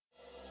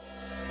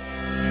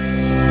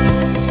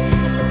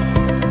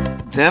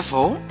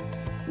Therefore,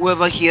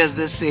 whoever hears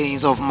the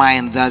sayings of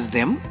mine and does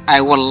them,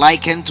 I will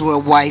liken to a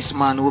wise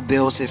man who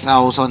builds his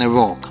house on a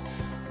rock.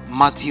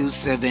 Matthew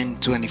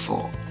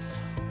 7:24.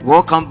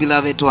 Welcome,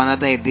 beloved, to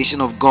another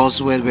edition of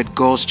God's Word with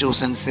God's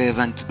chosen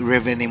servant,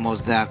 Reverend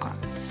Amos Darko.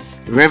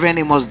 Reverend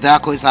Amos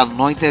Darko is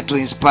anointed to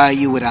inspire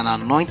you with an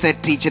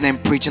anointed teaching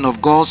and preaching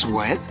of God's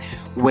Word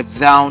with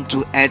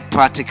down-to-earth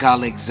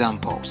practical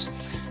examples.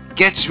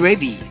 Get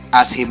ready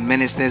as he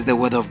ministers the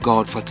Word of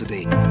God for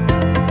today.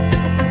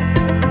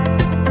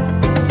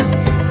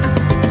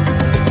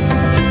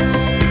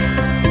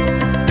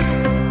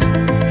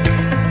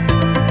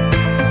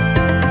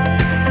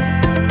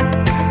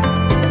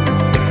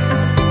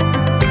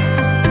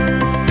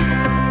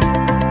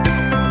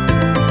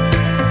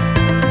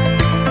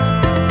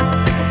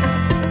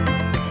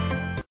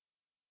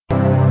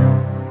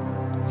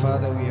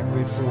 Father, we are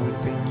grateful. We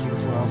thank you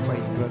for our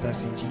 5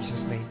 brothers in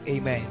Jesus' name.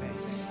 Amen.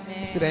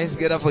 Let's put our hands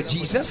together for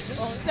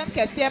Jesus.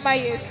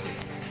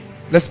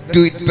 Let's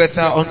do it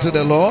better unto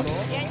the Lord.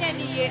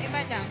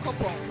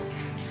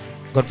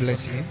 God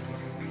bless you.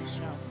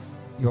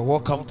 You are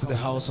welcome to the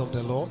house of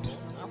the Lord.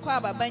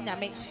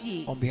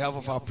 On behalf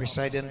of our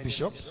presiding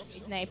bishop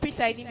and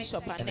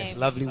his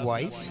lovely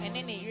wife,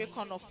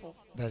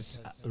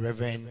 that's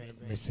Reverend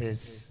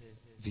Mrs.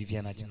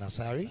 Vivian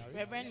Ajinasari,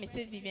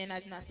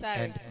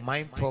 and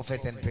my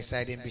prophet and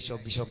presiding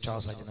bishop, Bishop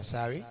Charles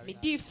Ajinasari. We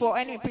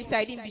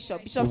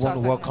want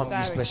to welcome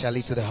you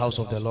specially to the house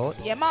of the Lord.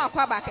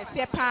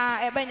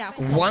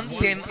 One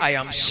thing I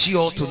am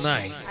sure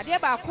tonight,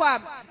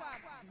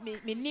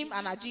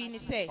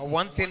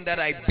 one thing that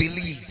I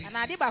believe,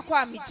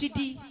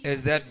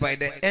 is that by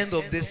the end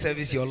of this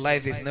service, your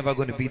life is never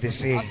going to be the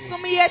same.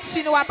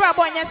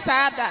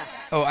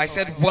 Oh, I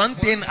said one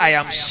thing I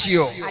am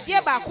sure.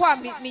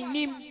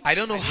 I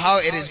don't know how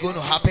it is going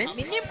to happen.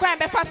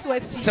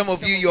 Some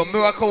of you, your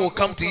miracle will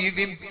come to you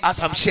even as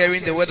I'm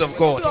sharing the word of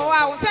God. There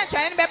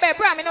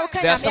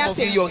are some of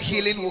you, your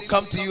healing will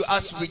come to you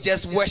as we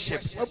just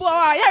worship. Some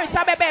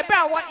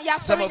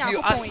of you,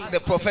 as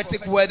the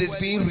prophetic word is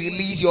being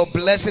released, your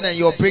blessing and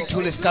your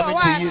breakthrough is coming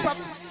to you.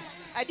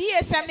 And so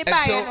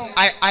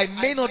I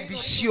may not be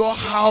sure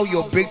how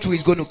your breakthrough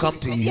is going to come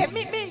to you.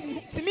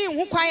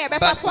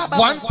 But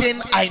one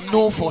thing I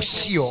know for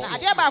sure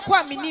is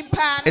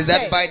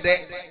that by the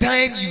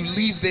time you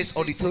leave this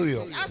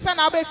auditorium,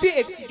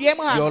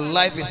 your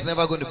life is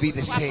never going to be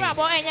the same.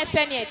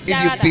 If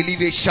you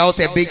believe it, shout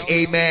a big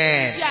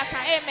amen.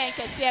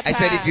 I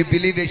said, if you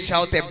believe it,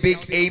 shout a big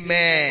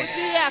amen.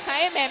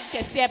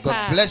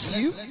 God bless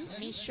you.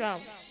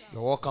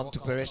 You're welcome to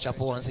Perez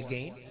Chapel once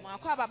again.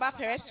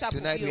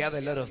 Tonight we have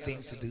a lot of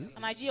things to do.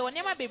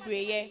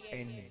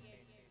 And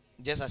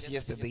just as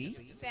yesterday,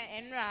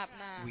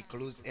 we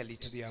closed early.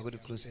 Today we are going to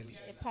close early.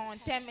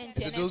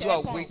 So those who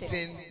are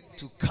waiting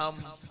to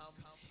come,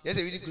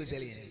 yesterday we didn't close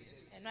early.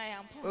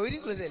 Oh, we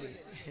didn't close early.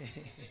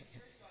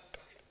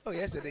 Oh,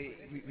 yesterday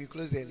we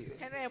closed early.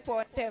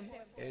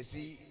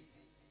 See,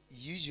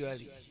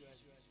 usually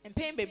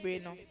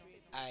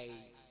I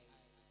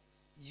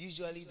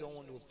usually don't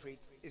want to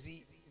operate. You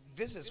see,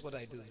 this is what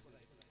I do.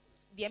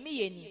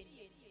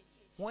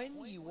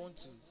 When you want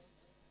to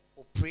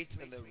operate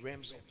in the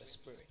realms of the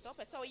spirit,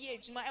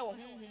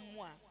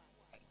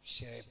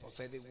 share a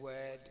prophetic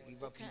word,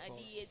 deliver people,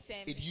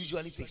 it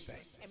usually takes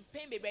time.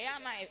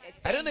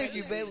 I don't know if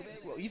you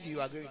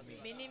agree with me.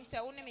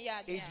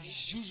 It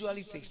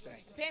usually takes time.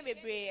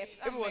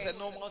 If it was a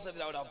normal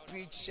service, I would have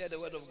preached, share the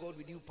word of God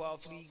with you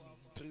powerfully,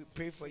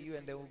 pray for you,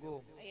 and then we'll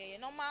go.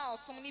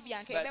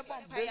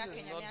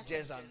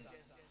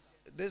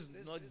 But this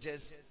is not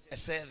just a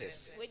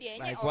service,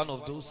 like one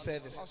of those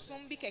services.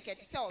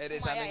 It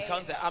is an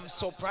encounter. I'm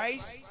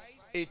surprised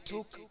it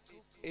took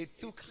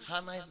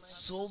Hannah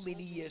so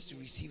many years to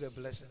receive a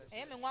blessing.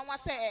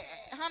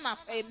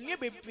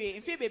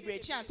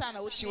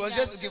 She was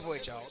just looking for a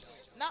child.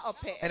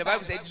 And the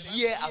Bible said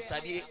year after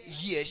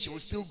year she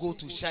would still go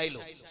to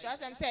Shiloh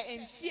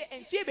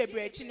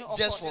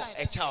just for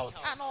a child.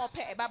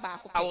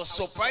 I was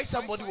surprised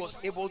somebody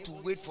was able to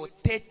wait for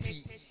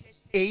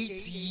 38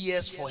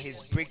 years for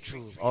his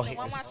breakthrough or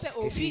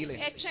his healing.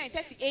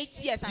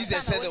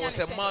 Jesus said there was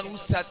a man who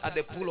sat at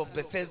the pool of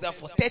Bethesda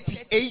for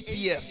 38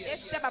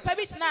 years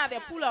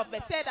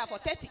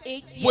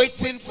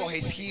waiting for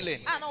his healing.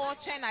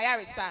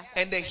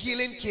 And the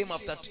healing came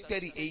after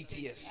 38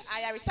 years.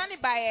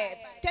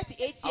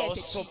 I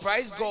was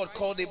surprised God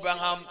called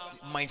Abraham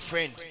my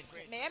friend.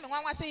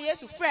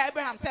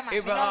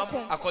 Abraham,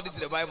 according to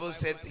the Bible,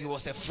 said he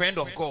was a friend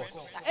of God.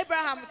 But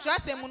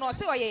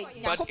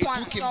it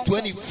took him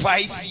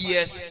 25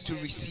 years to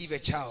receive a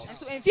child.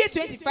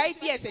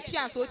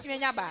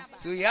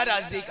 So he had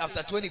Isaac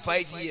after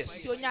 25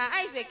 years.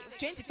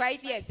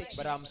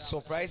 But I'm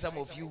surprised some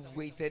of you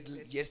waited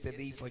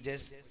yesterday for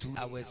just 2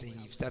 hours and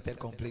you've started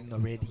complaining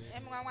already.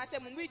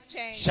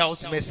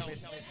 Shout mercy.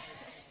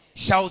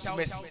 Shout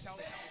mercy.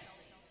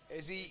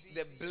 You see,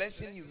 the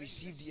blessing you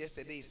received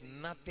yesterday is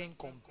nothing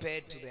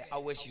compared to the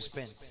hours you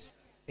spent.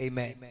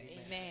 Amen.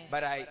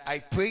 But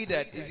I pray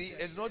that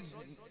it's not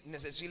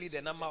necessarily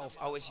the number of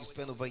hours you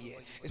spend over here.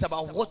 It's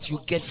about what you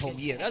get from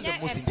here. That's the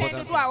most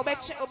important thing.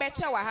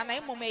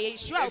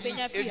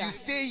 If you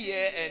stay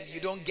here and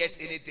you don't get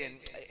anything,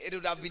 it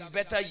would have been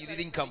better you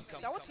didn't come.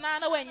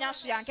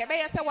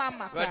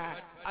 But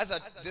as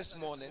at this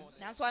morning,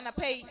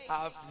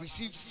 I've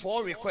received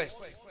 4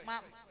 requests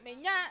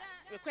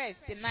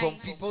from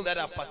people that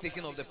are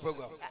partaking of the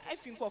program.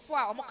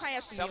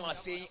 Some are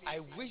saying, I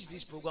wish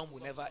this program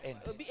will never end.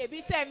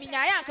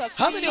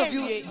 How many of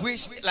you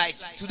wish, like,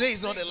 today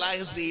is not the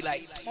last day?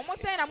 Like, oh,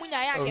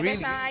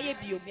 really?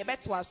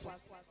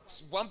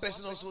 One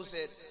person also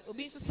said,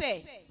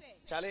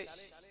 Charlie,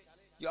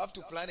 you have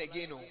to plan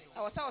again.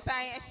 Oh.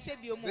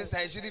 This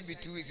time it shouldn't be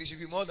 2 weeks, it should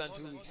be more than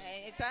 2 weeks.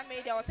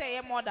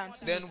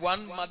 Then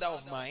one mother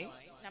of mine,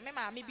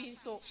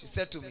 she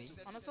said to me,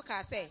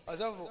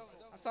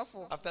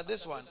 after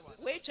this one,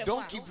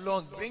 don't keep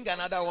long, bring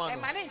another one.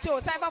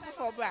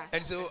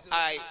 And so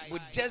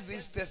with just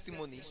these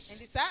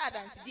testimonies,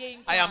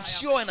 I am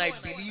sure and I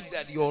believe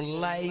that your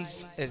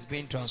life has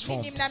been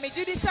transformed.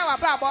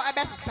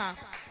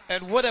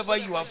 And whatever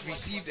you have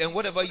received and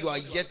whatever you are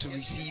yet to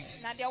receive,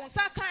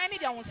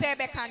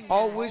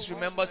 always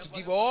remember to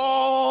give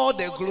all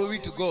the glory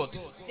to God.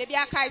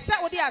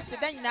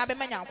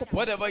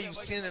 Whatever you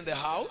sin in the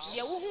house,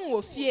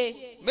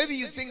 maybe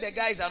you think the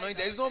guy is anointed.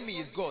 It's not me,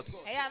 it's God.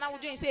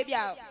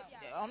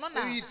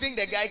 Maybe you think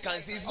the guy can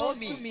see. It's not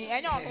me.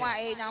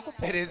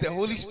 It is the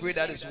Holy Spirit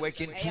that is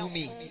working through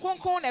me. I am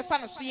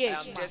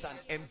just an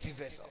empty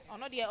vessel.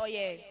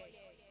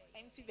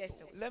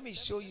 Let me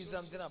show you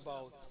something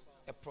about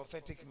a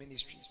prophetic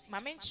ministry.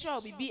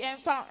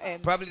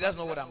 Probably that's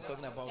not what I'm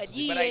talking about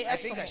today, but I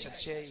think I should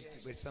share it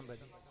with somebody.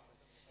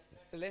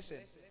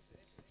 Listen,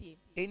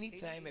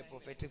 anytime a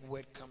prophetic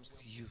word comes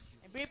to you,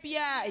 and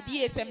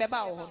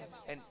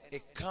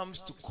it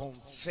comes to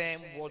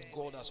confirm what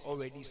God has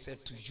already said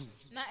to you,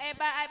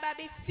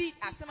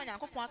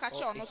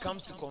 or it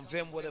comes to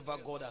confirm whatever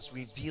God has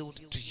revealed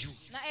to you,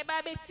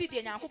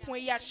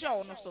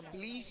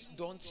 please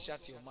don't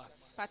shut your mouth.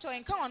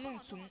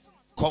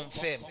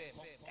 Confirm.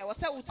 I was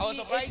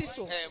surprised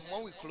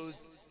when we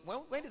closed.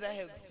 When did I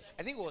have?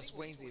 I think it was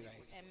Wednesday,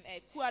 right?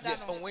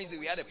 Yes, on Wednesday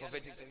we had a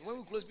prophetic service. When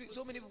we closed,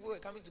 so many people were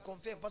coming to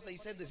confirm. Pastor, he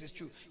said this is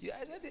true.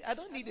 I said, I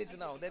don't need it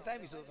now. The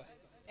time is over.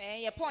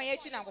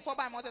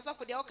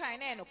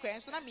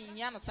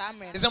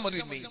 Is somebody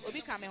with me?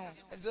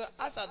 And so,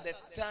 as at the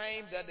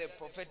time that the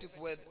prophetic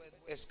word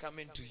is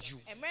coming to you,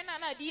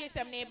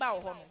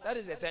 that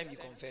is the time you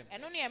confirm.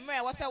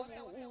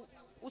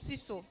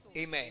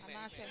 Amen.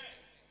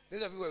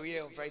 Those of you who were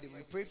here on Friday,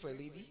 we prayed for a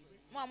lady.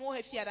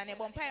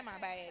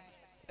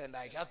 And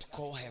I had to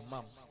call her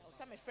mom.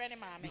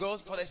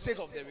 Because for the sake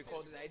of the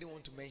recording, I didn't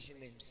want to mention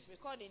names.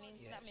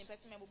 Yes.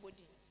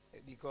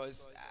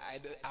 Because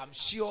I'm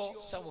sure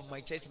some of my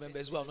church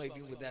members who are not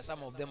even with us,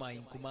 some of them are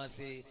in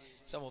Kumasi,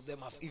 some of them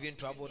have even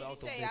traveled out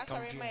of the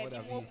country and what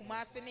have you.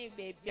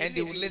 And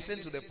they will listen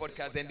to the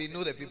podcast and they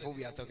know the people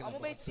we are talking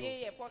about. So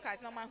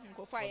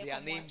for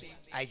their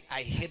names,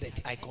 I hid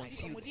it, I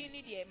concealed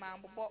it.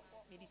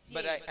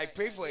 But I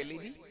prayed for a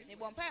lady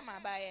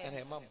and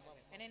her mom.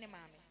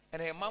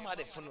 And her mom had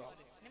a funeral.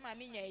 And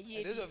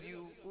those of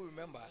you who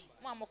remember,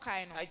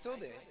 I told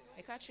her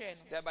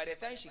that by the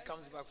time she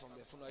comes back from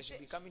the funeral, she'll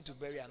be coming to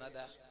bury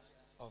another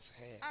of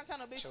her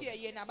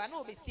children.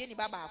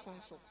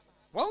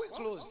 When we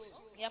closed,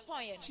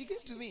 she came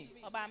to me.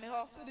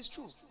 Said it's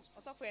true.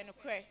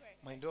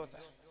 My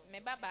daughter,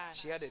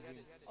 she had a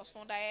dream.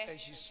 And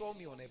she saw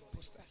me on a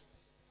poster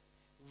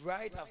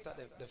right after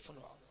the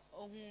funeral.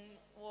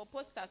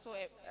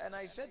 And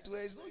I said to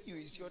her, it's not you,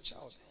 it's your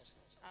child.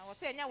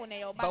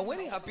 But when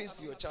it happens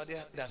to your child,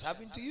 it has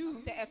happened to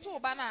you. I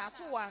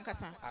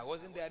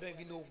wasn't there. I don't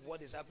even know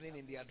what is happening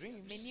in their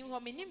dreams. There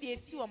was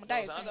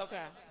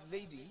another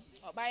lady.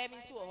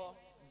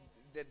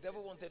 The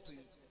devil wanted to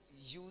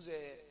use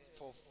her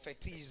for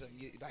fetishism,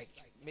 like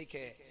make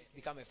her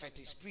become a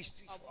fetish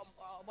priest.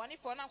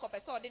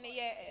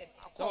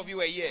 Some of you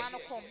were here.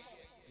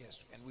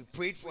 Yes, and we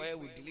prayed for her.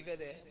 We delivered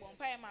her.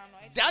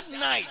 That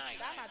night,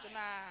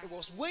 it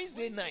was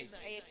Wednesday night.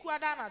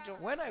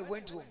 When I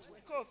went home,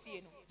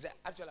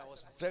 actually I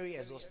was very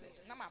exhausted.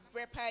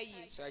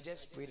 So I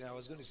just prayed and I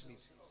was going to sleep.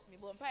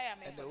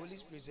 And the Holy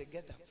Spirit said,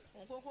 get up.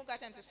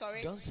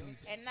 Don't sleep.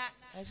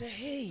 I said,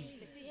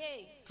 hey,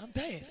 I'm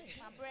tired.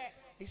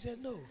 He said,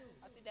 no,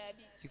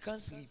 you can't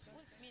sleep.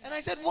 And I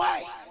said,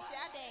 why?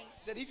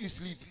 He said, if you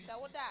sleep,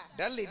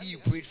 that lady you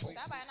prayed for,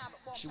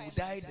 she will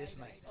die this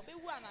night.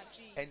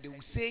 And they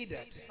will say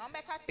that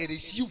it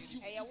is you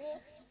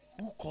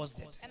who caused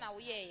it.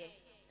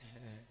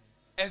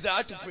 And so I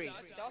had to pray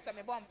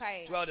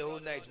throughout the whole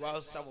night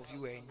while some of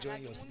you were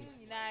enjoying your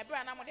sleep. I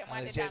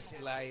was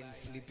just lying,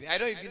 sleeping. I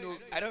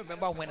don't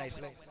remember when I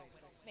slept.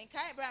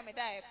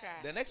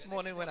 The next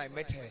morning when I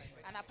met her,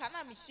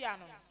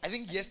 I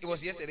think it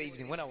was yesterday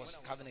evening when I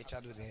was having a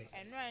chat with her.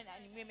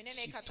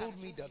 She told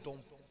me that on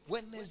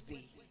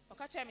Wednesday,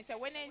 After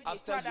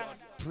you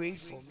had prayed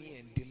for me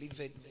and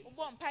delivered me,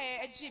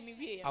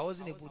 I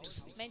wasn't able to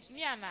sleep.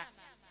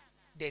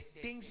 The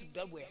things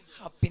that were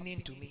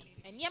happening to me.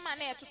 And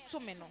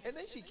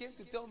then she came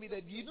to tell me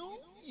that, you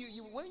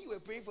when you were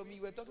praying for me,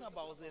 you were talking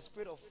about the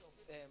spirit of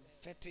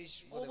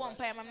fetish.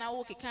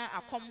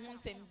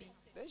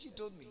 Then she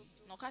told me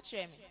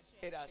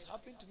it has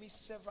happened to me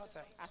several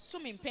times.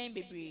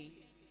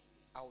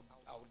 I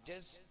would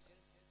just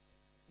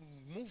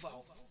move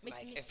out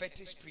like a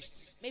fetish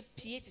priest,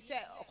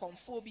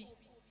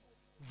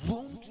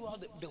 roam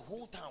throughout the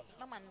whole town,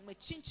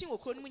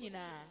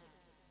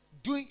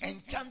 doing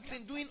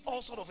enchanting, doing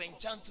all sort of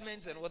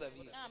enchantments and whatever.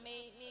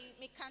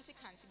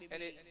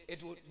 And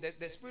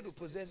the spirit will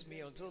possess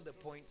me until the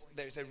point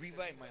there is a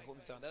river in my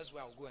hometown. That's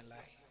where I'll go and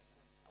lie.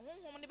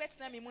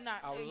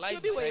 I'll lie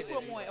beside the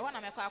river,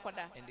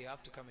 and they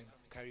have to come and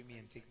carry me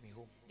and take me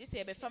home.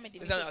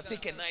 I'll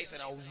take a knife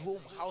and I'll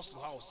roam house to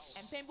house.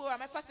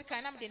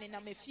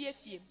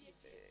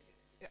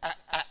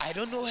 I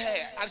don't know her.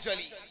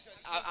 Actually,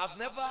 I've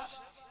never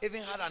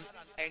even had an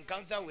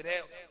encounter with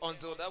her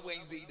until that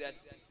Wednesday that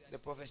the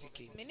prophecy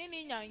came. And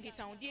she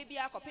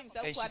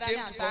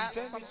came to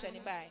confirm it to me.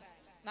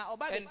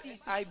 And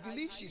I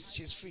believe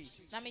she's free.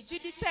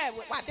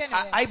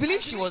 I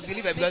believe she was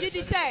delivered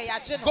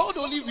because God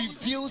only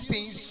reveals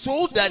things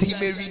so that He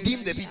may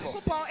redeem the people.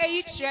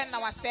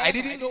 I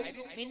didn't know.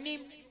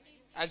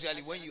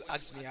 Actually, when you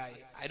ask me,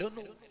 I don't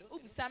know.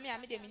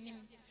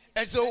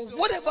 And so,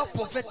 whatever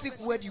prophetic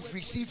word you've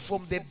received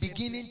from the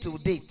beginning to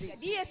date,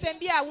 you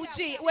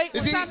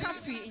see,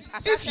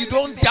 if you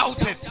don't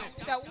doubt it,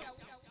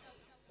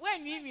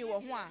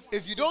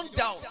 if you don't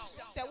doubt,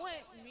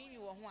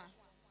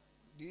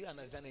 do you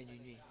understand?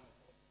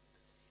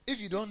 If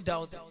you don't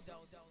doubt it,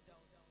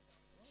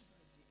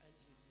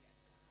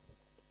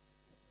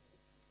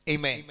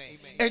 amen,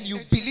 and you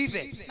believe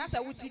it,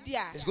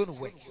 it's going to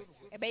work.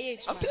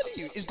 I'm telling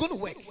you, it's going to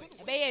work.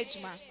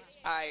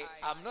 I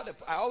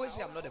always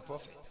say I'm not a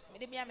prophet.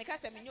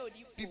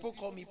 People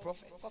call me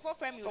prophet.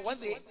 But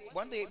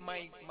one day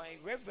my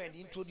reverend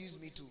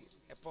introduced me to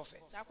a prophet.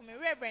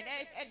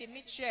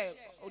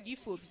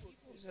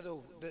 He said,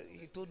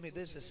 he told me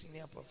there's a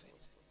senior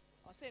prophet.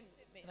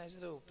 And I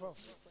said, oh,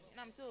 prof.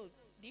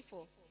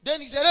 Then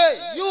he said,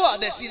 hey, you are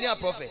the senior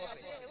prophet.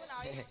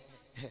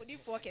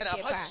 And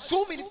I've had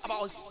so many,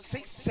 about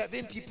 6,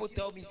 7 people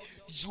tell me,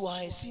 you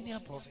are a senior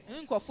prophet.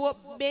 I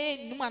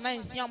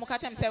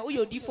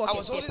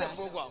was holding a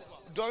program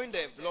during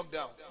the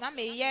lockdown.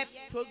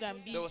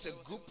 There was a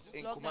group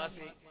in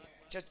Kumasi,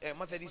 church,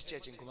 Methodist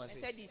Church in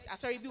Kumasi.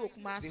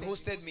 They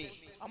hosted me.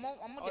 I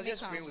was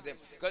just praying with them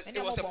because it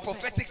was a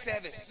prophetic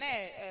service.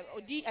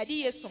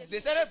 They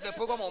started the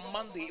program on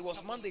Monday. It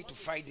was Monday to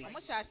Friday.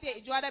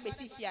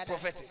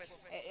 Prophetic.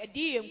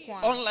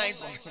 Online.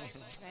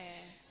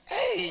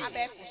 Hey.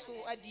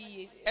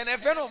 And a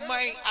friend of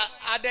mine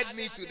added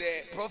me to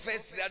the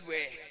prophets that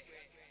were.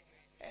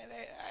 And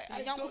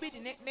I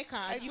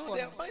told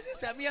them, my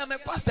sister, I'm a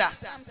pastor.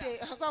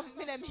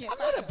 I'm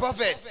not a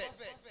prophet.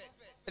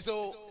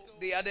 So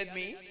they added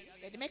me.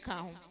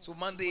 So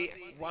Monday,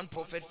 one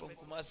prophet from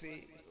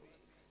Kumasi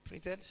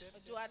printed.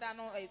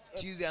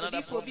 Tuesday,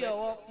 another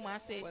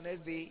prophet.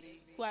 Wednesday,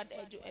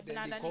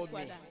 then they called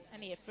me.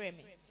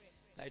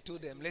 I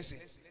told them, listen,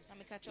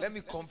 let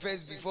me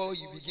confess before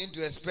you begin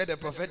to spread a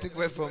prophetic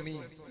word from me. Me,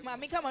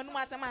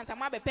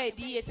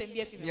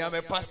 I'm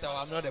a pastor,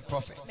 I'm not a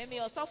prophet. So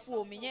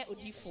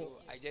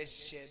I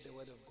just shared the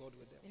word of God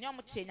with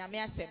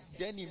them.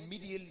 Then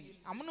immediately,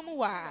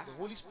 the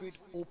Holy Spirit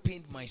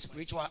opened my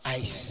spiritual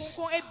eyes.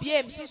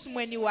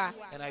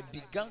 And I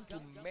began to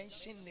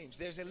mention names.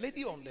 There's a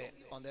lady on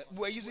the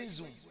we're using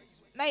Zoom.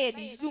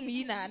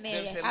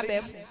 There's a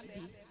lady.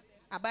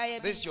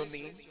 This is your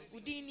name.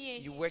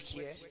 You work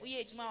here.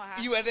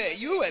 You were there.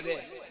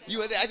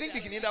 I think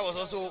Dick Linda was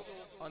also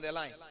on the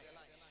line.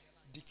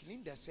 Dick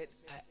Linda said,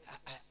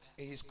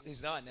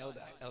 he's now an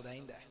Elder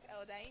Inda.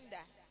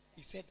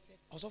 He said,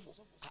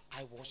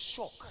 I was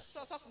shocked.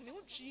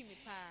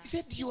 He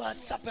said, you are at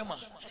Sapema.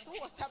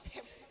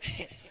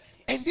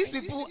 And these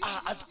people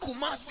are at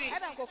Kumasi.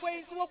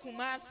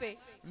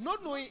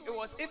 Not knowing it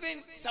was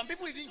even, some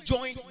people even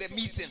joined the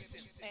meeting.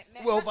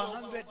 We're over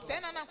 100 plus.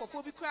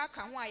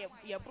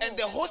 And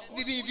the host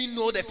didn't even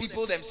know the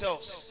people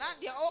themselves.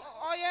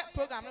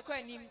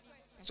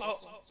 So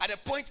at a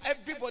point,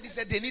 everybody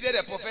said they needed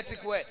a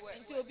prophetic word.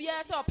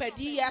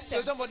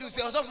 So somebody would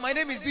say, my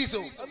name is this.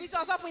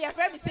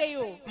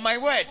 My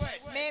word.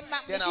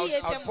 Then I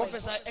would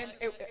prophesy. And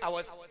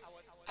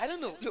I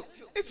don't know. Look,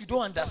 if you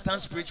don't understand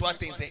spiritual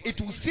things,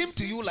 it will seem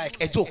to you like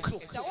a joke.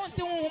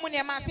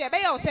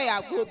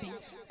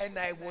 And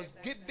I was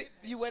giving,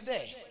 you were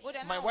there.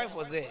 My wife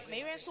was there.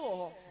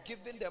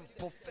 Giving them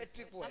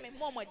prophetic words.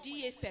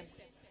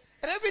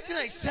 And everything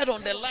I said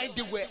on the line,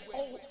 they were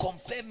all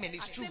confirming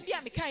it's true.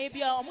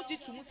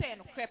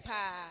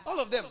 All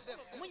of them.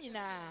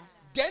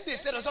 Then they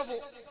said,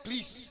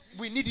 please,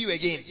 we need you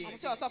again.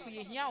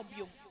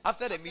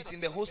 After the meeting,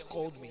 the host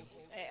called me.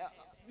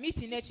 And he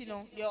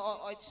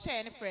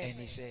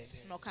said,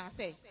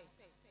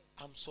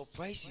 I'm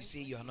surprised you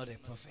say you are not a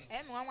prophet.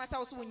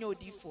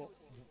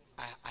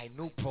 I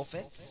know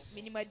prophets.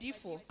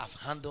 I've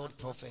handled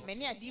prophets.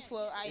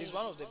 He's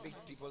one of the big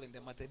people in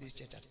the Methodist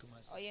Church at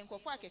Kumasi.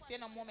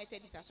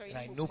 And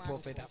I know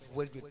prophets. I've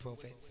worked with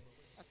prophets.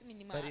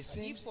 But it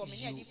seems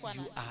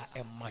you are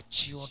a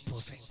matured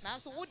prophet.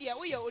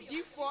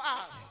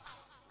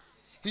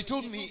 He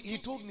told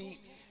me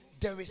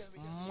there is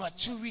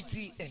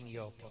maturity in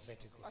your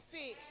prophetic word.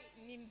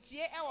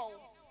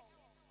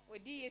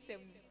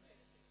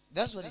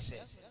 That's what he said.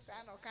 He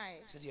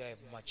said you are a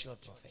matured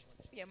prophet.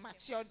 And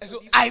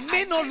so I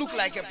may not look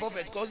like a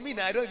prophet because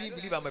I don't even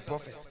believe I'm a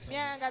prophet.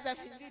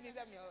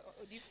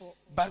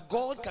 But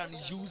God can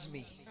use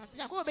me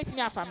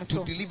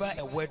to deliver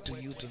a word to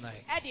you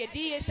tonight.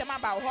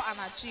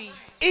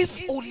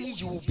 If only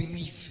you will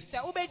believe,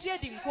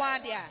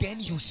 then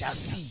you shall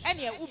see.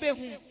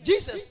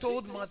 Jesus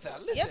told Martha,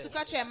 listen,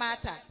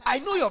 I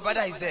know your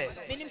brother is there,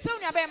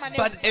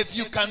 but if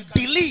you can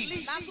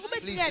believe,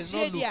 please, it's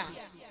not Luke,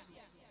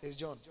 it's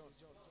John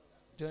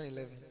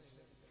 11.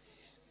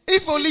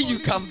 If only you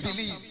can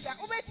believe,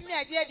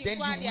 then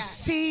you will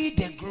see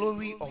the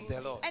glory of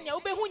the Lord. And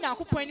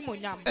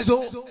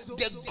so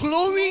the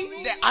glory,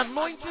 the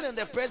anointing and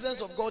the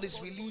presence of God is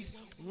released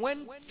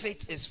when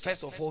faith is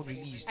first of all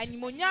released.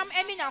 Tonight,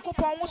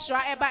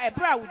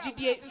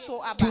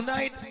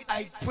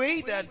 I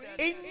pray that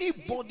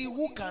anybody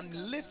who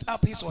can lift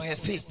up his or her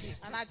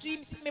faith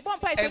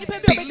and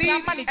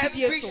believe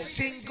every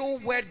single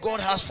word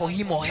God has for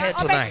him or her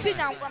tonight,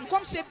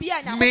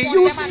 may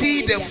you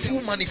see the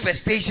full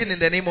manifestation in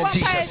the name of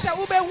Jesus.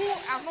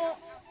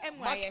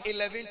 Mark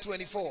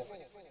 11:24.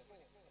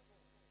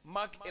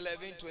 Mark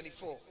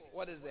 11:24.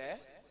 What is there?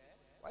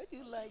 Why do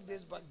you like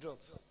this backdrop?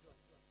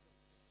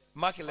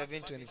 Mark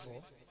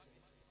 11:24.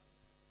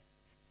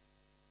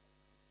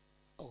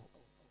 Oh.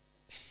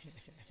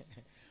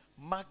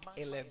 Mark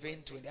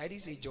 11:20. I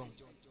didn't say John.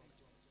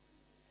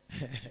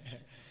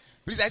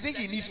 Please, I think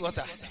he needs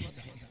water.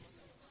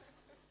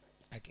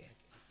 Okay.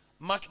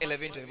 Mark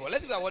 11:24.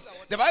 Let's look at what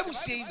the Bible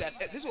says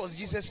that this was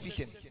Jesus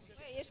speaking.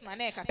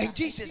 And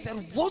Jesus said,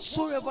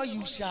 whatsoever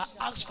you shall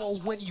ask for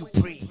when you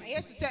pray.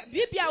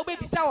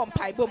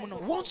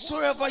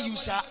 Whatsoever you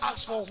shall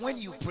ask for when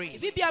you pray.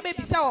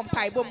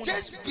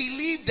 Just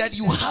believe that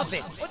you have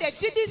it.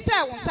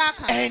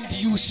 And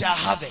you shall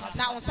have it.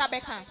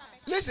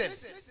 Listen.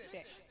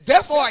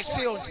 Therefore I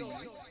say unto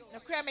you,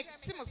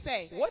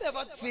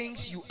 whatever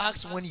things you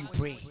ask when you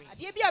pray,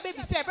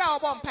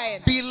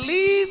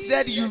 believe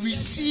that you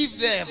receive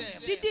them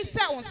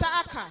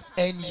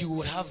and you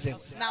will have them.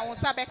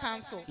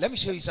 Let me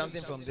show you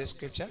something from this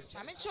scripture.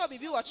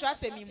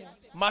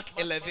 Mark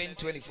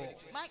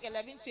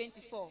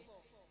 11:24.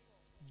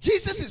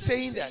 Jesus is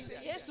saying that.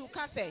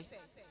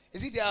 You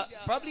see, there are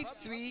probably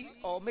 3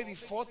 or maybe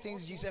 4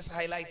 things Jesus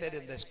highlighted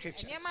in the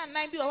scripture.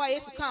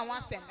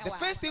 The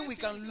first thing we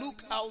can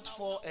look out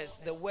for is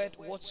the word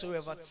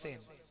whatsoever thing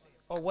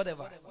or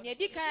whatever.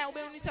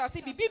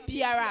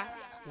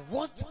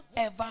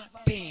 Whatever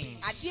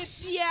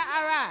things.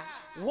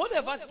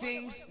 Whatever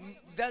things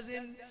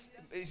doesn't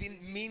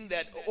mean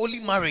that only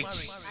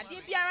marriage.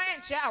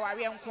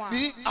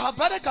 Our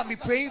brother can be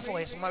praying for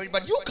his marriage,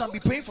 but you can be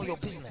praying for your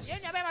business.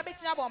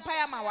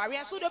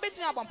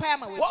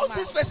 Whilst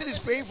this person is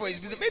praying for his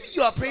business, maybe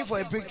you are praying for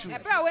a breakthrough.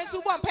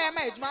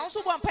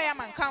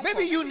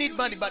 Maybe you need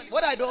money, but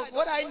what I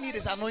need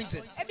is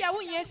anointing. And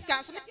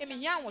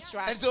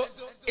so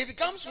if it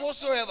comes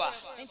whatsoever,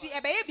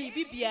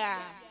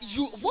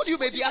 what you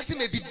may be asking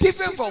may be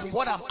different from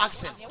what I'm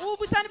asking.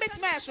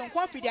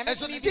 And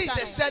so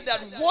Jesus said that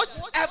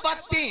whatever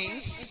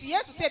things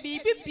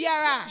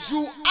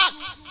you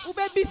ask,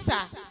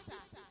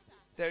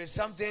 there is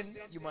something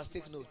you must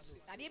take note.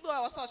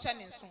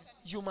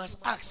 You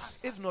must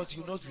ask, if not,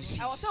 you will not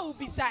receive.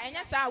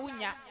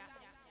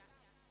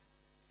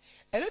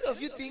 A lot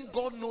of you think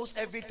God knows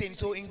everything,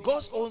 so in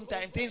God's own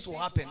time, things will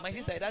happen. My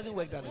sister, it doesn't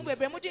work that way.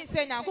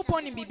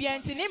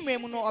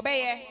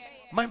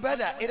 My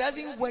brother, it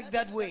doesn't work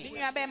that way. You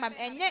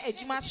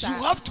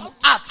have to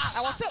ask.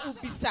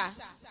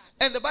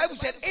 And the Bible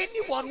said,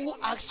 anyone who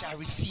asks shall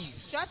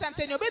receive. You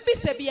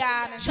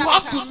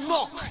have to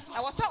knock.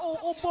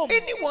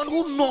 Anyone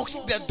who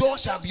knocks, the door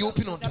shall be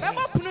opened unto him.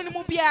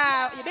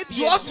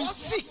 You have to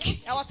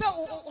seek.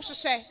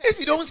 If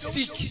you don't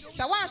seek, you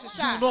will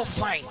not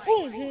find.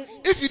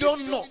 If you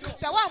don't knock,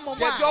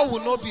 the door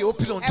will not be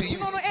opened unto you.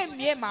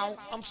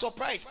 I'm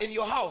surprised. In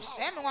your house,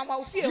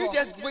 you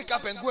just wake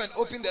up and go and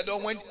open the door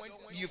when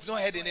you've not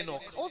heard any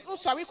knock.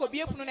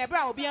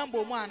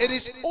 It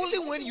is only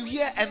when you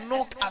hear a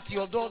knock at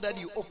your door that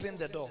you open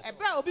the door. And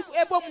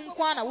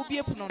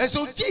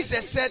so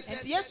Jesus said,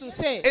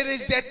 it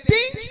is the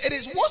things, it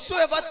is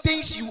whatsoever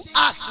things you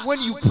ask when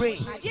you pray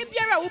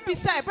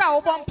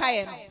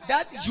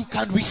that you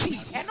can receive.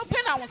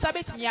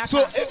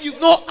 So if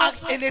you've not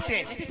asked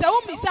anything,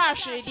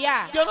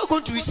 you're not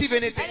going to receive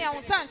anything.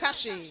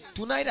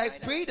 Tonight I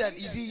pray that,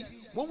 you see,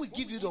 when we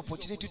give you the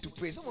opportunity to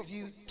pray, some of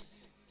you,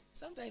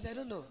 Sometimes I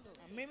don't know.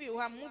 When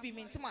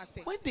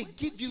they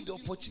give you the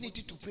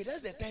opportunity to pray,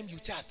 that's the time you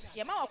chat.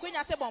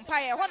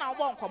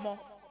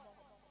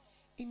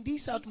 In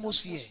this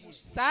atmosphere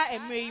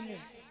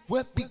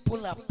where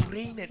people are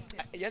praying, and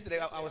yesterday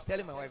I was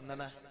telling my wife,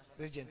 Nana,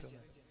 this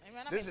gentleman,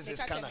 this is his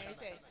scanner.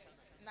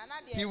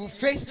 He will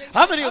face.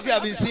 How many of you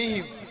have been seeing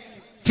him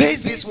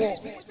face this wall?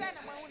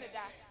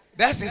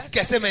 That's his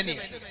Gethsemane.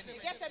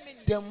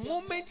 The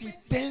moment he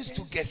turns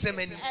to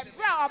Gethsemane,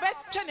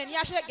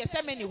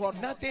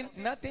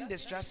 nothing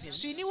distracts him.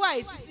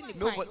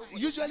 No, but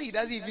usually he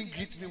doesn't even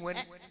greet me when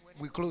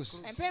we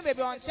close. They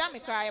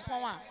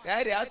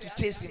had to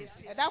chase him.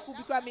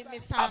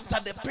 After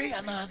the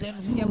prayer, now then.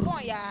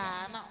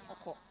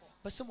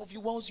 But some of you,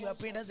 once you are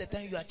praying, that's the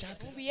time you are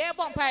chatting.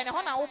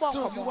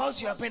 Some of you,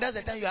 once you are praying, that's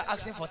the time you are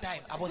asking for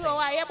time.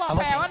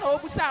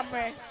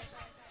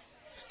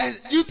 And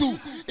you too,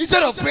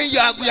 instead of praying, you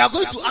are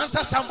going to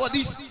answer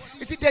somebody's.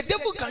 You see, the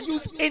devil can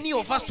use any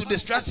of us to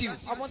distract you.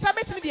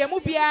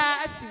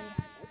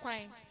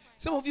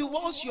 Some of you,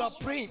 once you are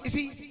praying, you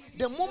see,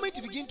 the moment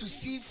you begin to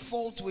see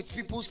fault with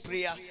people's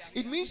prayer,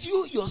 it means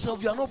you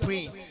yourself, you are not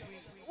praying.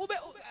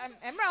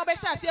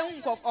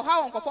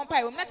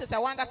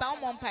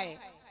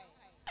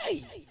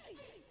 Hey,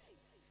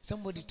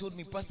 somebody told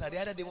me, Pastor, the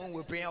other day when we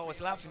were praying, I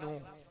was laughing.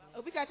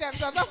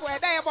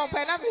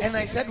 And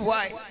I said,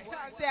 why?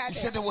 He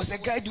said there was a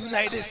guy doing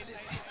like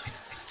this.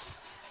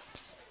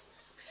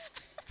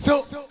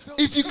 So,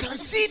 if you can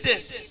see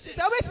this,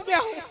 then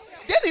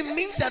it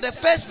means that the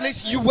first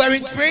place you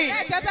weren't praying.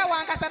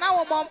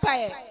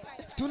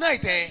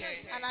 Tonight,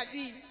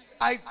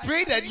 I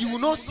pray that you will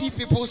not see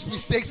people's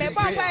mistakes in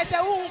prayer.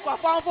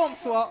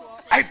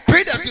 I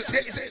pray that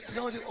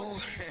somebody,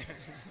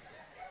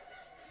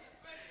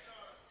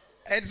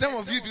 and some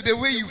of you, to the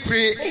way you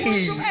pray, it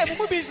is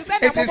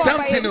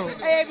something.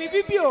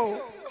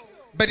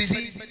 But you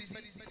see,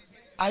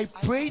 I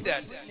pray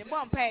that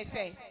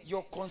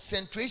your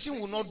concentration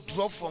will not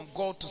drop from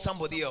God to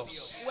somebody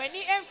else.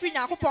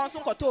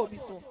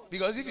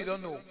 Because if you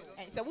don't know,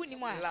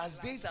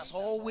 last days has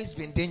always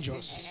been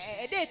dangerous.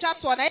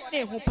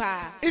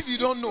 If you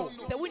don't know,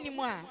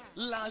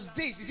 last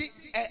days, you see,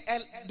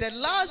 the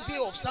last day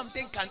of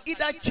something can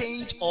either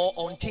change or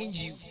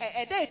unchange you.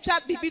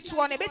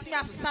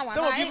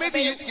 Some of you,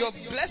 maybe your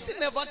blessing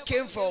never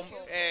came from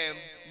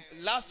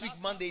last week,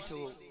 Monday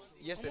to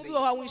yesterday.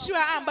 But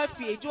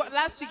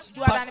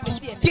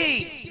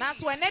today,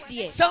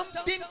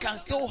 something can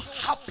still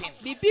happen.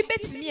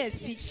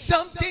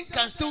 Something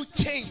can still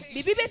change.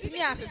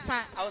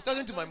 I was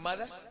talking to my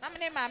mother,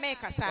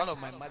 one of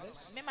my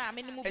mothers,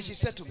 and she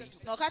said to me,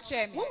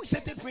 when we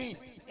started praying,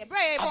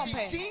 I've been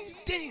seeing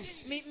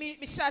things.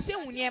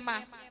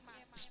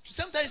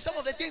 Sometimes some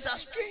of the things are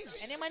strange.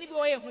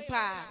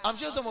 I'm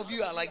sure some of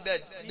you are like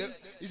that.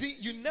 You see,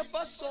 you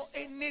never saw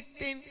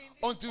anything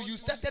until you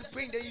started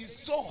praying. Then you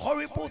saw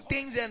horrible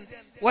things and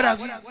what have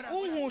you.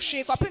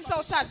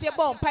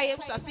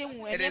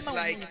 It is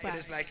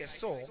like a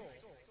sore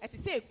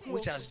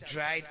which has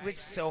dried, which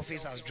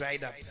surface has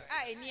dried up.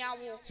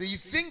 So you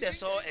think the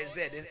sore is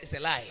there? It's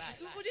a lie.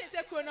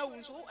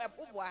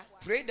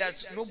 Pray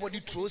that nobody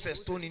throws a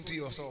stone into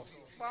your sore.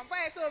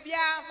 That's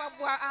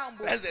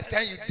the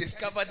time you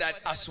discover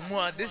that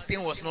Asumua, this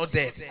thing was not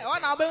dead. A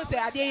lot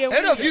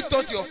of you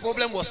thought your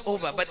problem was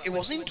over, but it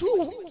wasn't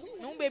true.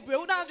 But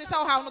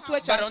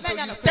until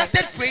you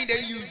started praying,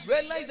 then you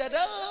realize that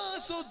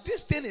so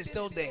this thing is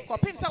still there. But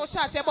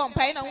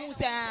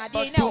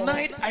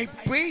tonight I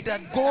pray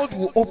that God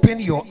will open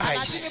your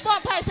eyes.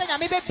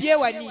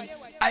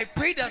 I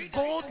pray that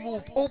God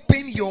will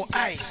open your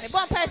eyes.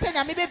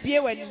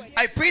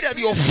 I pray that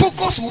your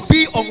focus will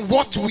be on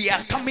what we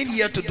are coming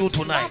here to do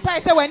tonight.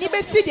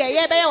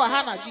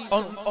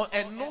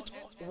 And not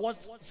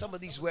what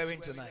somebody is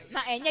wearing tonight.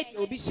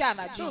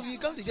 So if you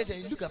come to church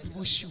and you look at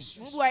people's shoe,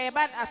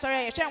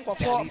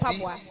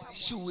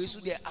 shoe is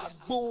there.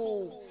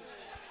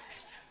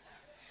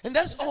 And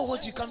that's all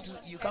what you come to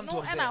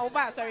observe.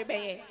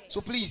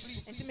 So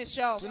please,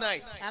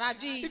 tonight,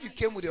 if you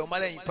came with your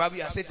mother and you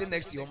probably are sitting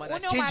next to your mother,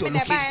 change your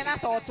location.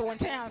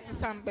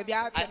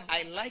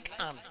 I like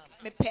Anne.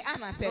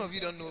 Some of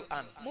you don't know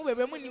Anne.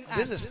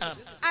 This is Anne.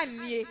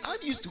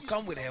 Anne used to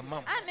come with her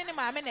mom.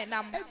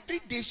 Every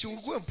day she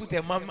would go and put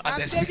her mom at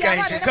the speaker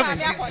and she would come and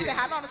sit here.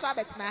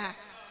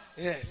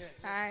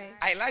 Yes.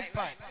 I like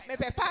Pat.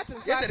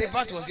 Yesterday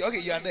Pat was here. Okay,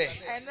 you are there.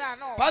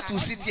 Pat will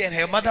sit here and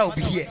her mother will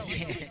be here.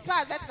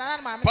 Pat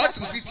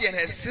will sit here and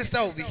her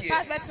sister will be here.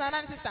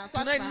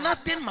 Tonight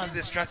nothing must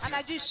distract you.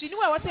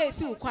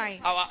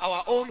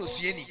 Our own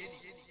Osieni.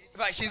 In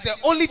fact, she's the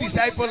only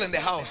disciple in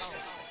the house.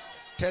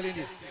 Telling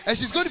you. And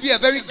she's going to be a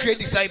very great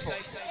disciple.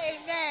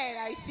 Amen.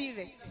 I receive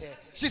it. Yeah.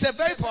 She's a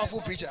very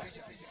powerful preacher.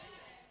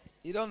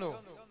 You don't know.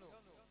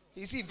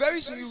 You see,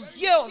 very soon you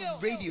hear on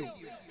radio.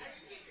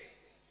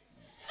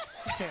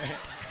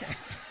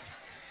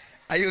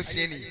 Are you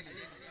seeing it?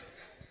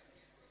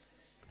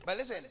 But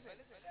listen,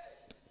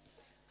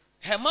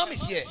 her mom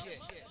is here.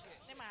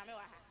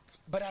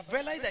 But I've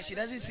realized that she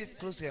doesn't sit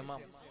close to her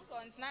mom.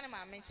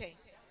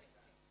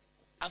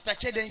 After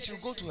church, then she'll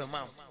go to her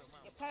mom.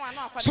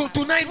 So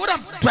tonight, what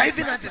I'm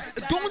driving at is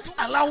don't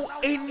allow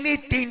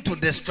anything to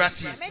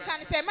distract you.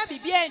 Some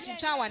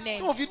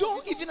of you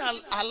don't even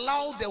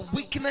allow the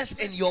weakness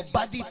in your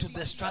body to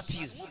distract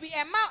you. Some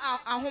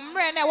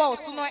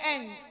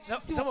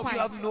of you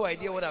have no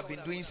idea what I've been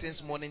doing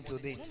since morning till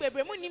date.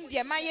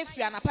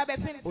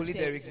 Only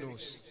Derek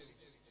knows.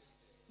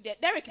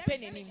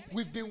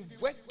 We've been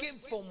working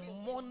from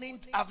morning.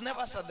 I've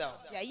never sat down.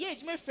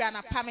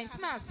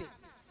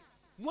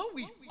 When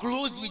we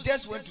closed, we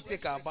just went to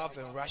take our bath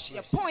and rush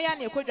here.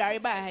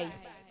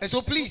 And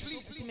so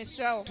please,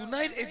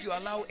 tonight if you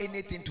allow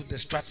anything to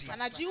distract you, I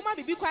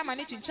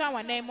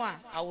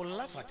will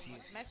laugh at you.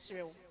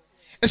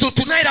 And so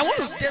tonight I want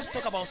to just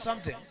talk about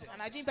something.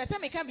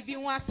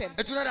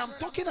 And tonight I'm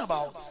talking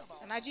about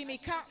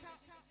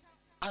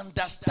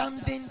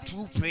understanding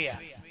through prayer.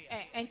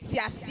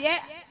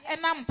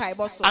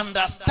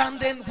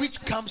 Understanding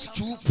which comes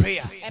through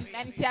prayer.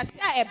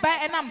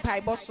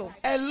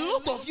 A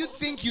lot of you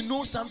think you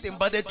know something,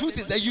 but the truth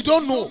is that you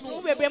don't know. You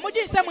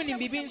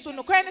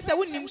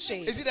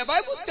see, the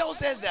Bible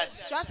tells us that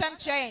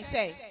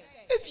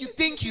if you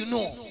think you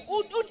know,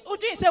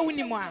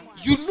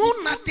 you know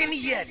nothing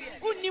yet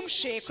as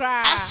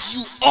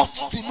you ought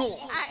to know.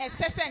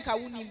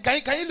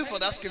 Can you look for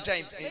that scripture?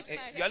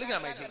 You are looking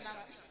at my face.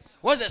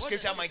 What's the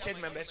scripture, my church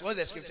members? What's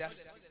the scripture?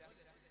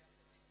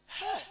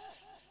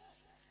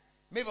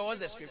 Maybe what's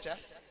the scripture?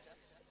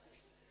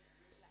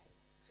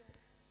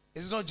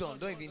 It's not John.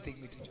 Don't even take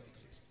me to John,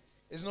 please.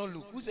 It's not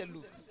Luke. Who said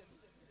Luke?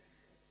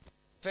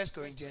 1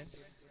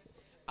 Corinthians.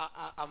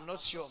 I'm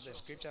not sure of the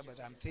scripture, but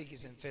I think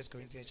it's in 1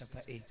 Corinthians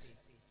chapter 8.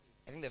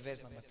 I think the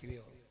verse number 3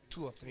 or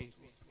 2 or 3.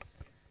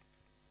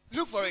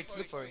 Look for it.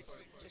 Look for it.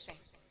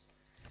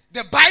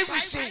 The Bible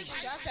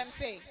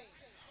says,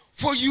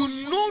 for you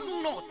know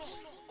not,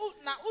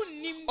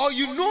 or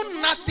you know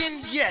nothing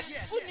yet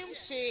as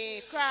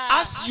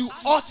you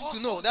ought to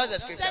know. That's the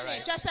scripture,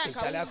 right?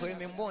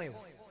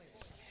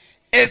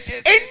 If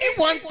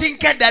anyone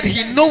thinketh that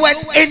he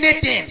knoweth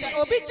anything,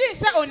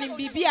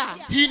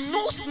 he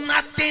knows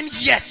nothing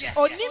yet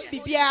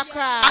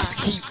as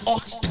he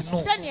ought to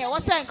know.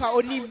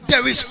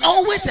 There is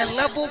always a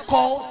level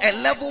called a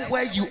level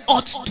where you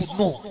ought to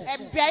know.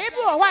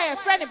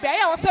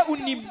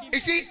 You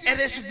see, it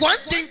is one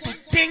thing to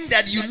think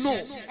that you know,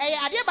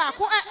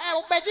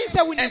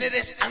 and it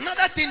is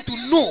another thing to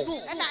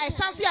know.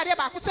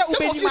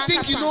 Some of you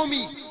think you know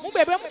me,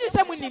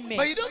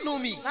 but you don't know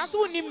me. You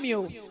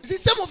see,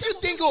 some of you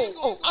think,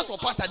 oh, as for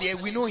Pastor there,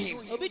 we know him.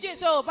 What do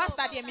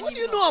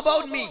you know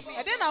about me? You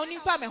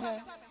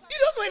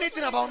don't know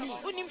anything about me.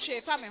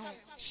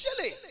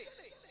 Surely.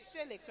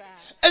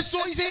 And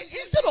so you say,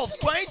 instead of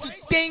trying to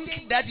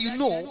think that you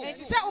know,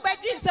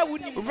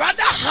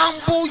 rather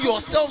humble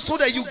yourself so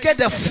that you get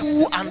the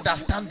full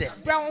understanding.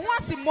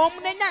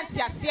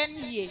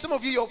 Some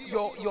of you,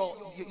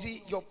 you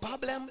see, your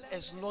problem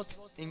is not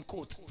in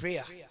quote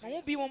prayer.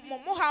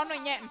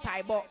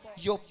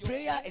 Your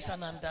prayer is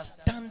an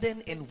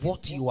understanding in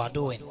what you are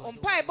doing. You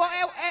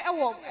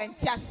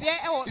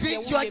see,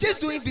 you are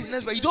just doing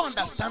business, but you don't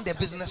understand the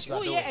business you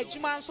are doing.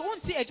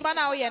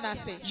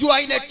 You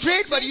are in a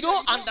trade, but you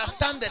don't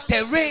understand the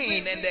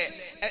terrain and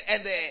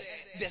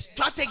the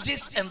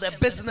strategies and the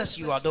business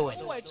you are doing.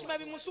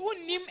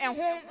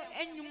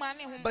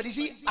 But you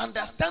see,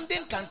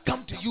 understanding can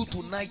come to you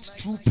tonight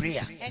through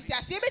prayer.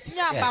 Yes.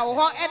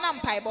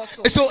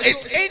 So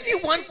if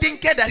anyone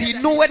thinketh that he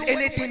knoweth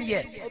anything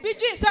yet,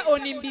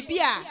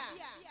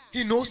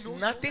 he knows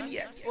nothing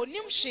yet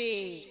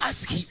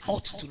as he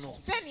ought to know.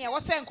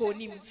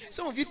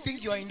 Some of you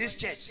think you are in this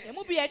church,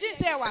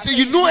 so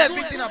you know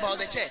everything about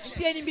the church,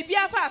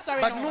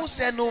 but no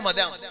sir, no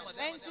madam.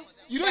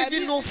 You don't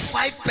even know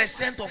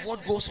 5% of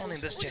what goes on in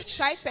this church.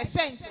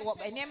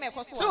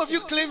 5%. Some of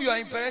you claim you are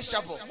in Perez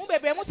Chapel,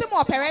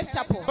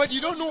 but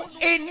you don't know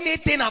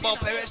anything about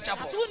Perez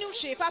Chapel.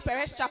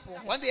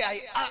 One day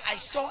I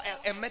saw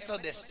a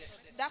Methodist,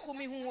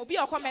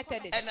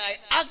 and I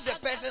asked the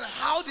person,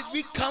 how did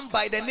we come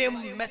by the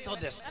name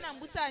Methodist?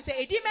 He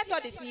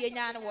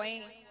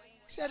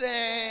said,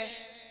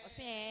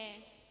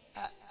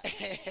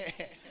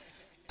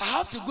 I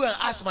have to go and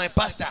ask my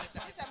pastor.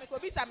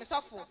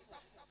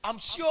 I'm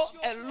sure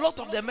a lot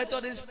of the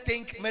Methodists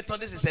think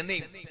Methodist is a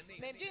name.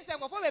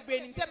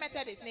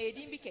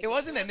 It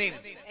wasn't a name.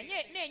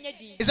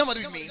 Is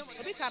somebody with me?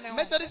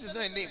 Methodist is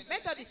not a name.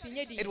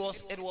 It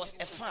was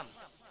a fun,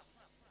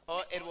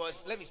 or it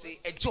was, let me say,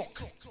 a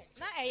joke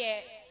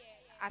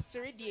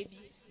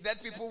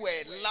that people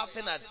were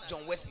laughing at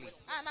John Wesley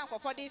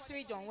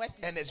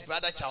and his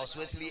brother Charles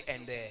Wesley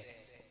and the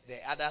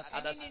other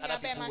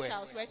people were,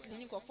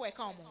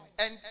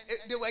 and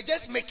they were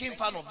just making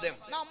fun of them.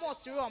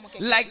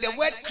 Like the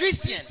word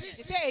Christian.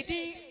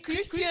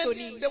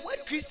 Christian, the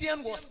word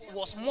Christian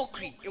was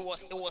mockery. It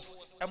was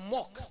a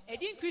mock.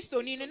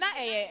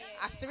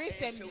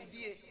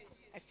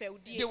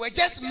 They were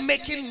just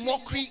making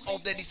mockery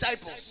of the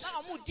disciples.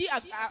 Hey,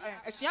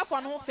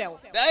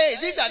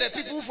 these are the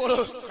people who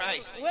follow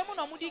Christ.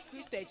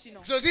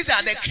 So these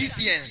are the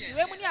Christians.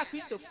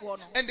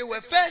 And they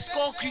were first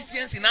called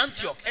Christians in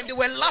Antioch, and they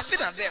were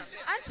laughing at them.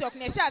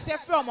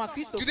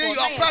 Today you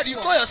are proud, you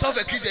call yourself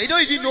a Christian. You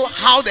don't even know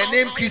how the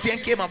name Christian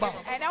came about.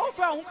 Today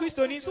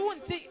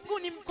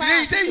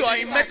you say you are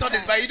in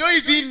Methodist, but you don't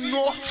even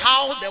know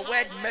how the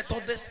word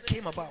Methodist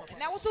came about.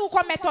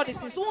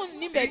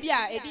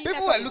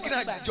 People were looking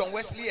at John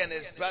Wesley and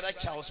his brother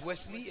Charles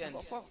Wesley, and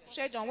they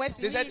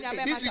said,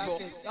 hey, these people,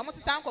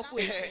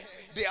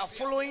 they are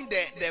following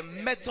the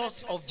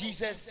methods of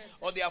Jesus,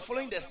 or they are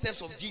following the steps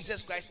of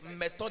Jesus Christ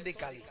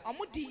methodically.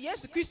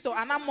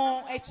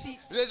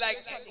 It's like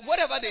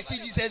whatever they see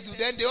Jesus do,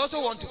 then they also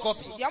want to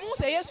copy. And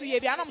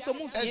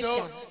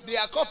so they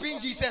are copying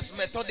Jesus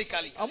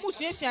methodically.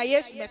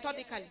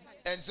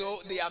 And so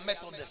they are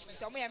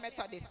Methodists.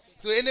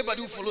 So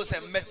anybody who follows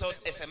a method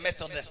is a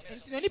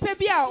Methodist. And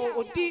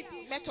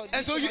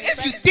so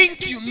if you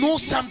think you know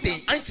something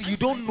until you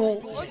don't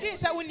know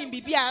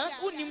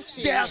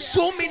it, there are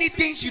so many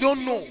things you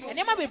don't know.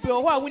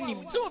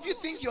 Some of you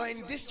think you are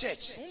in this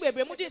church, but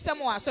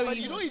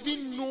you don't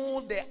even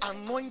know the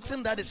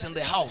anointing that is in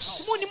the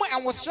house.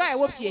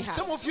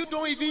 Some of you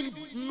don't even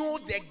know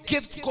the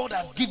gift God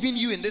has given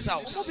you in this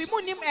house.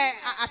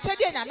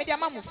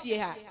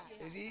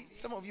 You see,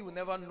 some of you will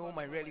never know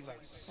my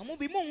relevance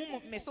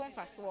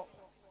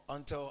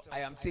until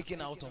I am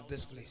taken out of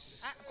this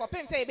place.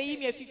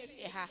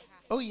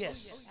 Oh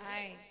yes.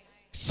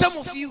 Some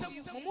of you,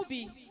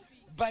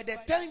 by the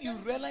time you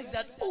realize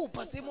that, oh,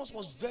 Pastor Amos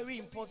was very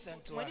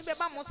important to us,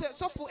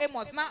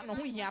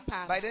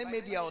 by then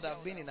maybe I would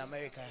have been in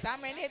America,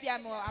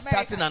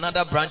 starting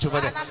another branch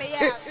over there.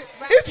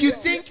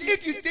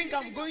 If you think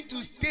I'm going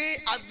to stay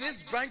at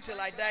this branch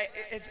till I die,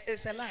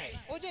 it's a lie.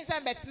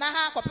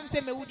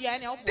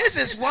 This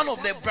is one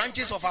of the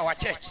branches of our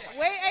church.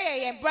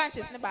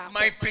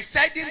 My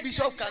presiding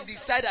bishop can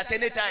decide at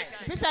any time.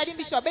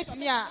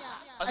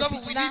 We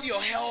need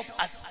your help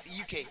at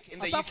UK, in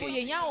the UK.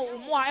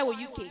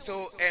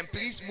 So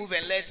please move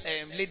and let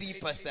Lady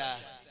Pastor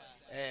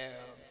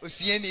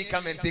Osieni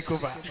come and take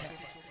over.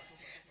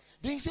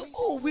 Then you say,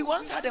 oh, we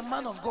once had a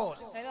man of God.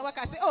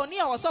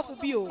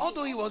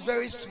 Although he was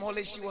very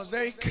smallish, he was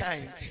very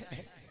kind.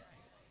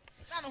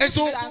 And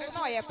so,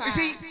 you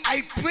see,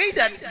 I pray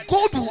that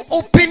God will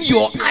open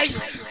your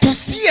eyes to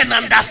see and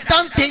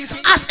understand things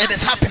as it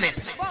is happening.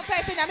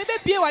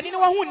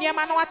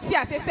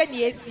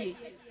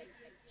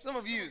 Some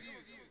of you,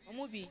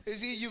 you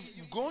see,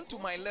 you've grown to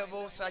my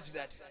level such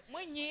that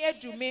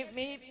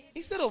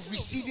instead of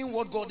receiving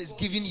what God is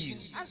giving you,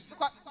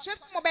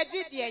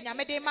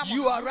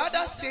 you are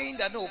rather saying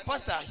that, no,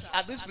 Pastor,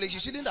 at this place,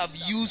 you shouldn't have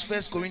used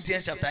 1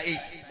 Corinthians chapter 8.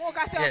 Yes.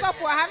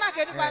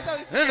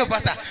 Yeah. No,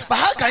 Pastor, but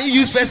how can you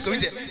use 1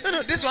 Corinthians?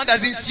 No, this one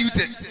doesn't suit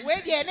it.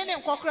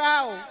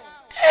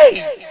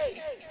 Hey!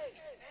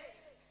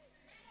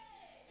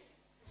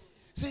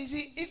 So you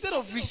see, instead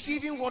of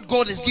receiving what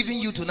God is giving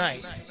you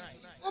tonight,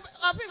 you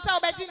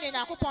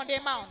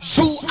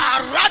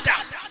are rather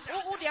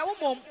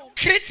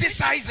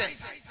criticizing,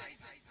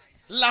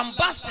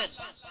 lambasting.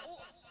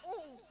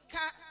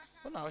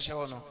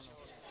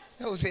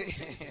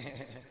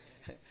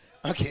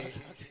 Okay.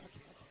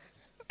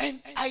 And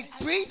I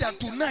pray that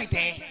tonight,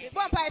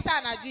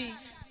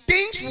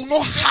 things will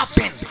not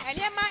happen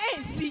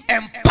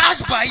and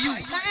pass by you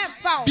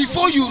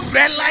before you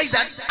realize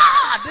that,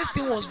 this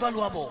thing was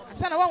valuable.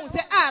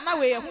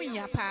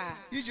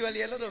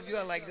 Usually, a lot of you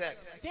are like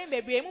that.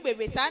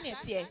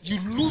 You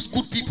lose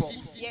good people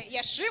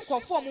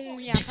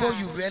before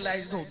you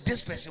realize, no,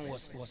 this person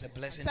was a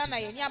blessing to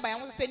you.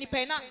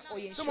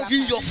 Some of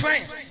you, your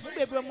friends,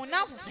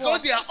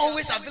 because they are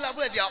always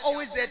available and they are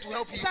always there to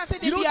help you,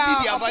 you don't see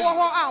their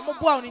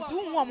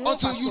value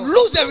until you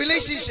lose the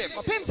relationship.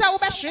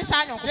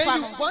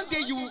 Then one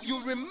day you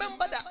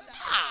remember that,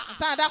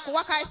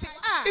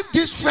 if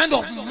this friend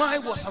of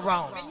mine was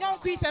around,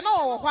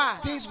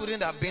 things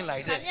wouldn't have been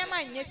like this.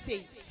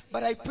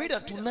 But I pray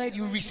that tonight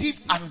you receive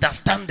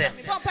understanding. And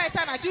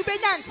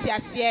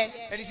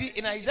you see,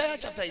 in Isaiah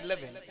chapter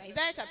 11,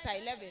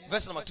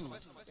 verse number 2,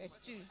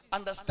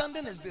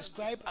 understanding is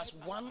described as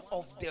one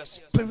of the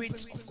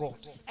spirits of God.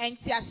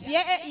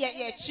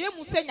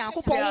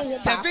 There are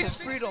 7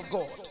 spirits of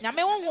God,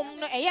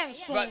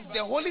 but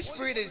the Holy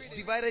Spirit is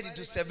divided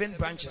into 7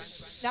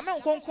 branches.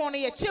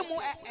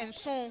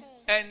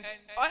 And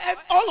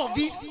all of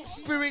these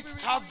spirits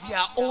have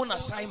their own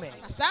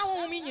assignments.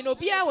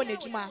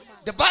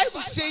 The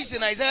Bible says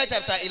in Isaiah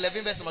chapter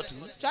 11 verse number 2,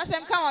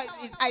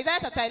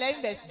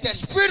 the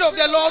Spirit of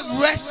the Lord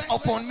rests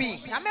upon me,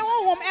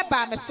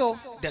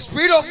 the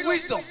Spirit of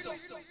wisdom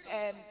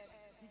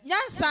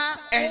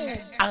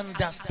and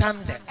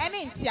understanding.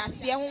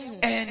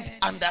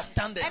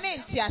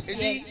 You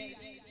see,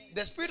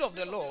 the Spirit of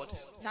the Lord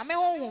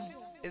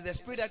is the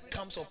Spirit that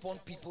comes upon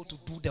people to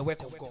do the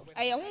work of God.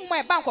 And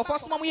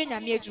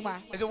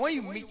so when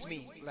you meet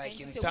me, like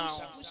in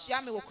town,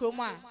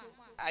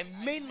 I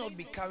may not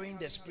be carrying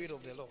the Spirit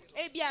of the Lord.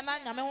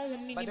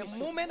 But the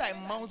moment I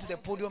mount the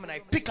podium and I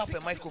pick up a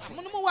microphone,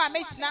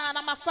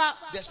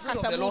 the Spirit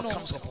of the Lord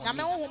comes upon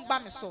me.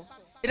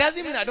 It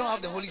doesn't mean I don't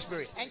have the Holy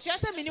Spirit. The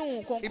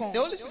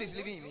Holy Spirit is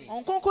living in me.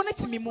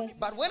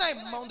 But when I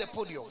mount the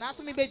podium,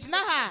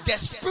 the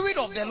Spirit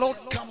of the Lord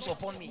comes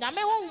upon me.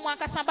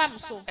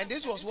 And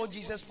this was what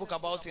Jesus spoke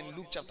about in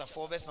Luke chapter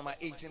 4, verse number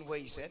 18, where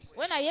he said, the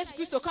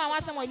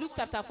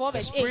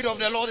Spirit of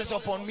the Lord is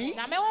upon me,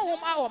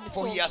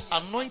 for he has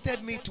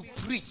anointed me to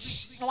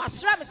preach.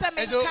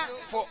 And so,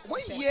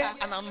 when you hear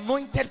an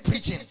anointed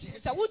preaching,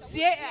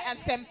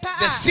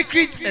 the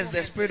secret is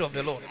the Spirit of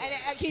the Lord.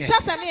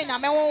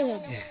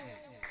 Yeah.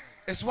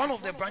 It's one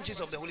of the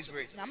branches of the Holy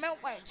Spirit.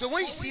 So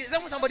when you see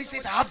somebody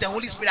says, I have the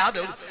Holy Spirit,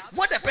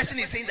 what the person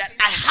is saying that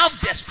I have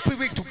the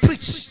Spirit to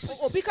preach.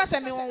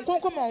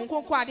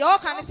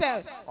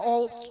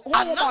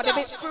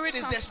 Another spirit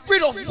is the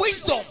Spirit of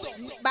wisdom.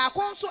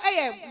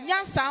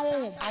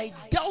 I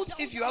doubt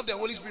if you have the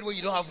Holy Spirit when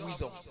you don't have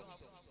wisdom.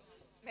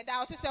 I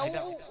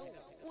doubt.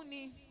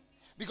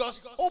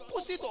 Because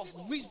opposite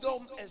of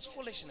wisdom is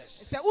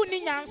foolishness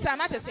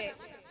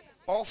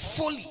or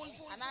folly.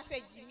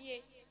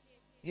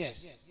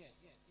 Yes.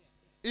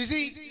 You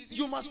see,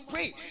 you must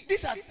pray.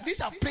 These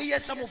are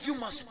prayers some of you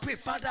must pray.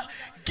 Father,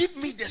 give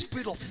me the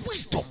spirit of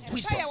wisdom.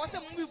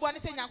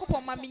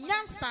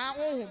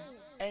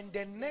 And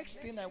the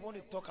next thing I want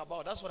to talk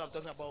about, that's what I'm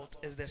talking about,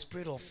 is the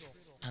spirit of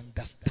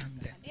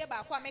understanding.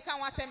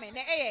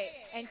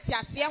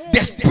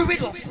 The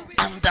spirit of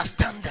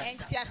understanding.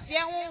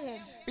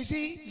 You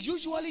see,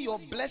 usually your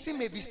blessing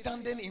may be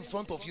standing in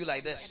front of you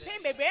like this.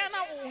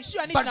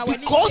 But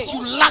because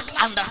you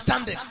lack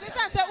understanding,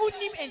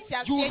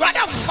 you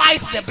rather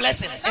fight the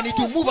blessing and it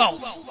will move out.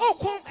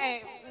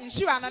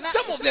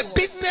 Some of the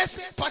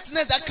business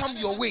partners that come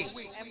your way,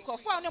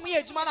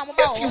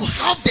 if you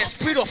have the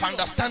spirit of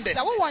understanding,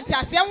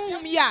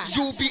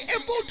 you'll be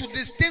able to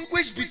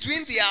distinguish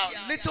between their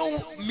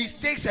little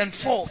mistakes and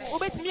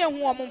faults and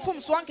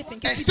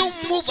still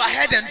move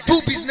ahead and do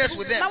business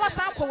with them,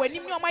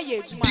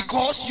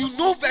 because you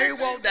know very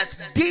well that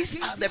these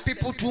are the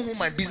people to whom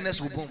my business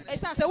will boom. But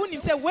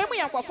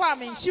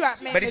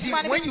you see,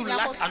 when you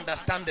lack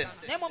understanding,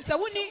 the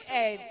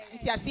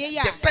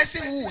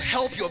person who will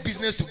help your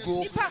business to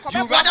grow, you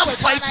rather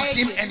fight with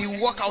him and you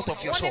walk out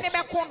of your shop.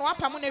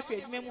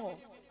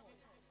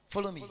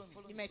 Follow me.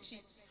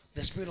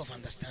 The spirit of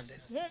understanding.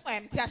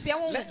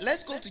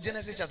 Let's go to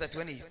Genesis chapter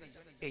 28.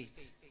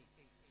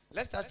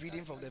 Let's start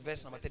reading from the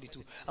verse number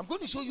 32. I'm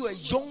going to show you a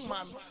young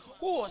man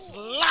who was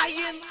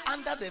lying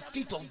under the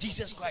feet of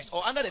Jesus Christ,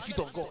 or under the feet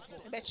of God.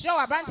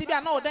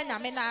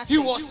 He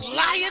was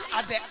lying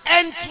at the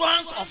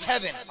entrance of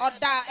heaven,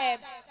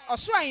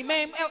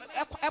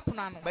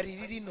 but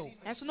he didn't know.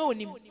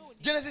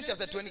 Genesis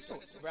chapter 20. Oh,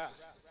 bruh.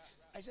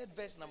 I said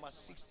verse number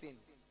 16.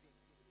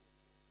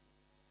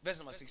 Verse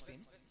number 16.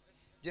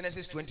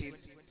 Genesis 20.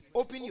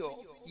 Open your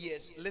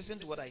ears. Listen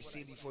to what I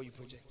say before you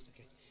project.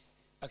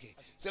 Okay.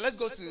 So let's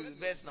go to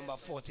verse number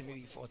 14,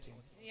 maybe 14.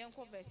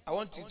 I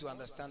want you to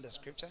understand the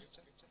scripture.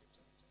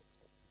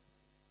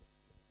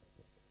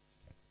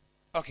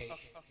 Okay.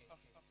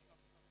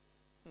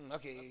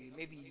 Okay,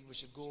 maybe we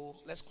should go.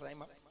 Let's climb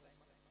up.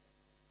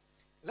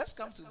 Let's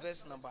come to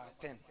verse number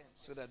 10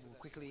 so that we'll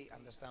quickly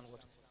understand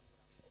what.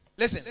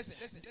 Listen,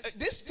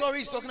 this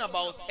story is talking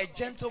about a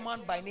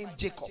gentleman by name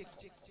Jacob.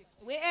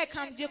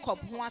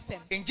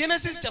 In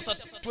Genesis chapter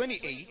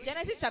 28,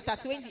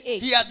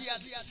 he had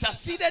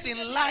succeeded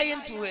in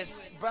lying to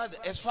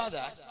his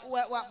father,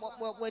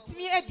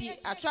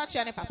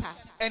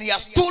 and he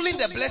has stolen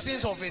the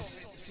blessings of his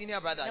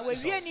senior brother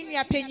Esau.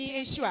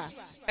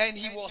 And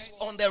he was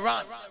on the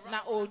run,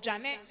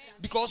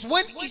 because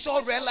when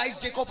Esau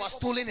realized Jacob had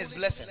stolen his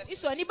blessing, he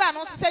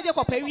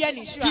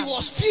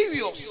was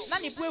furious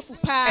and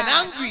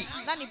angry.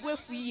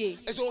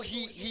 And so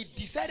he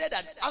decided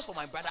that, as for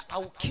my brother, I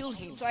will kill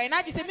him.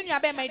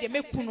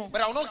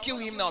 But I will not kill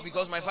him now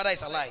because my father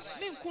is alive.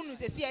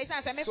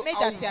 So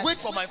I will wait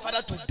for my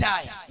father to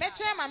die, then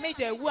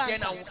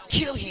I will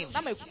kill him.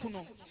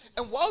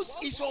 And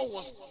whilst Esau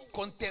was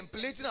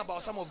contemplating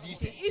about some of these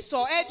things,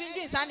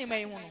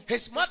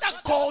 his mother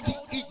called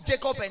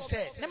Jacob and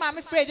said,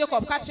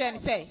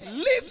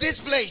 leave this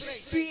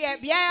place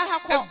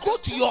and go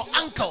to your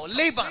uncle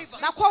Laban.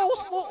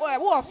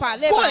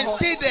 Go and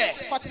stay there,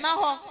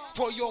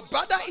 for your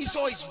brother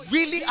Esau is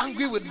really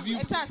angry with you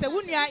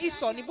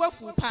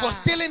for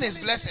stealing his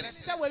blessing.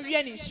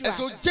 And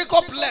so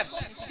Jacob left.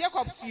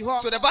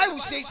 So the Bible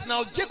says,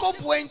 now Jacob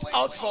went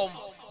out from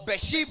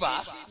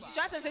Beersheba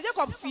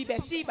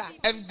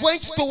and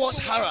went towards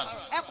Haran.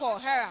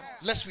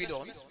 Let's read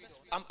on.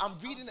 I'm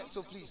reading it,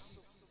 so please.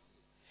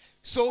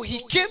 So he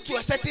came to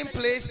a certain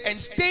place and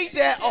stayed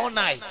there all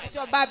night.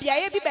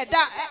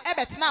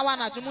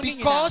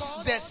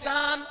 Because the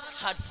sun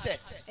had set.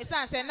 In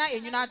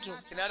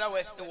other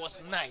words, it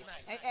was night.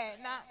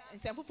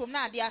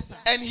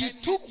 And he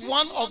took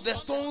one of the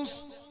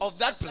stones of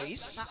that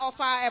place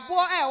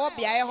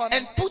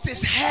and put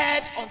his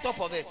head on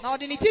top of it. Or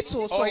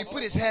he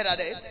put his head at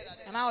it.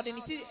 And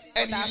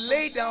he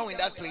lay down in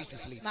that place to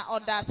sleep.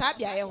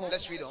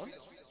 Let's read on.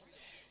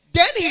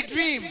 Then he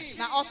dreamed,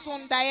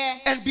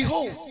 and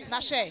behold,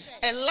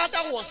 a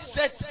ladder was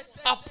set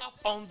up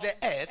on the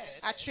earth,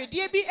 and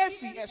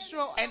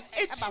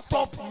its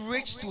top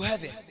reached to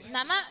heaven.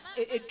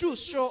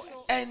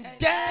 And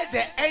there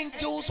the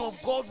angels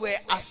of God were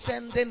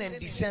ascending and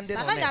descending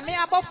on it.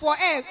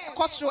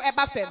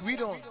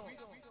 Read on.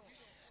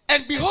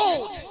 And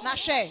behold,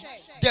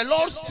 the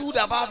Lord stood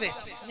above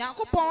it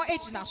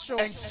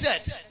and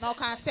said,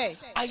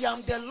 I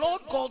am the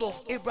Lord God of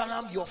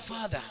Abraham your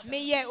father, and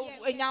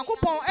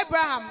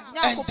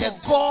the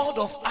God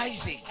of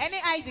Isaac.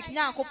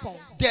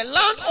 The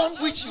land on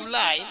which you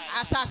lie,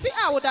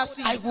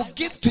 I will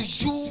give to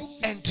you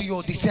and to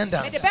your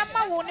descendants.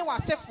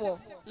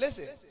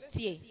 Listen.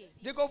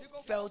 Jacob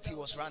felt he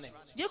was running.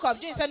 He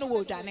got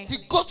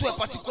to a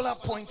particular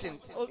point in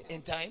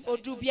time, or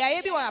he got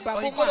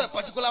to a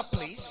particular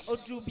place.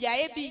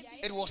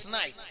 It was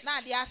night,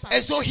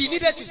 and so he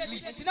needed to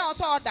sleep.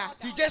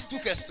 He just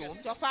took a stone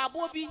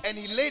and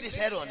he laid his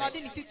head on it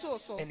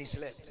and he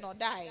slept.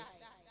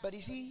 But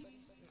you see,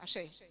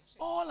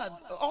 all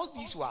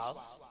this while,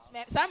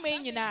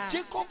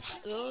 Jacob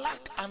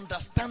lacked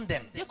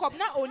understanding. The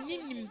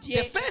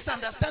first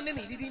understanding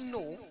he didn't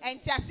know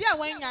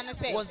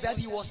was that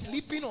he was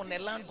sleeping on a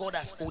land God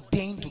has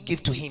ordained to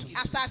give to him.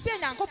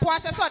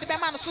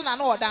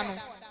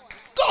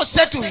 God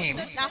said to him,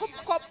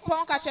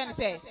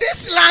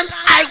 this land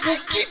I will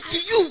give to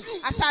you.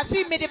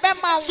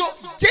 So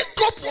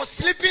Jacob was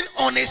sleeping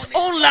on his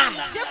own land,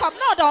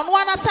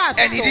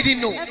 and he didn't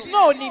know.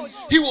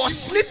 He was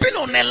sleeping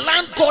on a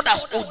land God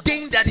has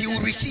ordained that he will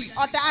receive.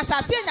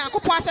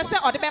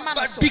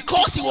 But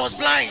because he was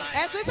blind,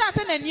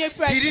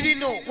 he didn't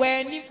know.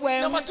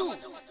 Number two,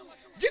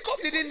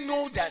 Jacob didn't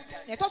know that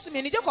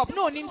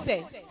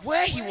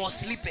where he was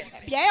sleeping,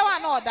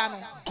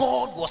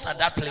 God was at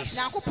that place.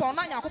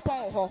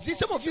 See,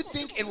 some of you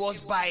think it was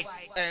by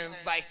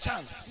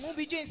chance.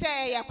 Maybe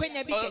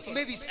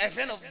it's a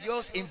friend of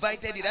yours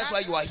invited you, that's why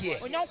you are here.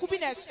 But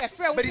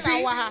you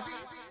see,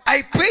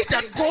 I pray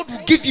that God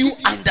will give you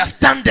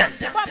understanding.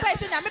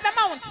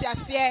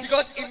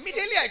 Because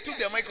immediately I took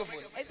the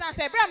microphone,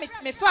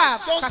 I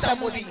saw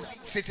somebody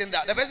sitting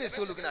there. The person is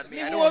still looking at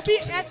me. I don't want to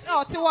say it.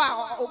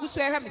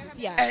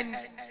 And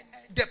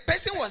the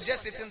person was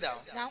just sitting down.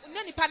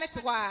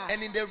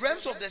 And in the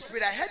realms of the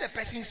spirit, I heard a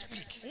person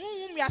speak.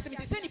 And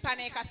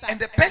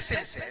the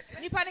person said,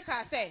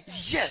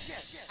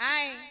 yes,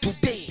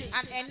 today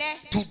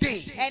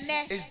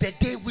is the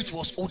day which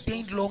was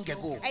ordained long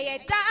ago.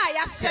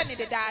 Yes.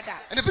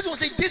 And the person was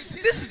saying, this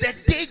is the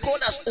day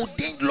God has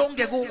ordained long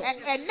ago.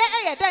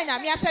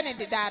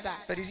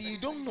 But you see, you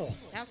don't know.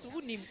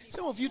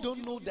 Some of you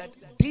don't know that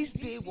this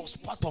day was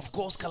part of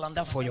God's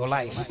calendar for your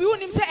life.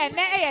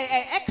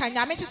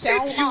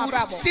 If you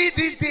would see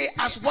this day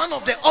as one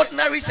of the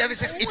ordinary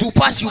services, it will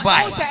pass you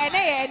by. The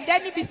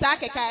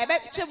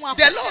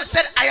Lord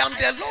said, I am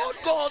the Lord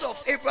God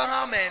of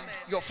Abraham and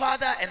your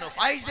father and of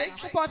Isaac.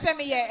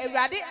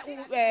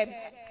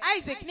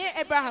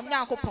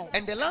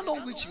 And the land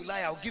on which you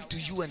lie, I'll give to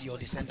you and your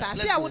descendants.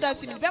 Let's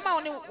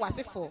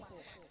go.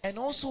 And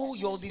also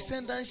your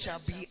descendants shall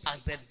be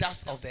as the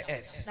dust of the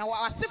earth.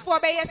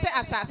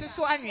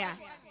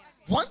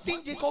 One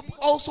thing Jacob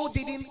also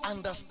didn't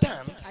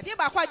understand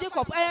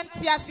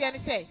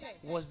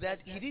was that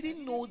he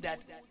didn't know that,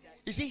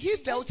 you see, he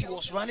felt he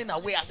was running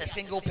away as a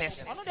single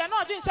person. But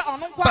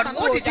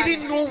what he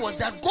didn't know was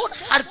that God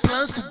had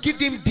plans to give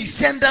him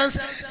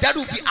descendants that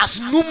will be as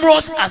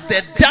numerous as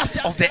the dust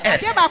of the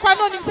earth.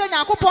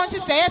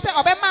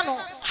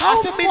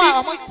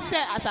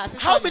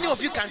 How many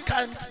of you can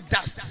count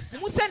dust?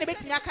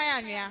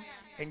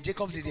 And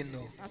Jacob didn't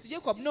know.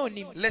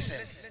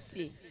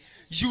 Listen.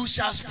 You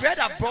shall spread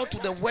abroad to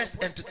the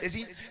west and to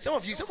some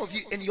of you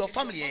in your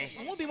family,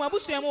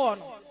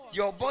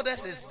 your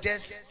borders is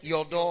just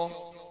your door,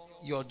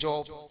 your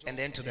job, and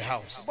then to the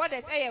house.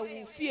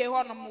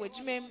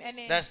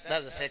 That's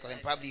the circle, and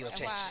probably your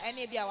church.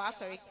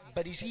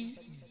 But you see,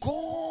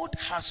 God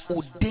has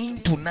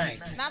ordained tonight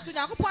to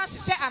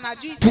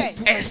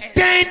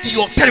extend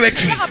your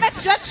territory.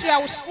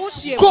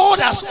 God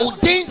has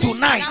ordained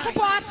tonight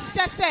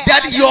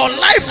that your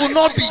life will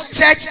not be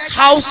church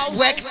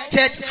housework.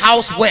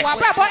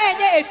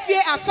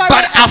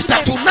 But after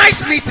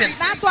tonight's meeting,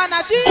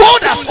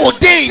 God has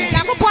ordained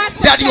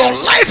that your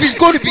life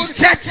is going to be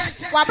church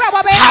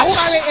housework.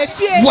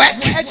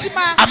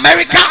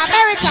 America,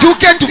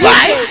 UK,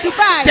 Dubai,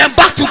 then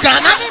back to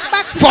Ghana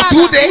for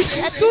 2 days.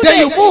 Then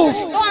you move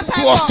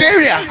to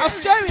Australia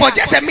for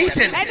just a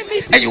meeting,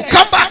 and you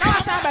come back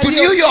to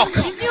New York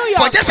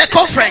for just a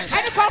conference.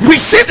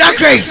 Receive that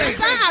grace.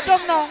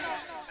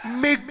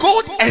 May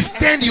God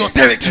extend your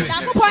territory.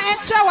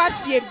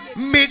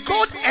 May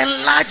God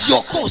enlarge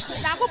your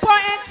coast.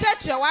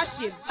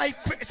 I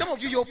pray, some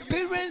of you, your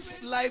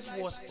parents' life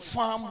was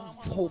farm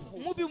home.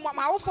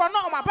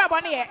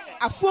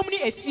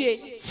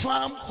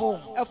 Farm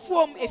home.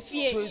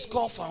 So it's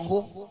called farm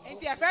home.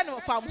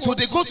 So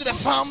they go to the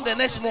farm the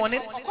next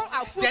morning,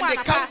 then they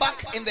come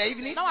back in the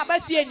evening,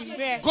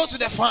 go to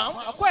the farm,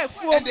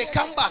 and they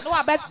come back.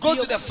 Go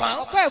to the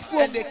farm,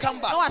 and they come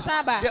back.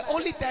 The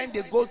only time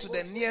they go to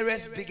the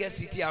nearest biggest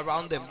city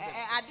around them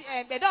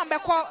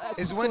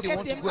is when they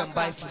want to go and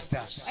buy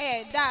foodstuffs.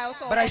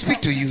 But I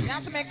speak to you,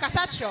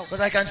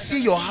 because I can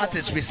see your heart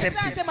is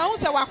receptive,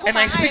 and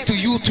I speak to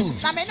you too,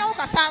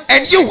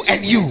 and you,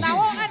 and you,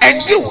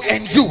 and you,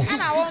 and you.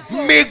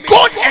 May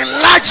God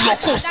enlarge your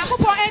coast.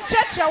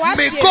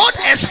 May God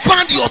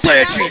expand your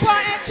territory.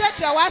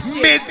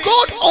 May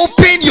God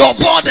open your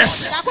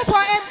borders.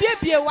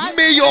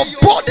 May your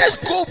borders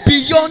go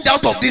beyond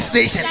that of this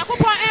nation.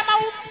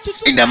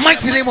 In the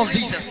mighty name of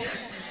Jesus.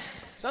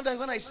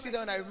 Sometimes when I sit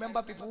down, I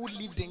remember people who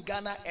lived in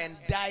Ghana and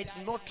died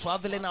not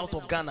traveling out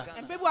of Ghana.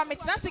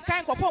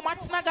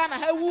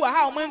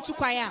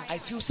 I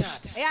feel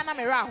sad.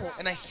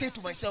 And I say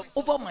to myself,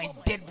 over my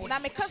dead body.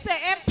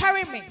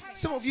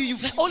 Some of you,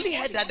 you've only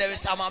heard that there is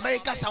some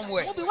America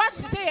somewhere.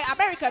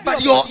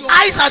 But your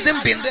eyes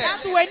hasn't been there.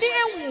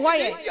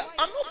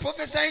 I'm not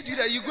prophesying to you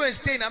that you go and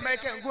stay in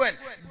America and go and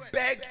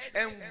beg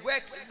and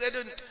work.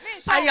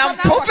 I am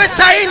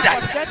prophesying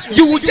that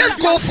you will just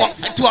go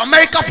to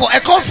America for a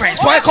conference.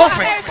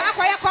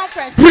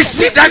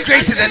 Receive that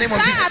grace in the name of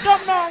Jesus.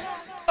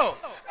 Oh,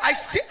 I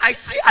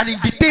see an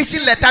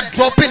invitation letter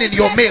dropping in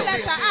your mail.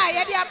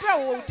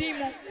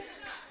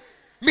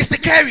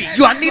 Mr. Kerry,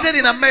 you are needed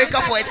in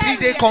America for a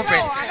 3-day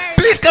conference.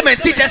 Please come and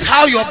teach us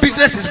how your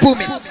business is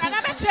booming.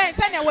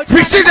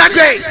 Receive that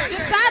grace.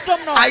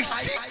 I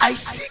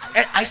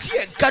see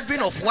a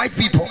gathering of white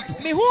people,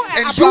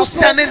 and you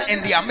standing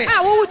in their midst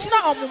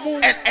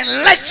and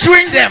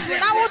lecturing them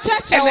and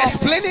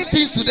explaining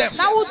things to them.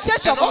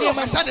 And all of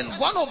a sudden,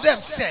 one of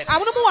them said,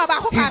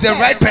 he's the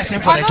right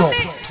person for the job.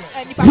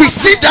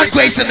 Receive that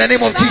grace in the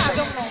name of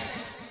Jesus.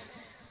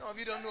 Some of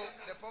you don't know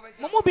the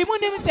prophecy.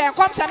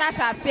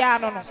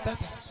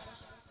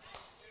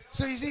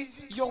 So you see,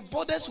 your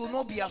borders will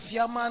not be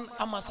Afiaman,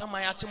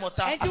 Amasamaya,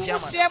 Chimota, Afiaman.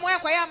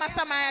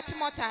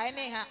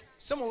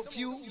 Some of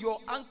you, your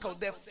uncle,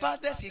 the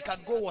farthest he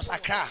could go was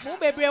Accra. He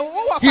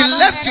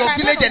left your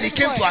village and he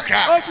came to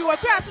Accra.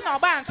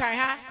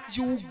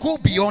 You will go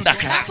beyond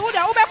Accra. You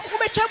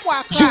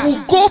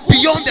will go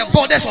beyond the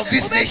borders of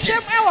this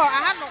nation.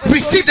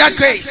 Receive that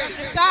grace.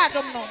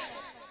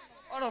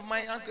 One of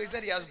my uncles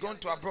said he has gone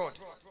to abroad.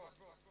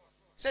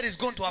 Said he's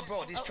gone to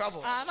abroad. He's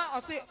traveled. They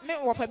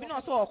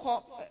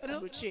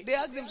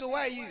asked him, so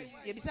why are you?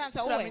 He said,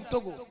 I'm in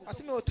Togo.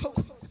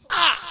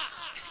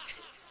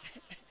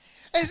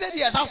 He said,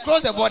 yes, I've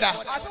crossed the border.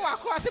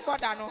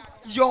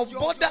 Your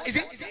border, is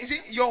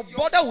it your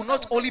border will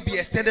not only be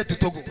extended to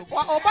Togo.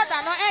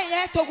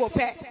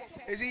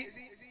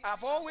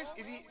 I've always,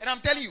 and I'm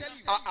telling you,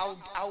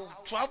 I'll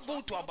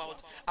travel to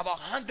about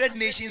 100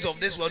 nations of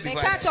this world before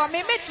I die.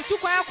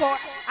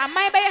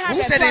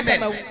 Who said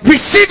amen?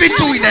 Receive it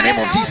too in the name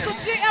of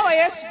Jesus.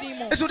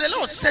 And so the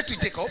Lord said to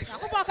Jacob,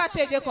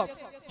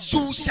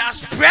 you shall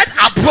spread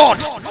abroad.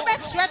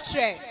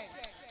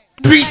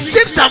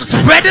 Receive some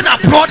spreading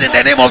abroad in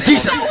the name of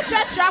Jesus.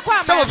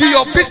 Some of you,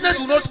 your business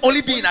will not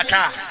only be in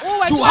Accra.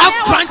 You have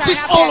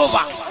branches all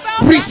over.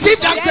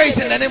 Receive that grace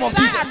in the name of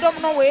Jesus.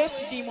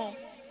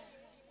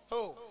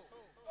 Oh,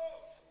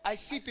 I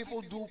see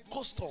people do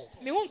coastal.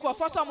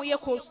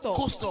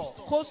 Coastal.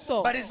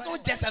 But it's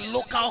not just a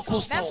local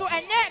coastal,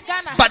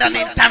 but an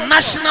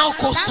international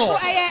coastal.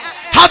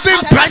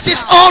 Having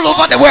branches all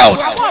over the world.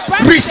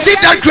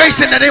 Receive that grace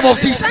in the name of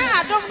Jesus.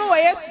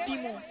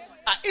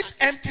 If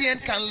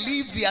MTN can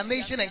leave their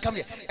nation and come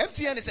here,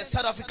 MTN is a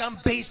South African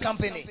based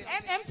company.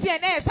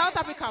 MTN is South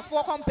African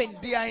company.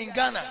 They are in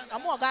Ghana.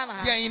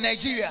 They are in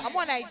Nigeria.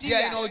 They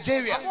are in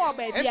Algeria.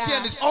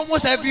 MTN is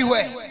almost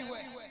everywhere.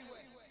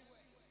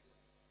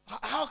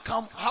 How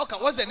come?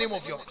 What's the name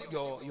of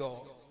your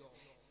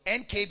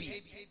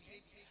NKB?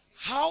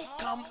 How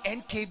come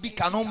NKB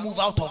cannot move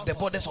out of the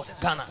borders of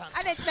Ghana?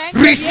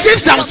 Receive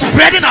some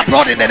spreading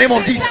abroad in the name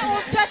of Jesus.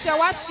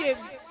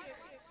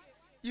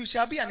 You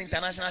shall be an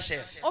international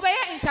chef.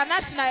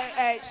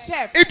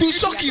 It will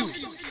shock you.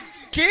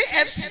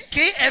 KFC.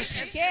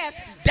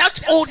 That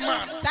old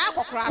man.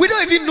 We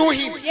don't even know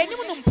him.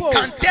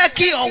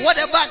 Kentucky or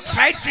whatever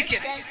fried chicken.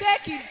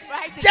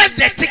 Just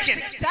the chicken.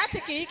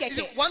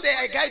 One day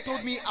a guy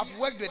told me, I've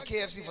worked with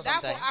KFC for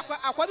some time.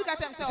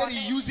 He said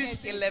he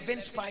uses 11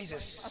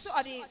 spices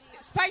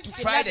to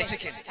fry the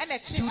chicken.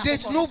 To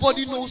date,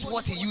 nobody knows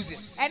what he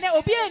uses. He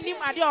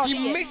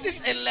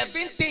mixes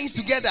 11 things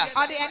together.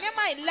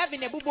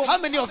 How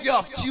many of you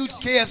have chewed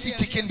KFC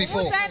chicken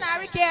before?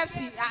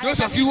 Those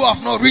of you who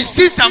have not,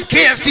 received some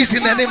KFCs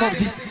in the name of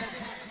Jesus.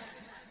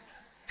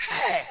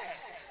 Hey.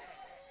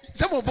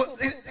 Some of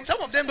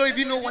them don't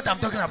even know what I'm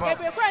talking about.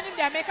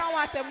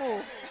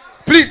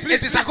 Please,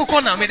 it is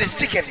akoko now. It is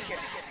chicken.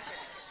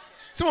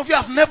 Some of you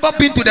have never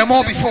been to the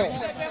mall before.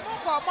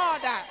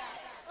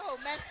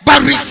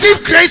 But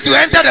receive grace to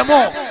enter the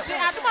mall.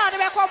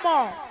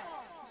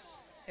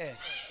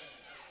 Yes.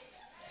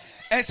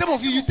 And some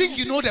of you, you think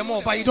you know the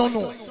mall, but you don't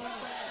know.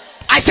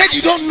 I said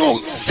you don't know.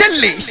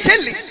 Shelly.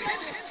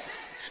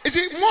 You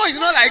see, mall is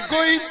not like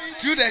going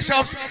through the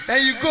shops,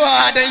 then you go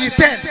out, then you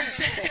turn.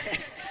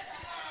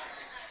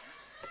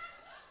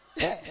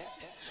 Yeah.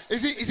 You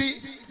see,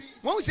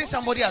 when we say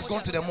somebody has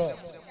gone to the mall,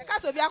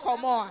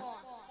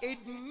 it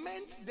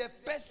meant the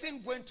person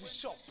went to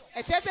shop.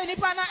 You enter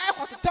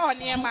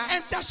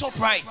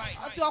ShopRite.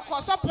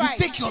 You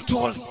take your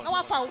trolley.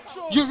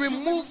 You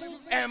remove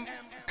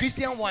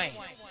Christian wine.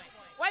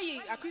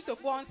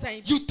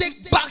 You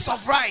take bags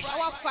of rice.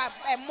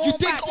 You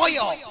take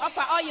oil.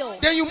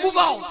 Then you move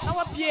out to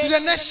the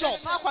next shop.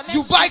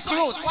 You buy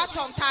clothes.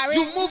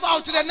 You move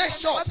out to the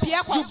next shop.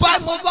 You buy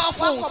mobile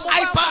phones,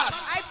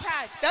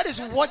 iPads. That is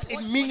what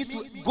it means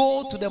to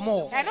go to the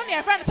mall.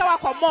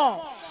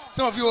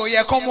 Some of you, oh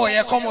yeah, come on.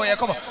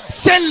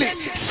 Selling.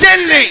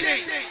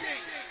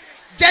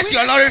 Just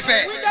your lorry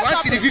fare.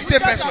 150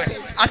 pesos.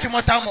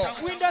 Achimota Mall.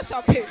 Window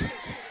shopping.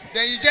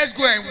 Then you just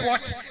go and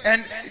watch,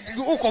 and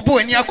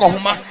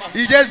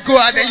you just go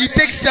out, then you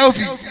take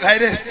selfie like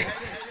this.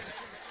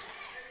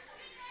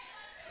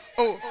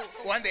 Oh,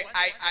 one day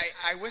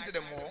I went to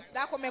the mall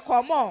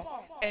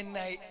and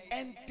I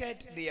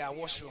entered their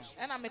washroom.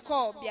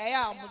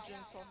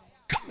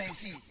 Come and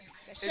see.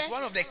 It's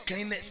one of the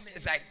cleanest.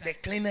 It's like the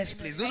cleanest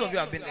place. Those of you who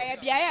have been there.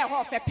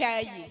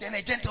 Then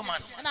a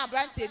gentleman,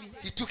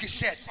 he took his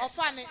shirt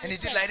and he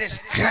did like this.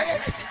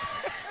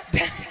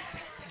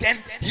 Then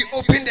he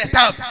opened the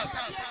tap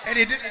and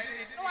he did.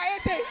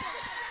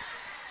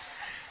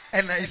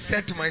 And I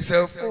said to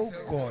myself, oh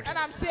God.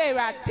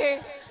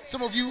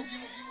 Some of you,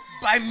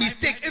 by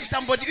mistake,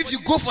 if you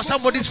go for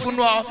somebody's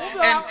funeral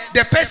and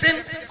the person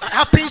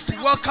happens to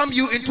welcome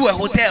you into a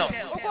hotel.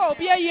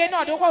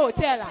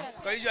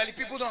 Because usually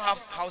people don't have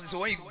houses, so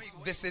when you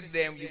visit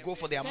them, you go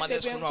for their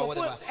mother's funeral or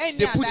whatever,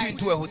 they put you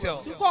into a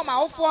hotel.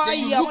 Then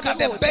you look at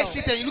the bed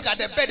sheet and you look at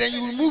the bed and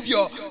you remove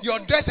your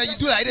dress and you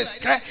do like this.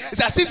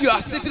 It's as if you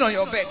are sitting on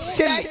your bed.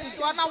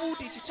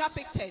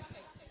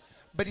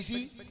 But you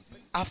see,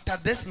 after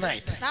this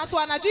night,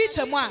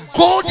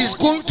 God is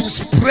going to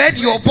spread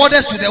your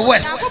borders to the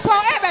west.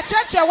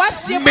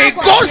 May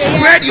God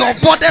spread your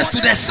borders to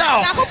the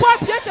south.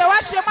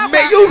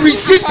 May you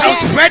receive some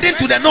spreading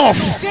to the north.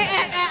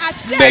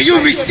 May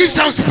you receive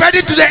some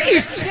spreading to the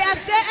east.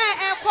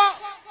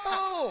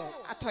 Oh,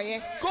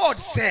 God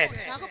said,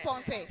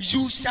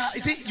 you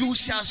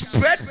shall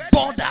spread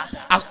border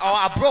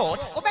or abroad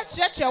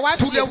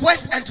to the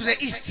west and to the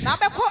east.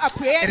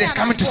 It is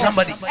coming to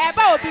somebody.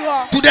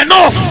 To the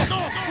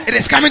north, it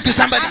is coming to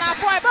somebody.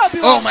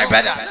 Oh, my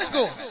brother, let's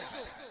go.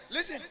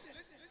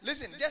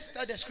 Listen, just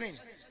start the screen.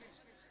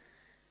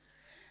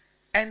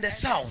 And the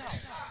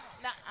south,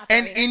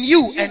 and in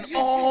you and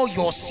all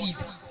your seed,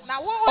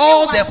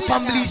 all the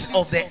families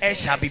of the earth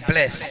shall be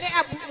blessed.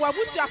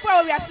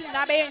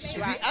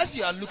 You see, as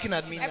you are looking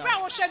at me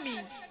now,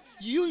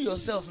 you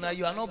yourself now,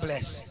 you are not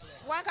blessed.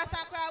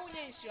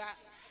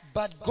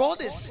 But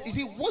God is, you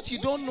see, what you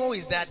don't know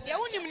is that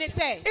even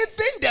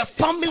the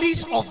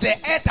families of the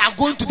earth are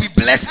going to be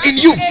blessed in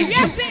you.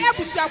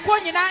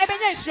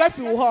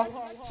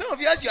 Some of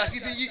you, as you are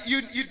sitting,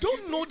 you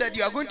don't know that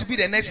you are going to be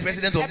the next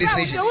president of this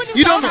nation.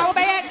 You don't know.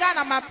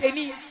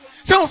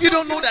 Some of you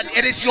don't know that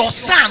it is your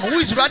son who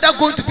is rather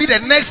going to be the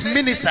next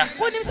minister.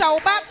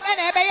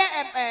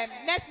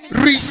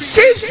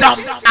 Receive some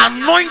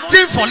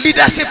anointing for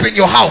leadership in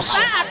your house.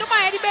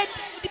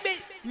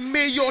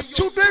 May your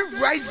children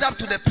rise up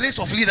to the place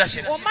of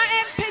leadership.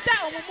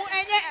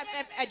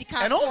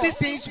 And all these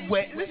things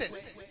were, listen,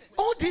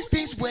 all these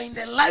things were in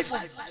the life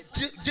of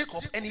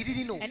Jacob and he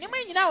didn't know.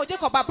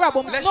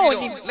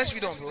 Let's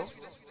read on, bro.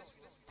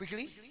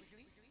 Quickly.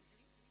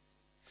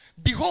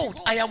 Behold,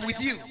 I am with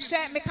you.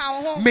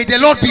 May the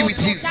Lord be with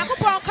you.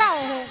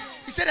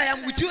 He said, I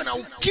am with you and I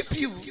will keep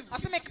you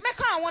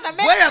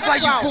wherever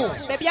you go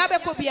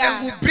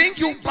and will bring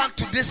you back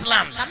to this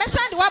land.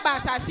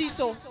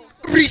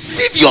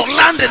 Receive your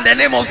land in the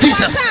name of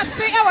Jesus.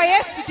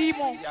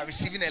 You are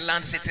receiving a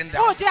land sitting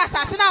down.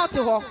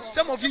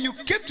 Some of you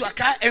came to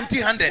Accra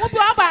empty-handed.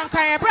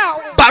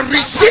 But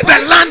receive a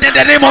land in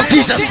the name of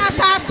Jesus.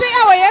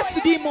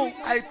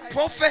 I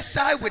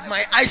prophesy with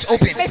my eyes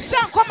open. And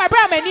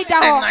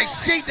I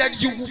say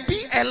that you will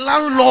be a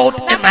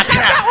landlord in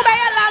Accra.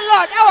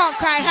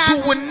 You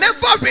will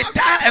never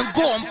retire and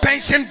go on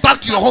pension back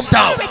to your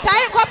hometown.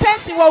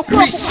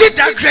 Receive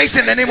that grace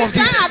in the name of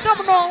Jesus.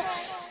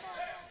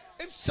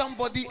 If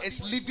somebody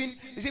is living,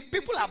 you see,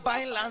 people are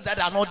buying lands that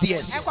are not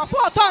theirs.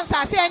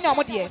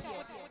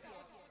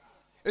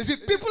 You see,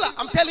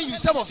 I'm telling you,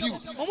 some of you,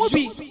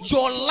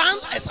 your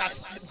land is at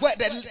where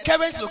the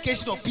current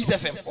location of Peace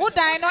FM.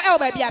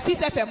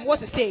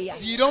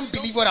 So you don't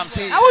believe what I'm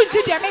saying.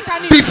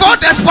 Before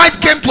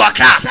Despite came to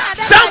Accra,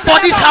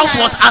 somebody's house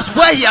was as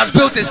where he has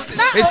built his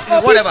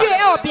whatever.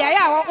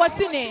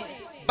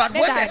 But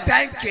when the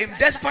time came,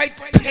 despite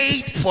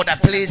paid for the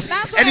place,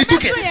 and he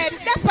took it,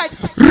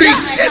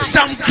 received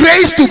some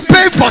grace to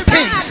pay for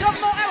things.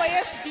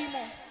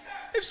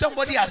 If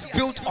somebody has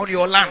built on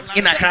your land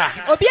in Accra,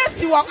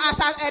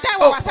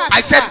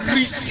 I said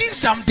receive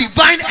some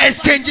divine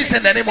exchanges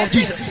in the name of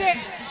Jesus.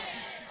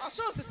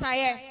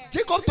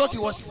 Jacob thought he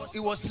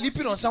was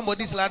sleeping on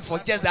somebody's land for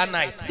just that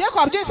night.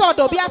 But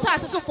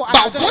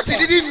what he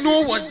didn't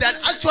know was that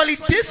actually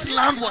this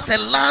land was a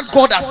land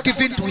God has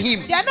given to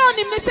him.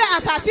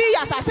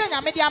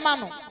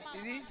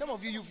 You see, some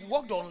of you've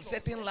walked on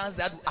certain lands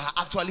that are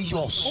actually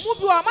yours. Some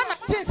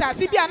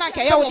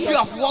of you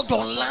have walked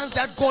on lands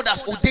that God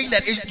has ordained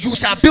that you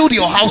shall build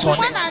your house on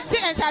it.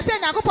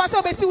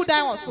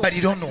 But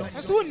you don't know.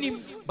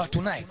 But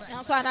tonight,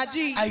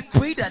 I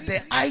pray that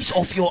the eyes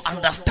of your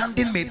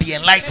understanding may be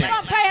enlightened.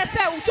 I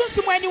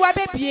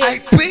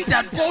pray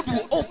that God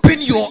will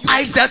open your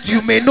eyes that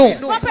you may know.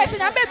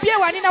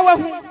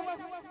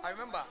 I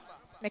remember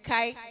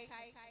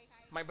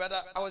my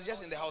brother, I was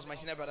just in the house, my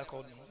senior brother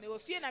called me. He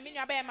said,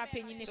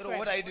 "Oh,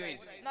 what are you doing?"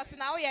 I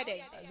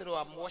said, "Oh,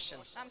 I'm washing."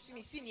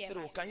 He said,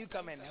 "Oh, can you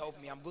come and help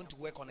me? I'm going to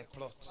work on a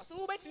plot."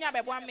 And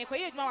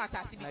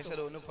I said,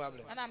 "Oh, no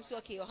problem."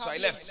 So I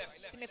left.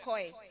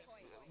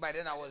 By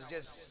then I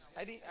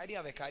didn't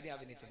have a car, I didn't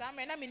have anything.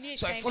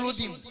 So I followed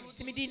him.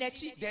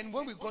 Then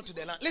when we got to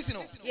the land, listen,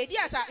 he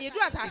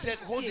said,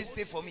 "Hold this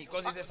tape for me,"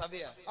 because he's a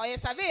surveyor. So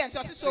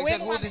he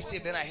said, "Hold this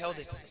tape." Then I held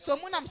it.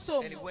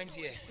 And he went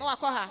here.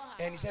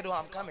 And he said, "Oh,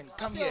 I'm coming.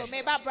 Come here."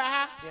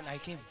 Then I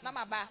came.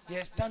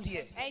 Yes, stand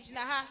here.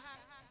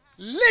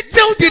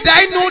 Little did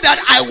I know that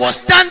I was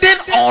standing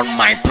on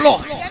my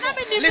plot. Little.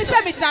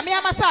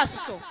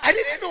 I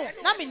didn't know.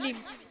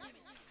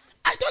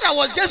 I thought I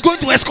was just going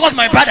to escort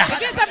my brother.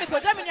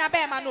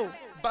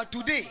 But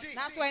today,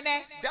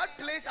 that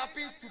place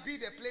happens to be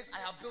the place I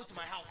have built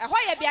my house.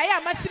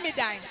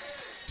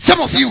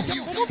 Some of you,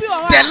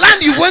 the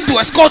land you went to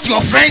escort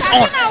your friends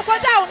on.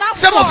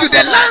 Some of you,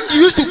 the land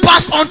you used to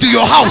pass on to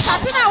your house.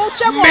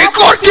 May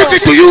God give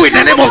it to you in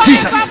the name of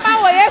Jesus.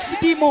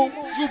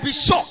 You'll be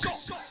shocked.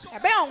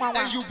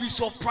 And you'll be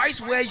surprised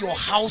where your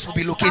house will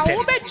be located.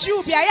 So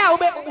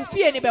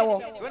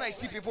when I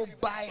see people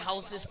buy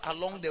houses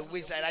along the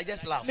wayside, I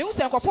just laugh. I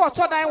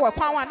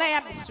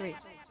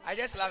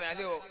just laugh and I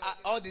say, "Oh,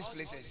 all these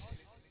places,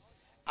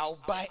 I'll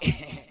buy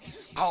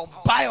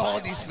all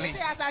these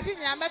places."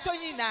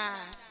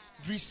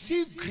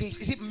 Receive grace.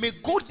 Is it may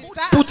God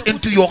put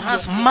into your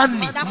hands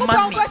money?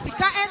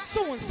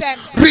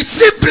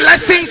 Receive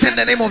blessings in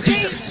the name of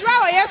Jesus.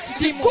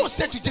 See, God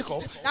said to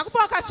Jacob,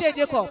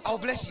 "I'll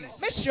bless you."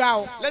 Let's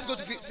go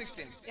to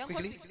 16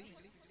 quickly.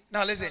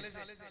 Now listen.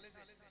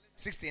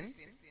 16.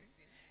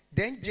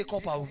 Then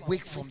Jacob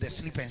awake from the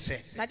sleep and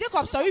said,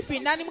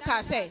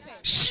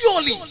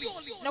 "Surely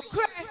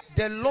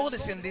the Lord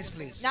is in this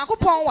place,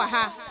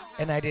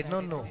 and I did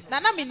not know.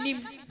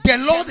 The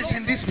Lord is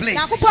in this place,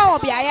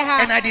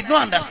 and I did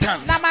not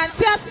understand.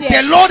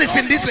 The Lord is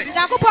in this place."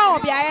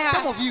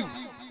 Some of you,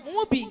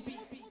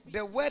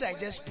 the word I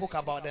just spoke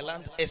about the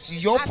land is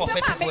your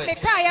prophetic word.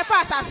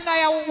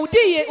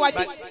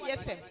 But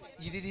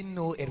you didn't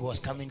know it was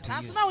coming to you.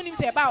 And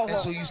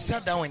so you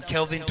sat down when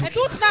Kelvin took it.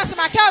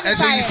 And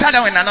so you sat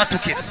down when Nana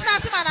took it.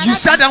 You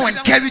sat down when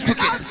Kerry took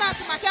it.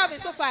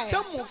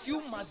 Some of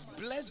you must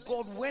bless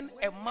God when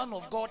a man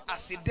of God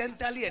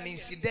accidentally and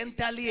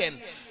incidentally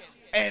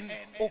and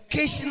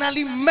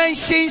occasionally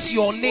mentions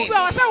your name.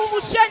 Because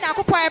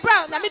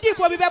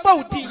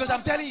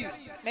I'm telling you,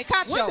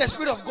 when the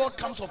Spirit of God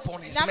comes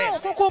upon his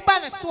men,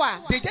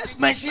 they just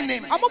mention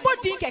names.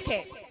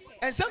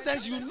 And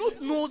sometimes you not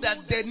know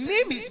that the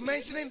name he's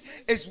mentioning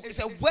is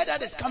a word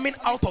that is coming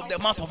out of the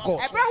mouth of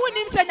God. And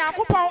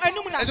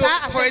so,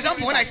 for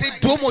example, when I say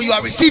Domo, you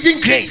are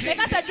receiving grace.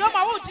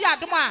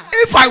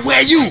 If I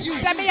were you,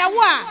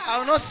 I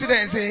will not sit there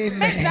and say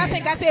amen.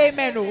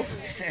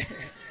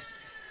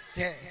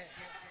 Yeah.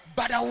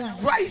 But I will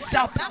rise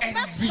up and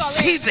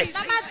receive it.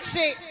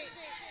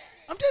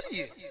 I'm telling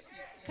you.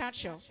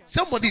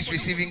 Somebody is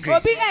receiving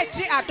grace.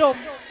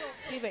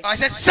 I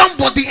said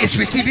somebody is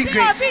receiving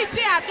grace.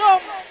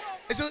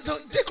 So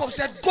Jacob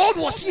said God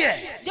was here.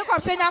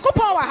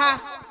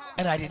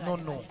 And I did not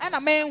know.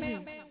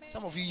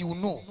 Some of you will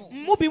know.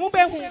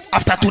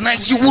 After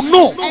tonight, you will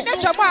know.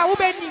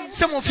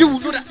 Some of you will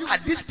know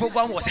that this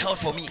program was held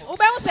for me.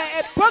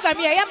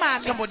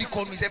 Somebody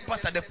called me and said,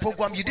 "Pastor, the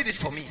program, you did it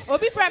for me." I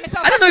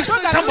don't know if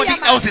somebody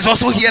else is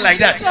also here like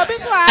that. I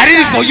did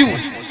it for you.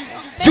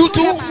 You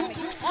too.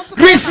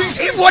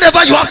 Receive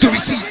whatever you have to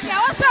receive.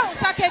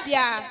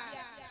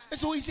 And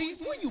so you see,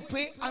 when you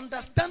pray,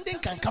 understanding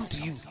can come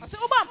to you. When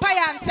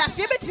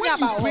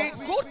you pray,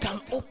 God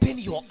can open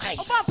your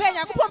eyes.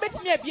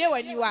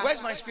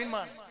 Where's my screen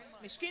man?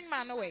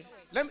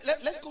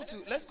 Let's go to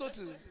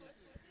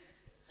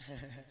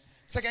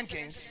 2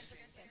 Kings.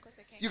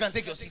 You can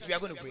take your seat. We are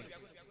going to pray.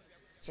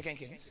 2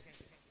 Kings.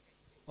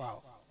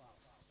 Wow.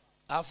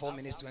 I have 4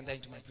 minutes to enter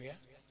into my prayer.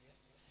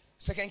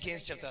 2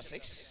 Kings chapter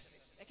 6.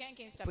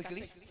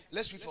 Quickly.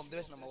 Let's read from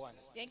verse number 1.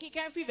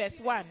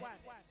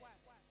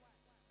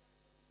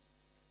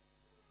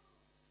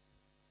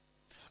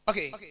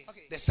 Okay.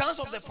 The sons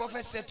of the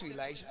prophet said to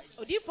Elijah.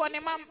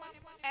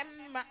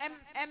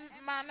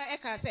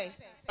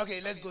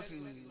 Okay, let's go to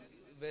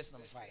verse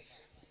number 5.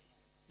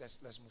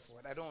 Let's move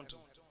forward. I don't want to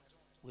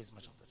waste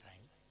much of the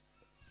time.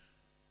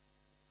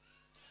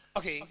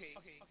 Okay.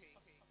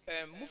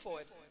 Move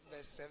forward.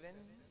 Verse 7.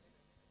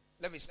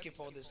 Let me skip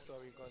all this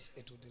story because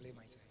it will delay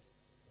my time.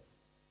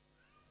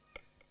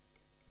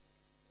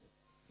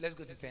 Let's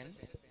go to 10.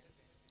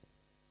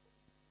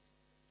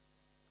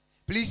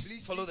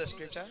 Please follow the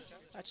scripture.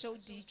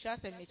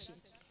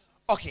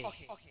 Okay.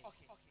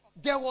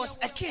 There was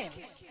a king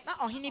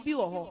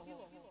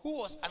who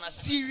was an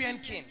Assyrian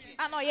king.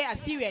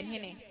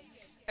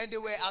 And they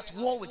were at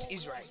war with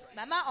Israel.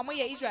 And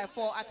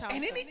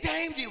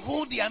anytime they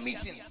hold their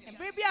meeting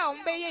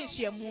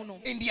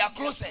in their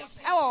closet,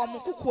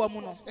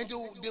 and they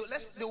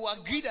will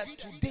agree that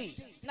today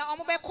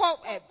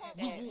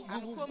we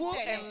will go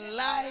and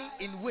lie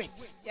in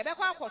wait,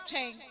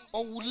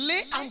 or we'll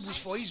lay ambush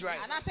for Israel.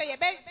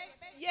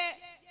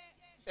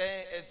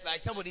 It's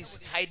like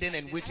somebody's hiding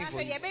and waiting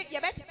for you.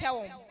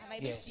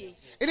 Yes.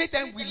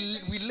 Anytime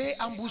we lay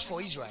ambush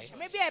for Israel,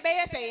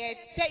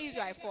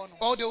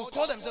 or they will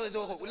call themselves,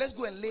 let's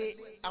go and lay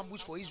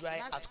ambush for Israel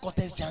at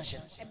Cortes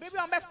Junction. Then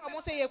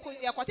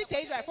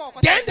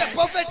the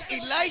prophet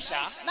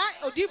Elisha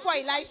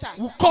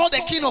will call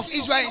the king of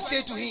Israel and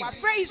say to him,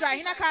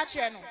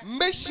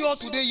 make sure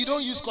today you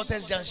don't use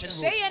Cortes Junction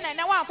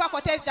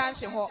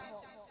road.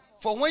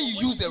 For when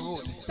you use the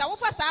road,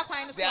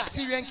 the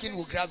Assyrian king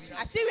will grab you.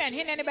 If you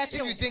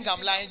think I'm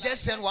lying,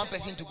 just send one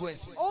person to go and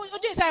see. And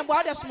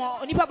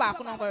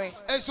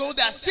so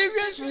the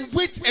Assyrians will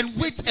wait and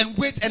wait and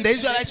wait, and the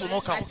Israelites will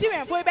not come.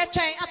 Then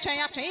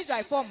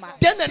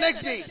the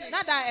next day,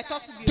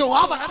 they will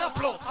have another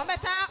plot.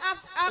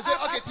 They say,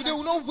 okay, today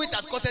we will not wait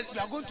at Cortes, we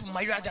are going to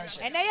Maria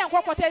Junction. Then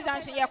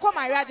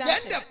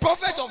the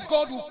prophet of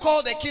God will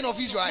call the king of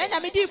Israel and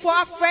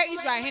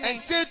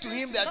say to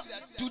him that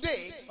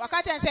today,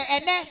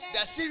 the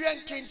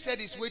Assyrian king said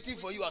he's waiting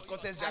for you at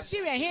Cortes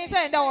Junction.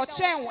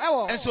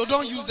 And so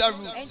don't use that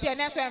route.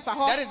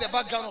 That is the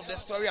background of the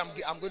story I'm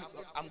going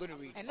to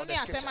read. On the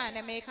scripture.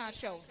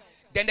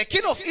 Then the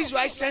king of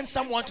Israel sent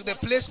someone to the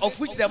place of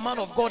which the man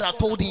of God had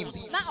told him.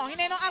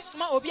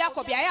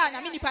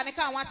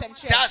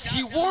 Thus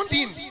he warned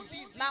him.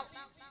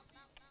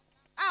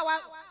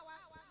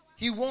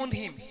 He warned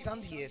him.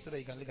 Stand here so that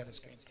you can look at the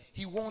screen.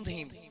 He warned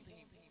him.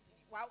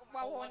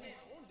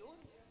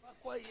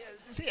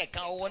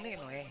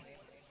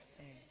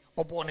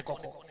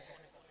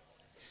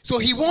 So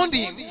he warned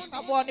him,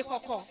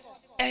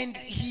 and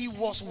he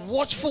was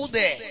watchful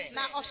there.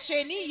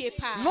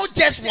 Not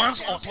just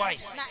once or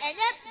twice.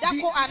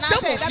 See,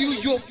 some of you,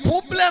 your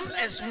problem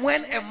is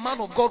when a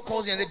man of God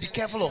calls you and says, be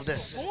careful of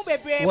this.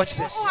 Watch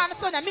this.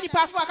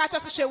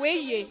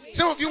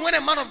 Some of you, when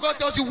a man of God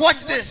tells you,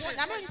 watch this,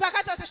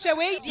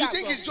 you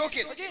think he's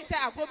joking.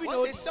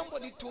 One day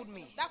somebody told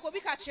me, I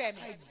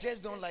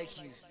just don't like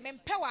you.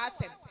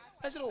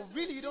 I said, oh,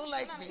 really? You don't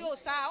like me? For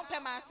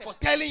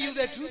telling you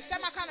the truth?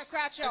 And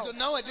so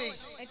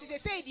nowadays,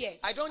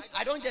 I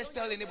don't just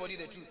tell anybody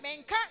the truth.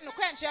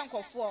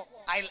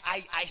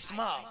 I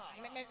smile.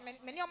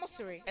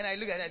 And I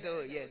look at it and I say,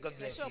 oh, yeah, God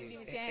bless you.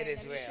 It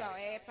is well.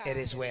 It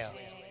is well.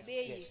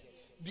 Yes.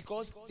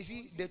 Because, you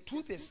see, the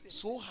truth is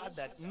so hard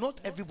that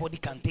not everybody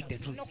can take the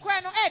truth.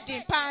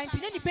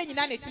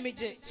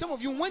 Some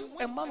of you, when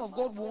a man of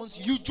God warns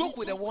you, joke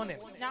with a warning.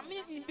 I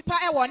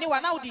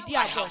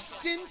have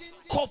seen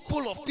a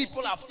couple of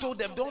people, I've told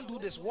them, don't do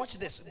this, watch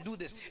this, do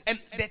this. And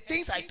the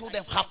things I told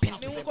them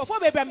happened to them. Then I was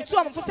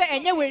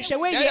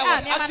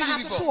asking you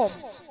before.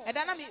 I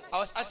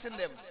was asking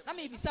them,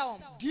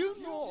 do you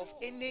know of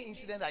any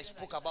incident I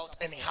spoke about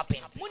and it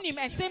happened?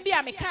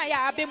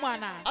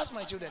 Ask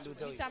my children, they'll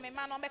tell you.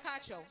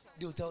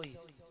 They'll tell you.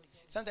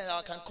 Sometimes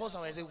I can call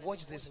someone and say,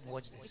 watch this and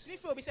watch this.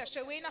 If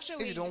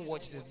you don't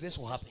watch this, this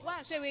will happen.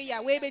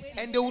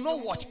 And they will not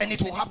watch and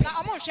it will happen.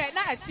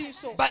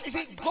 But you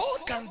see,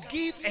 God can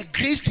give a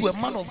grace to a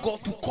man of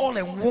God to call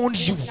and warn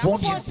you.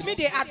 Nowadays,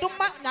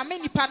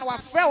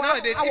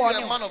 if you are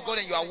a man of God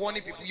and you are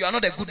warning people, you are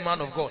not a good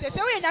man of God.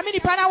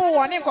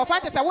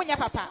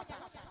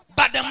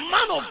 But the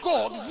man of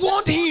God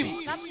warned him.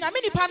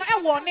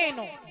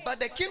 But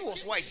the king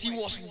was wise. He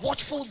was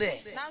watchful there.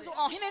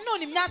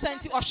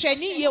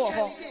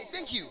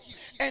 Thank you.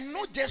 And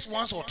not just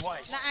once or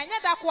twice.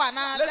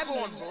 Let's go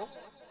on, bro.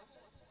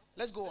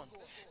 Let's go on.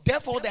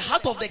 Therefore, the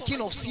heart of the king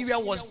of Syria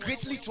was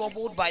greatly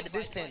troubled by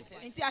this thing.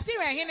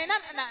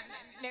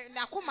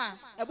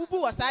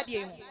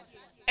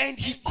 And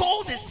he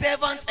called the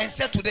servants and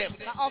said to them,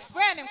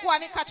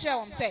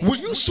 will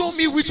you show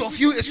me which of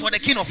you is for the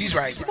king of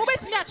Israel? Who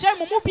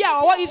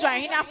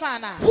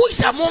is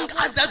among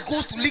us that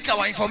goes to leak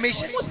our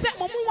information?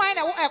 Can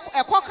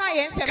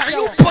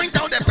you point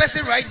out the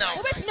person right now?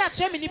 Why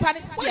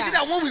is it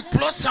that when we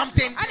plot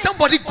something,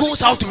 somebody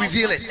goes out to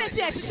reveal it?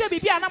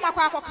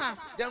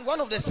 Then one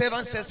of the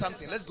servants said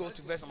something. Let's go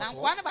to verse number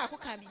 12.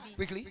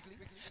 Quickly.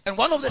 And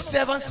one of the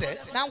servants said,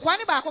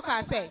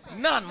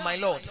 none, my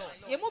lord,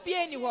 O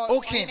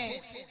king,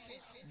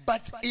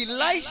 But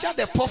Elisha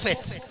the prophet,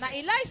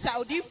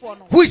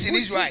 who is in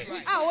Israel,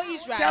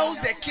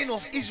 tells the king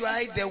of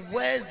Israel the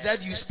words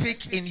that you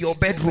speak in your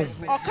bedroom.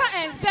 Oh,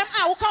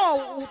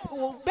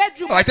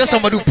 I tell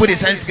somebody to put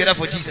his hands together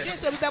for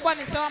Jesus.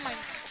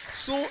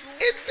 So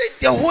even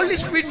the Holy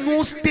Spirit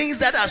knows things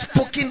that are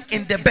spoken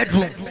in the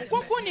bedroom.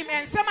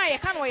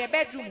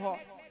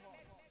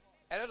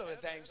 A lot of the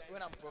times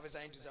when I'm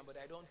prophesying to somebody,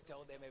 I don't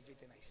tell them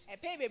everything I see.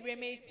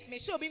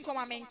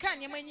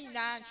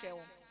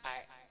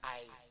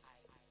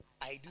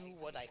 I do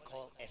what I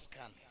call a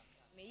scan.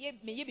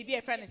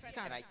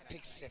 And I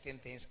pick certain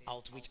things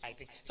out which I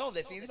think. Some of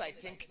the things, if I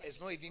think it's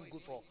not even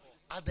good for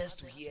others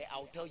to hear,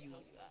 I'll tell you,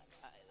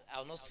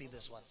 I'll not say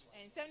this one.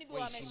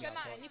 When you see me, I'll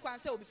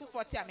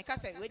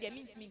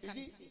tell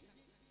you.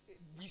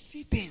 We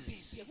see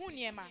things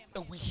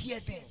and we hear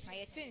things,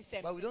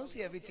 but we don't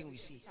see everything we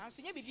see.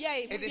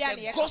 It is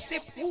a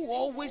gossip who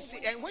always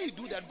say, and when you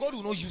do that, God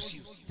will not use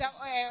you.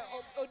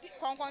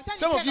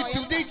 Some of you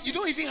today, you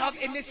don't even have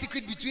any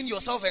secret between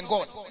yourself and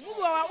God.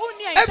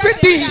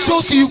 Everything He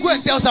shows you, you go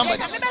and tell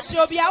somebody.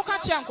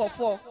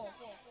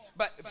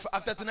 But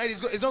after tonight,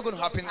 it's not going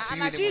to happen to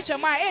you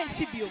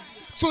anymore.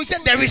 So he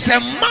said, there is a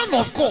man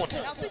of God.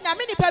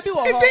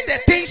 Even the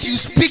things you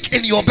speak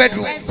in your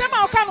bedroom,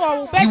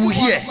 He will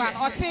hear.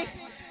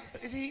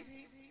 You see,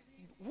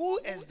 who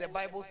is the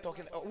Bible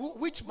talking?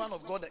 Which man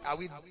of God are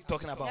we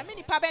talking about?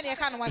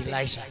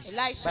 Elisha.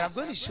 But I'm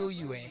going to show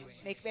you.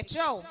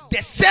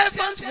 The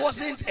servant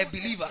wasn't a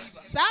believer.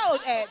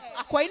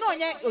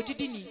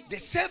 The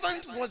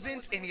servant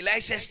wasn't in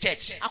Elisha's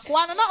church.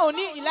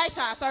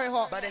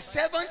 But the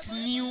servant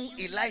knew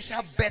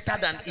Elisha better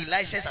than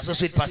Elisha's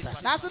associate pastor.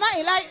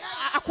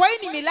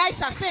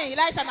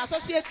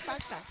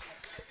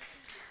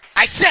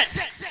 I said,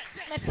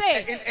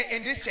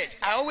 in this church,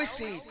 I always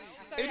say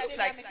it looks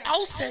like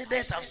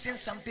outsiders have seen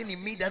something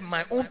in me that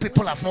my own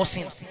people have not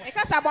seen.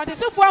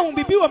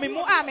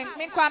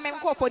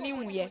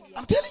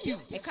 I'm telling you.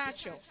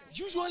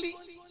 Usually,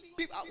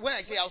 people, when I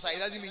say outside, it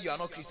doesn't mean you are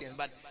not Christians,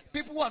 but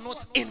people who are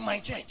not in my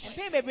church.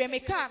 Sometimes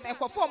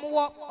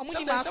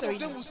some of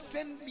them will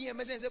send me a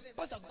message and say,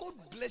 Pastor, God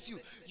bless you.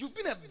 You've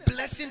been a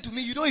blessing to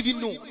me. You don't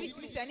even know.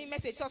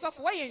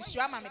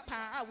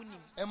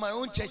 And my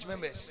own church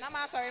members,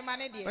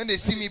 when they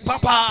see me,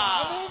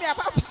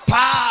 Papa,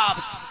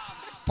 Paps,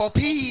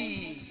 Poppy,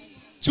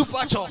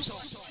 Chupa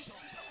Chops.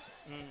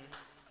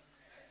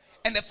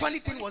 And the funny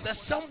thing was that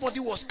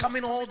somebody was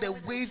coming all the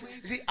way. You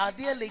see, our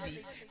dear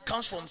lady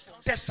comes from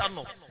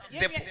Tesano,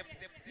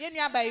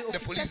 the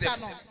police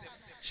depot.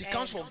 She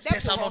comes from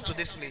Tesano to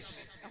this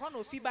place.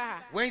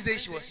 Wednesday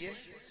she was here.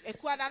 I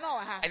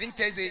think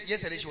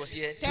yesterday she was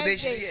here. Today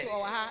she's here.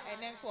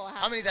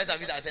 How many times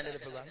have you attended the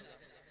program?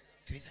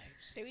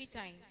 3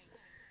 times.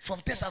 From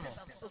Tesano.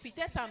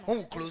 When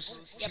we close,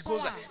 she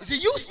goes back. You see,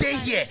 you stay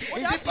here.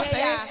 You see, Pastor,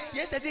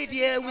 yesterday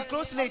we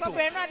closed late.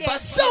 But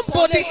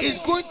somebody is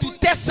going to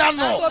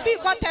Tesano.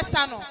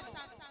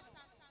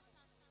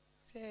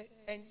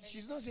 And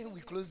she's not saying we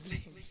closed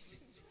late.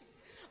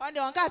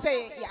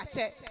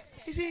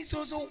 You see,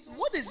 so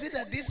what is it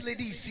that this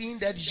lady is seeing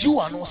that you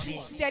are not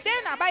seeing?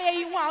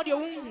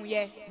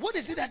 What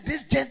is it that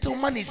this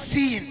gentleman is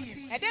seeing?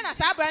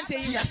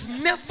 He has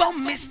never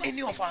missed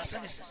any of our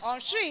services.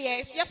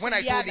 When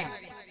I told him,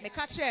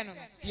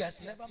 he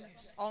has never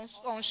missed.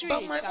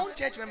 But my own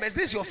church members,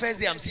 this is your first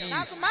day I'm seeing you.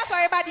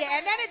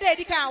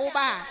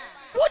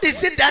 What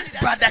is it that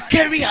Brother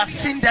Kerry has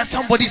seen that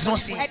somebody is not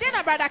seeing?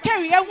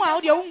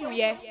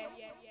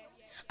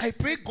 I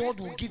pray God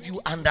will give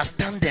you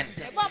understanding.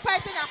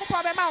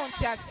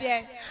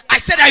 I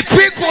said, I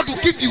pray God will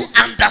give you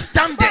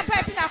understanding.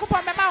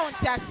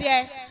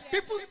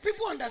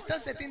 People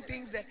understand certain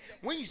things that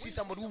when you see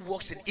somebody who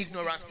walks in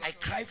ignorance, I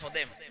cry for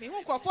them. And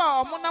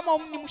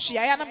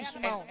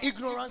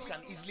ignorance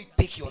can easily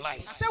take your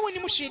life.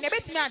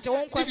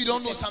 If you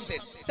don't know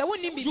something,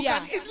 you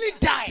can easily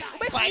die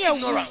by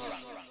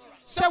ignorance.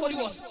 Somebody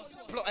was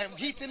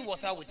heating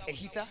water with a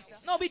heater.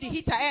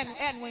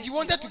 He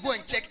wanted to go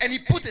and check, and he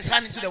put his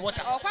hand into the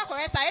water.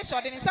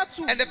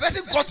 And the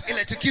person got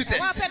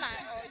electrocuted.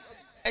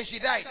 And she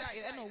died.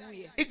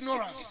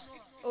 Ignorance.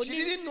 She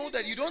didn't know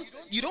that you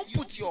don't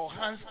put your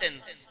hands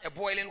in a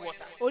boiling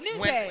water when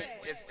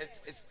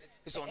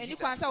it's on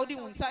heater.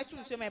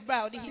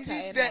 You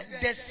see,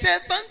 the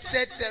servant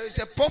said there is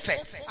a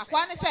prophet.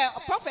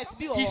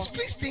 He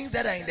speaks things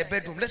that are in the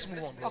bedroom. Let's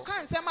move on, bro.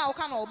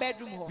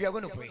 We are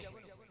going to pray.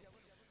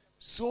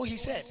 So he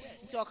said,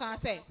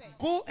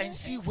 go and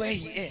see where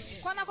he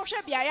is,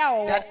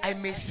 that I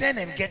may send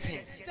and get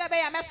him.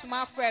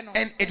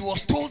 And it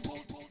was told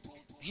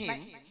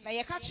him,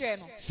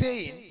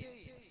 saying,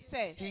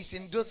 he's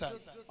in Dothan.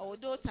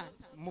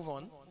 Move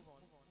on.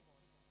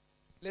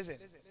 Listen.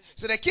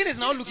 So the king is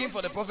now looking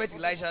for the prophet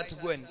Elisha to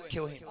go and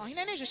kill him.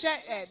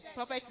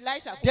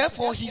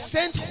 Therefore, he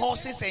sent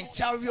horses and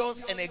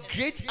chariots and a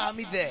great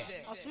army there.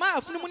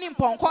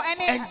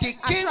 And they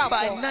came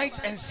by night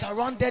and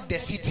surrounded the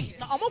city.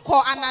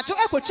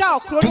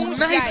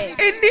 Tonight,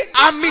 any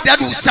army that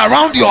will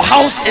surround your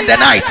house in the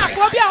night,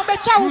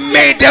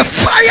 may the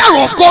fire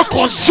of God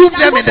consume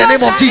them in the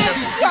name of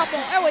Jesus.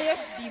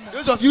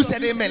 Those of you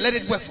said amen, let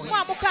it work for you.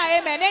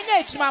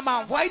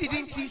 Why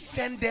didn't he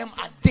send them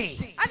at day?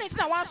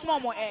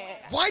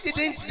 Why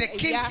didn't the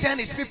king send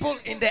his people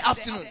in the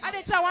afternoon?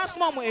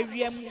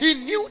 He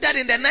knew that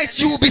in the night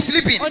you will be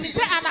sleeping. But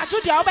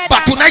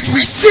tonight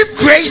receive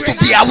grace to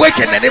be awake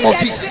in the name of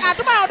Jesus.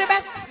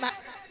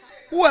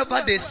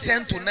 Whoever they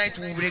send tonight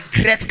will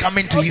regret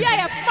coming to you.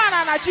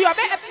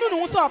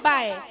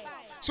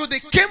 So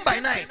they came by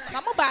night.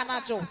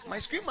 My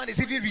screen man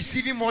is even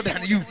receiving more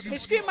than you.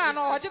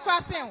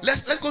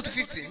 Let's go to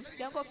 15.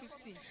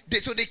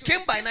 So they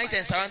came by night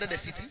and surrounded the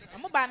city.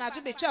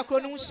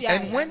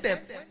 And when the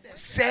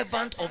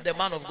servant of the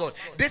man of God,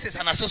 this is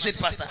an associate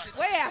pastor.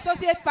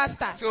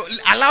 So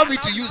allow me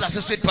to use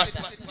associate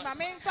pastor.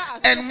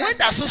 And when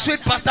the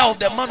associate pastor of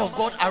the man of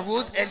God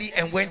arose early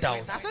and went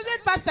out,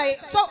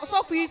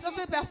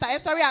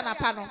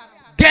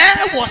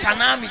 there was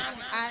an army.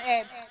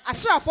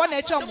 Some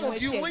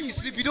of you, when you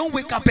sleep, you don't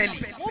wake up early.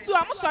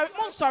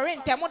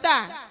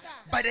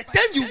 By the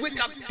time you wake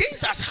up,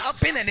 things has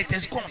happened and it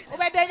is gone. The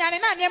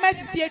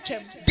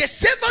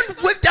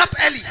servant waked up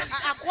early.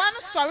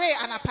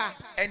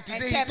 And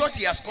today he thought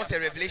he has caught a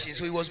revelation,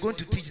 so he was going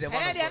to teach the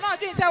man of God.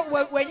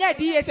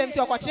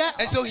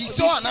 And so he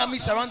saw an army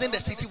surrounding the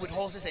city with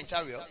horses and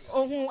chariots.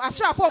 And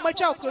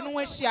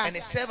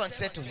his servant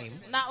said to him,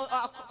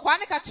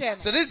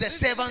 so this is the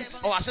servant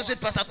or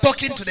associate pastor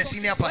talking to the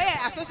senior pastor.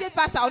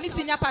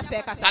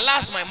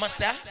 Alas, my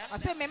master,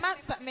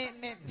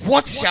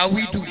 what shall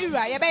we do?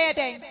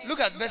 Look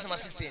at verse number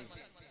 16.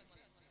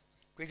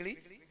 Quickly.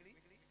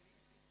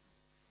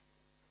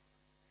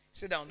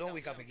 Sit down, don't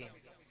wake up again.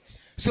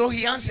 So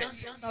he answered,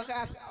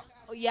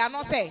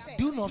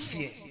 do not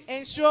fear,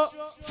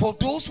 for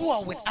those who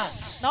are with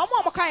us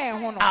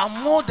are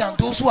more than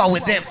those who are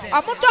with them.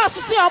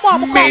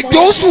 May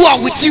those who are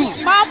with you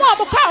be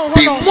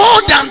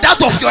more than that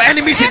of your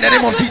enemies in the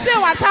name of Jesus.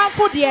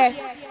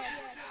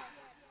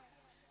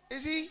 You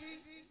see,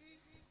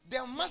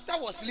 the master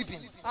was sleeping.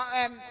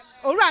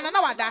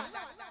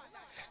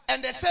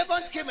 And the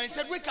servant came and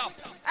said, wake up.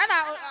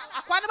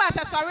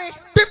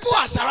 People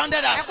are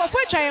surrounded us. And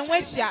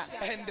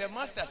the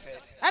master said,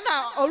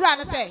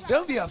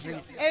 don't be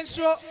afraid.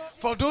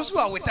 For those who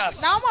are with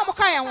us,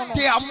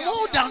 they are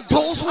more than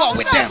those who are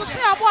with them.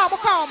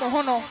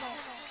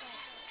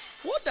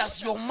 What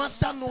does your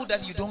master know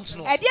that you don't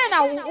know?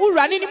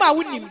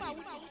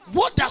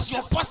 What does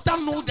your pastor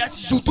know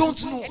that you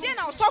don't know?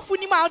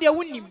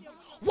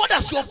 What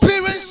does your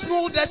parents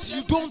know that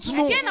you don't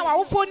know?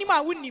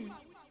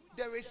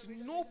 There is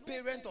no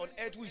parent on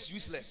earth who is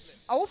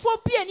useless.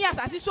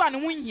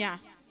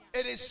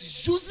 It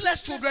is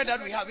useless children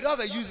that we have. We don't have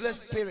a useless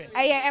parent.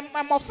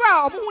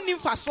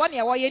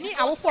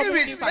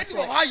 Irrespective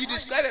of how you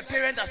describe a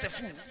parent as a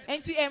fool,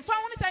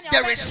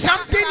 there is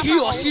something he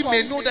or she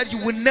may know that you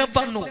will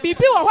never know. I'm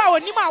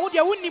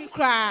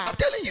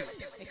telling you.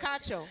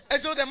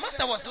 And so the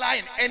master was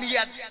lying, and he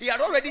had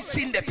already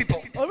seen the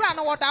people.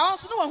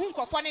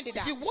 You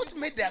see, what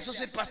made the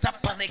associate pastor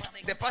panic?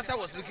 The pastor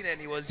was looking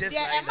and he was just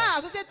lying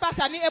down.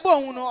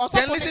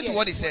 Then listen to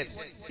what he said.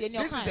 This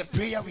is the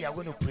prayer we are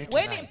going to pray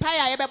tonight.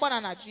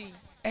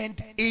 And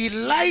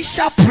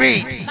Elisha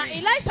prayed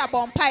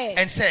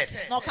and said,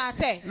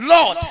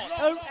 Lord,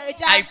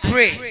 I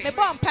pray,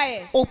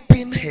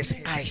 open his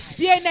eyes.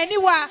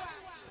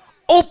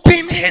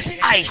 Open his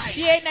eyes.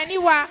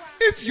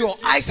 If your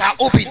eyes are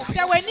open, you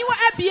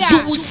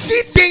will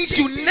see things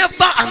you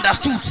never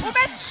understood.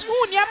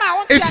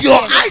 If your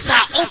eyes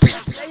are open,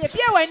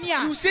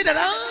 you say that,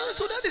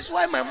 so that is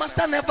why my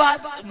master never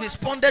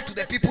responded to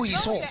the people he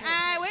saw.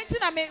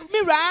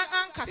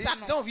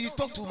 Some of you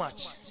talk too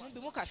much.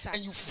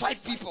 And you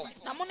fight people. And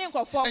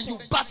you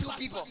battle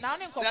people. There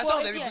are some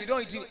of the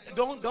people you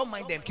don't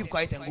mind them, keep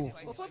quiet and go.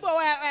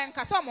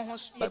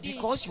 But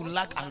because you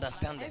lack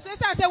understanding,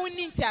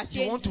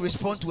 you want to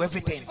respond to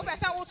everything. But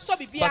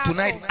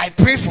tonight I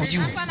pray for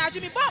you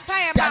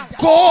that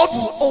God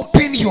will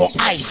open your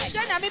eyes.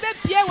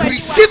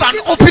 Receive an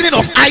opening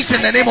of eyes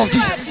in the name of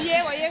Jesus.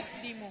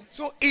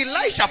 So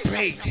Elisha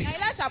prayed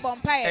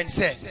and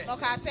said,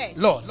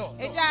 Lord,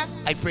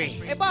 I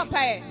pray,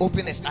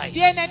 open his eyes.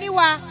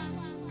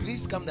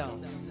 Please come down,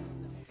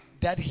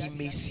 that he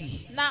may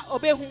see.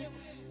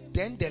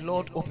 Then the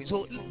Lord opened.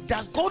 So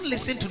does God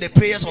listen to the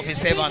prayers of his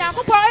servants?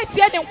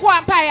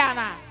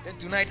 Then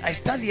tonight I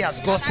stand here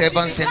as God's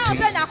servant sent to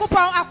you.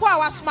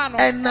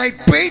 And I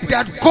pray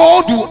that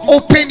God will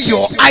open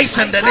your eyes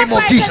in the name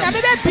of Jesus.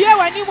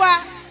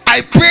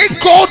 I pray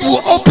God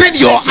will open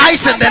your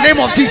eyes in the name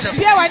of Jesus.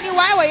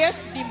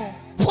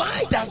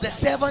 Why does the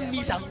servant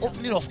need an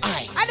opening of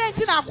eye?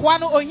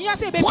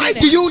 Why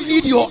do you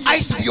need your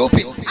eyes to be open?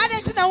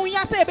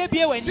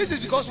 This is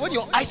because when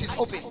your eyes is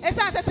open,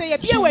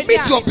 you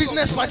meet your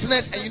business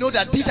partners and you know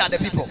that these are the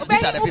people.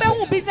 These are the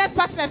people.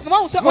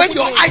 When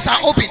your eyes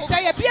are open,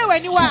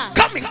 you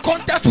come in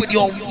contact with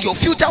your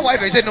future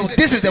wife and say, no,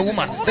 this is the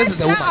woman. This is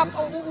the woman.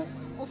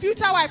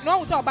 Future wife,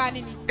 no,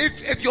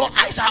 if your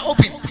eyes are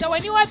open,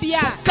 you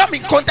come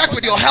in contact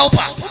with your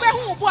helper,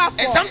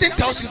 and something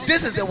tells you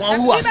this is the one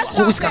who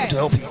is coming to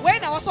help you.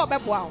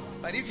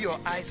 But if your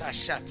eyes are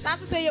shut,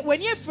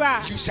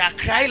 you shall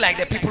cry like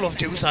the people of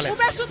Jerusalem.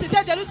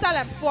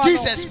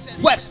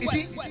 Jesus wept. You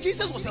see,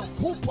 Jesus was a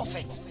whole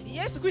prophet,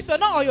 a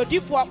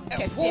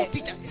whole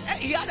teacher.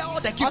 He had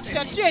all the gifts,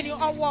 and he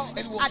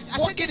was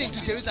walking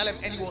into Jerusalem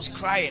and he was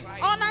crying.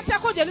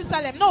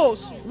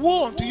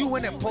 Woe unto you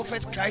when a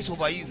prophet cries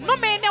over you.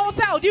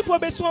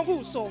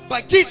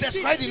 But Jesus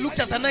cried in Luke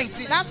chapter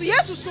 19. And he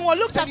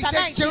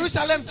said,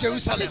 Jerusalem,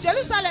 Jerusalem,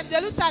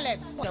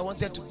 I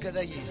wanted to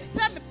gather you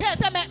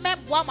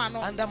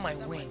under my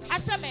wings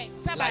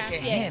like a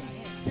hen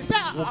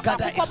will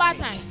gather its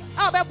chicks.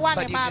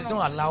 But you did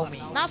not allow me.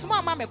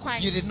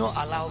 You did not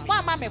allow me.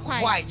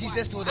 Why?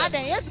 Jesus told us.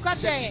 He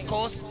said,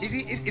 because he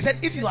said,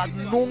 if you had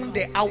known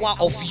the hour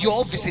of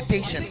your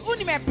visitation,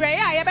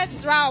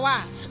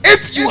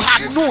 if you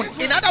had known,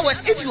 in other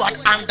words, if you had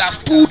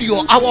understood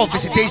your hour of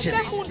visitation.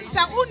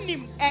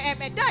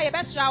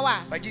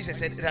 But Jesus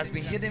said, it has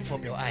been hidden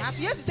from your eyes.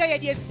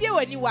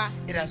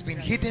 It has been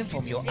hidden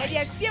from your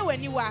eyes.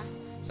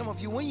 Some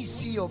of you, when you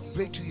see your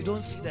breakthrough, you don't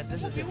see that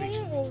this is the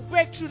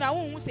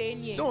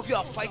breakthrough. Some of you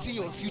are fighting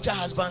your future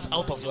husbands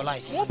out of your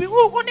life. Some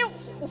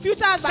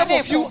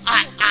of you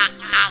are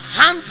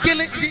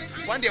handling. See,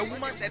 one day a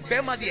woman said,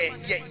 "Bema ye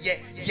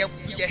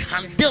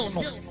handle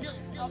no.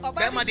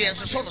 Bema de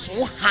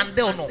so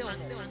handle no."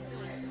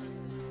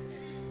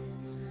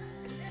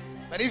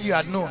 But if you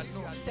had known,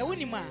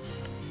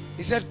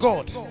 he said,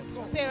 God,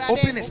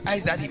 open his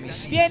eyes that he may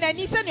see.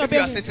 If you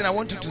are sitting, I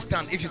want you to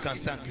stand. If you can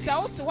stand, please.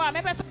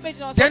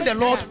 Then the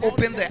Lord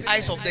opened the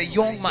eyes of the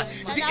young man.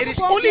 You see, it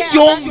is only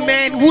young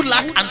men who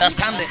lack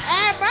understanding.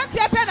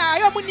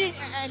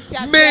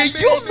 May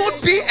you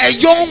not be a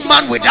young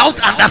man without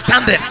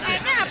understanding.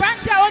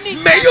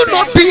 May you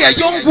not be a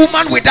young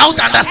woman without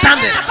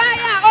understanding.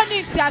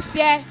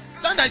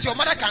 Sometimes your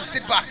mother can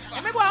sit back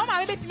and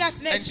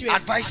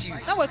advise you.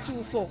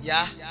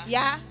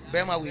 Yeah.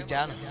 Bema we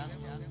jana.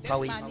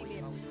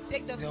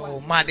 Take this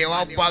one.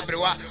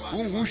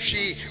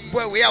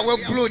 Boy, we are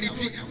blown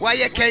it. Why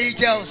you carry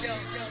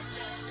gels?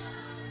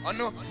 Oh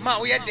no, ma,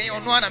 we are there.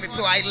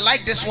 I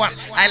like this one.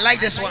 I like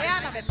this one.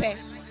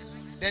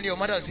 Then your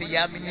mother will say,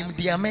 yeah, minim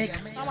the America.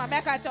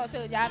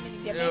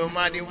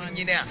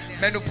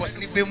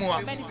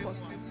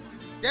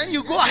 Then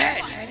you go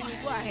ahead.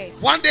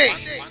 One day,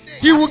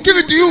 he will give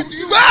it to you.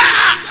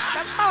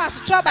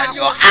 And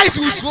your eyes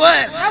will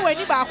swell.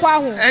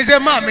 And say,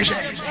 ma,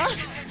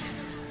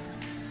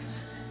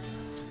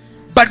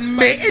 but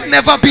may it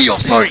never be your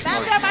story.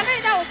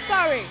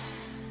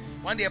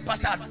 One day a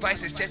pastor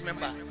advised his church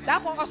member,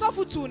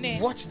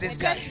 watch this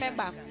guy.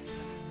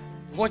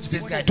 Watch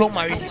this guy. Don't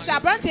marry him.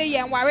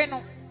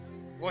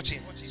 Watch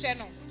him.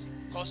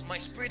 Because my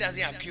spirit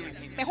doesn't agree with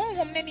him.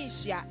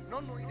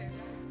 No.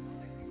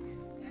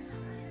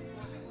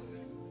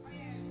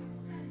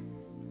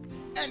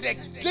 And the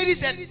lady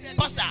said,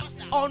 Pastor,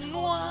 oh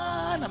no,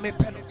 I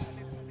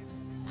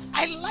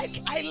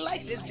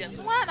like this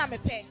gentleman.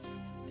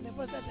 And the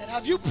pastor said,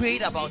 have you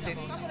prayed about it?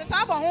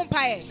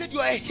 He said, you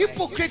are a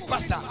hypocrite,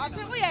 pastor.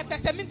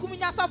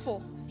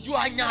 You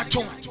are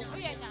nyachong.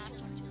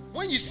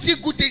 When you see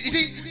good things, you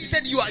see, he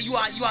said, you are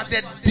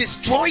the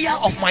destroyer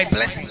of my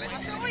blessing.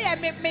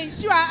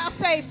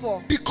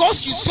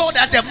 Because you saw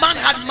that the man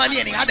had money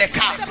and he had a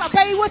car.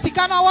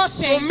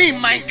 So me,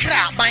 my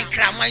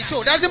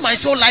soul, doesn't my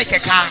soul like a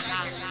car?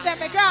 So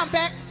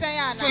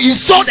you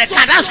saw the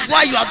car, that's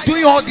why you are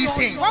doing all these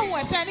things.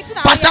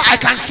 Pastor, I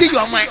can see you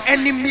are my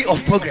enemy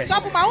of progress.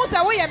 The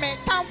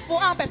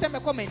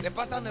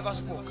pastor never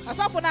spoke.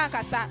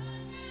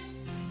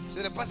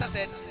 So the pastor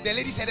said, the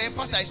lady said, hey,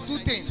 Pastor, it's two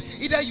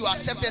things. Either you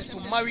accept us to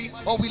marry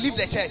or we leave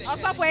the church.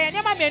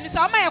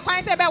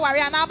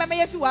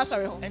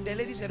 And the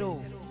lady said,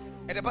 oh.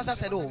 And the pastor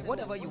said, oh,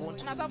 whatever you want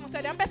to do.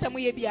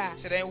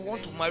 Said, I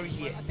want to marry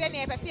here.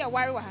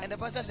 And the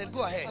pastor said,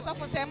 go ahead.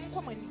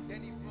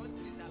 Then he brought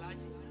this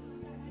Alaji.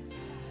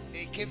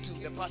 They came to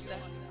the pastor.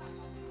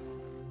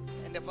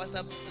 And the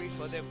pastor prayed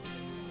for them.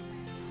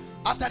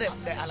 After the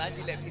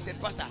Alaji left, he said,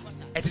 Pastor,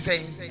 it is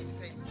saying.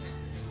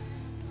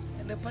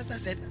 And the pastor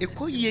said, and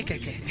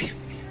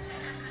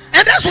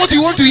that's what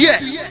you want to hear.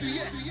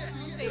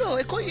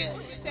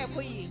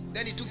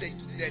 Then he took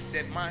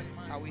the man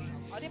away.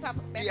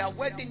 Their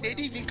wedding, they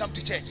didn't even come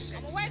to church.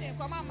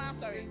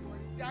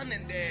 Down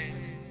in the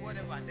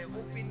whatever, the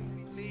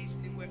open place,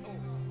 they were. Oh,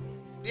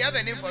 they have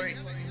a name for it.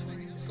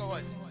 It's called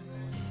what?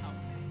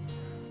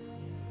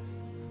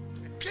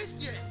 A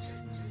Christian.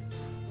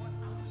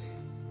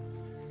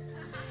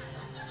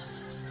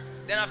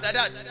 Then after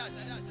that,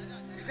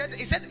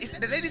 he said,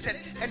 the lady said,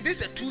 and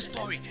this is a true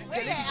story. The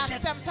lady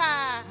said,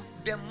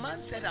 The man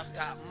said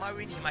after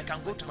marrying him, I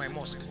can go to my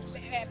mosque.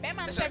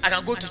 I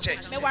can go to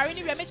church. So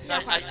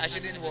I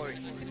shouldn't worry.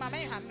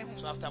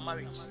 So after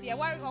marriage,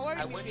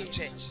 I went to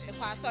church.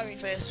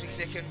 First week,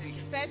 second week.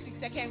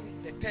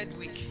 The third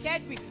week,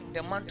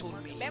 the man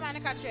told me,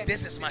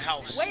 this is my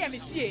house.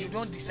 You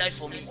don't decide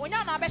for me.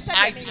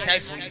 I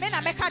decide for you.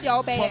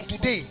 From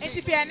today,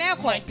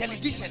 my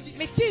television,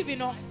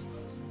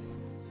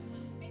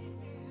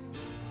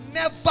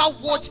 never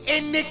watch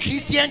any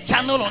Christian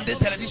channel on this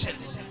television.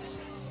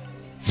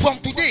 From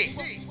today,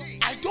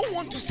 I don't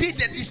want to see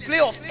the display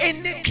of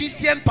any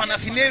Christian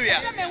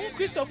paraphernalia.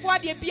 Whether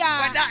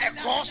a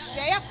cross,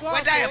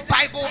 whether a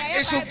Bible,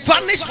 it should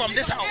vanish from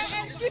this house.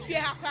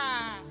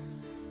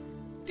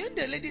 Then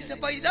the lady said,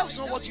 but that was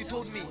not what you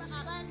told me.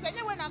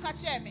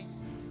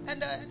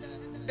 And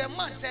the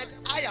man said,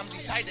 I am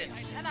decided.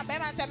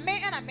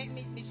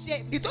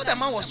 He thought the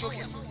man was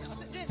joking.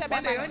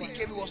 One day when he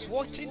came, he was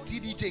watching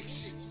TD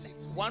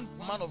Jakes, one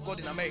man of God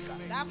in America.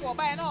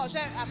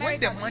 When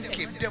the man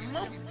came, the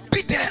man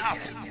beat her up,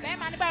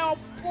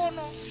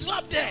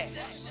 slapped her,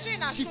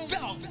 she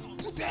fell,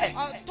 put her,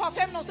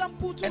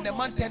 and the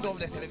man turned off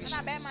the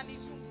television.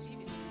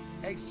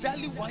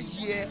 Exactly 1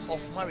 year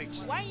of marriage,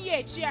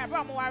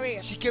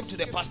 she came to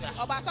the pastor.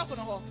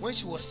 When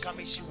she was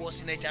coming, she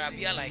was in a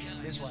jarabia like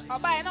this one,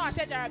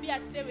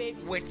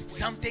 with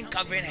something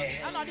covering her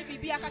head.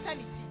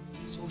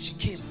 So she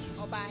came.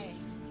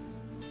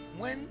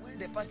 When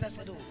the pastor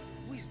said, oh,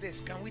 who is this?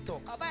 Can we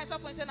talk?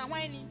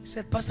 He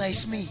said, Pastor,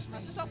 it's me,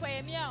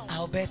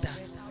 Alberta.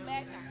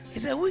 He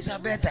said, who is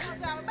Alberta?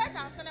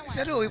 He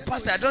said, oh,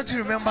 Pastor, don't you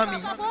remember me?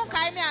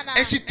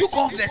 And she took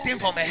off the thing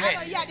from her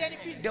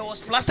head. There was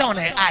plaster on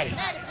her eye.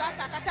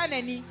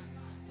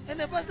 And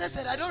the pastor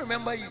said, I don't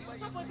remember you. He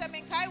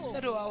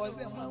said, oh, I was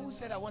the man who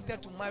said I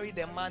wanted to marry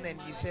the man,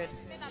 and you said.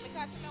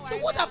 So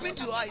what happened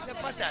to your eye? He said,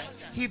 Pastor,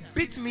 he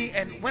beat me,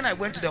 and when I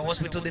went to the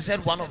hospital, they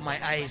said one of my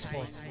eyes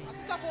spoiled.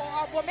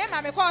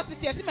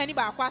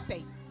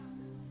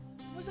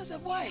 Pastor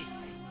said, why?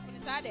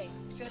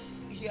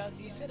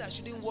 He said I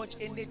shouldn't watch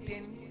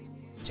anything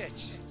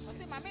church.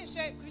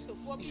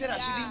 He said I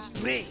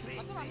shouldn't pray.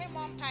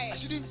 I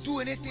shouldn't do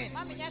anything.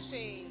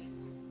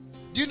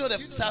 Do you know the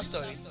sad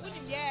story?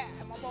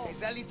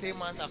 Exactly 3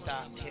 months after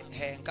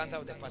her encounter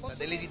with the pastor,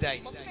 the lady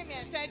died.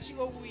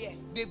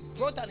 They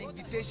brought an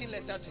invitation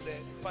letter to the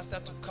pastor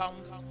to come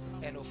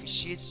and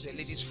officiate the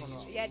lady's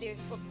funeral.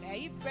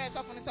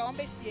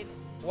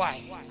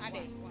 Why?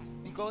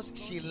 Because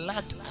she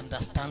lacked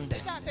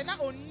understanding.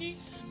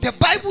 The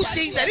Bible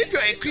says that if you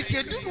are a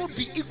Christian, do not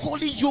be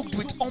equally yoked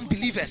with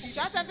unbelievers.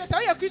 As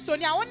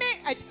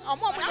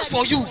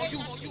for you,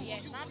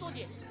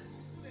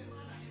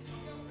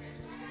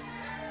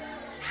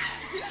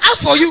 as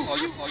for you,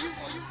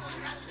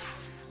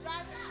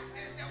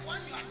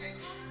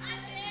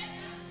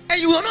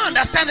 and you will not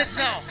understand it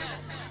now.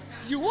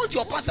 You want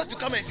your pastor to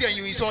come and say and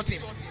you insult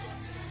him.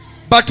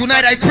 But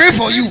tonight I pray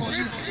for you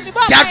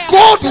that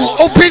God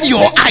will open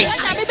your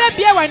eyes.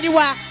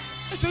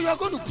 So you are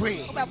going to pray,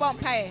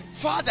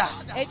 Father,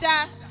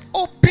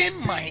 open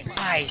my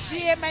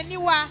eyes.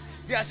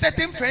 There are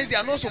certain friends, they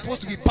are not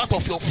supposed to be part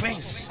of your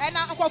friends,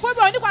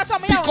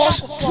 because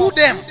through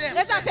them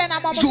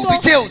you will be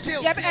jailed.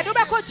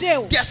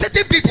 There are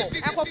certain people,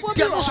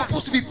 they are not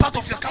supposed to be part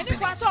of your company.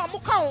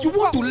 You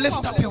want to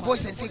lift up your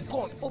voice and say,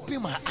 God,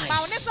 open my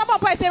eyes.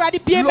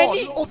 Lord,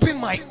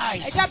 open my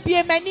eyes.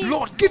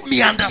 Lord, give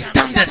me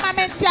understanding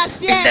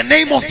in the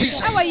name of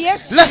Jesus.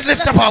 Let's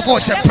lift up our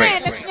voice and pray.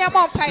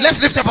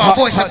 Let's lift up our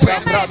voice and pray.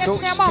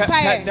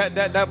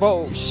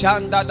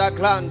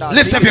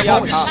 Lift up your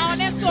voice.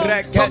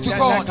 Talk to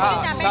God.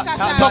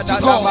 Talk to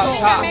God.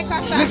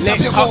 Lift up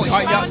your voice.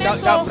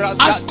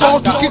 Ask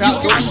God to give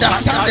you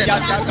understanding.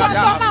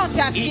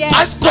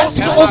 Ask God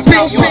to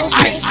open your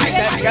eyes.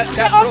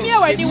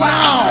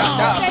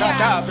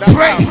 Now,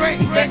 pray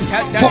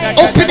for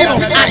opening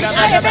of eyes.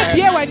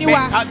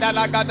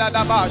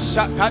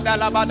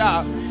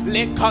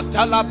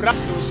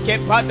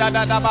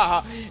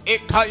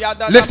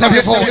 Lift up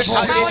your voice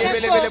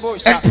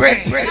and pray.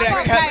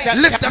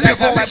 Lift up your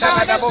voice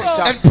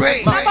and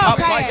pray.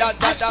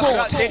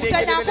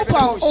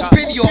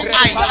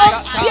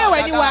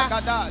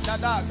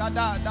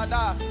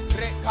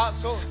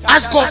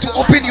 Ask God to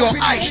open your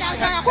eyes.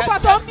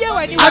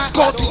 Ask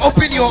God to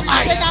open your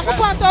eyes. Ask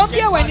God to open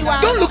your eyes.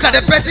 Don't look at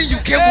the person you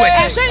came with.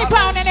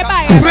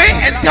 Pray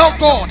and tell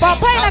God.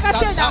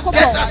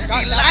 Just as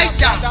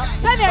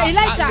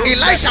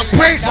Elijah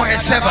prayed for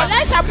his servant,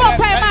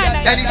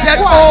 and he said,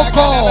 oh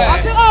God,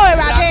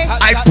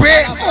 I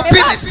pray,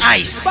 open his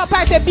eyes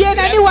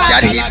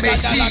that he may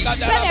see.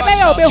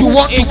 You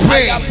want to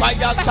pray,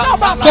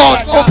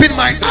 God, open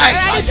my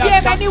eyes.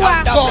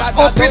 God,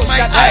 open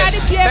my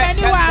eyes.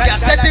 There are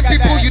certain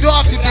people you don't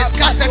have to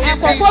discuss certain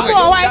things with,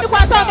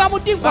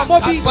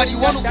 but you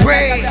want to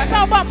pray,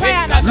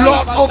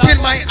 Lord,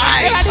 open my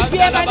eyes.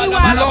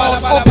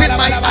 Lord, open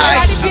my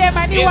eyes.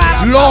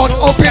 Lord,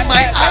 open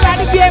my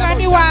eyes.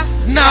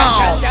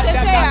 Now,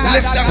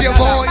 Lift up your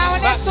voice.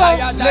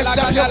 Lift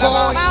up your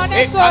voice.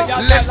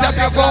 Lift up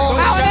your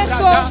voice.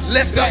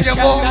 Lift up your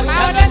voice.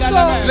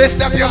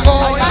 Lift up your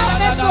voice.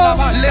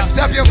 Lift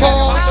up your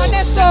voice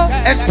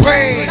and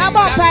pray.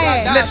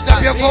 Lift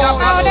up your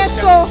voice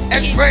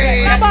and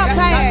pray.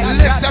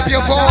 Lift up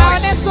your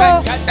voice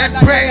and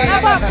pray.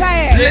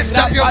 Lift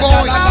up your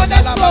voice.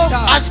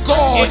 Ask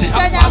God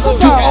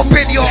to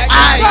open your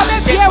eyes.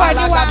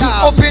 To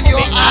open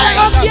your eyes.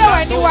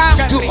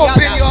 To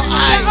open your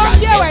eyes.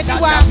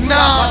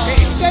 Now.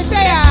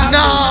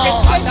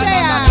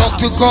 Talk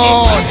to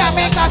God.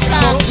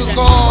 Talk to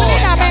God.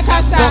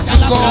 Talk to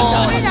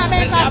God.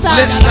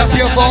 Lift up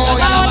your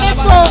voice.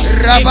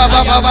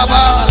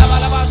 Rababababa.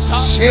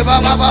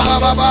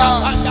 Shebabababa.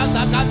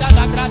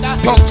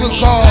 Talk to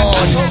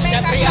God.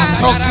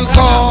 Talk to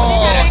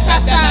God.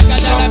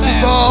 Talk to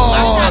God.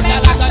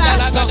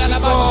 Talk to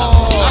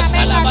God.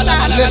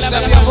 Lift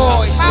up your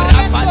voice.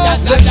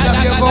 Lift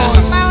up your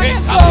voice.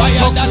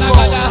 Talk to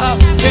God.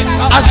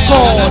 Ask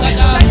God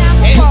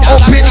to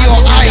open your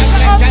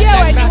eyes.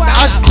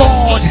 Ask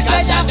God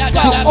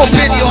to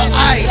open your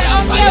eyes.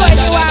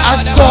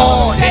 Ask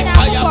God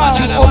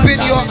to open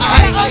your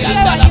eyes.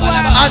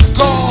 Ask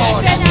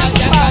God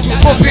to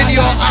open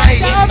your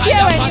eyes.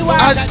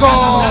 Ask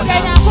God.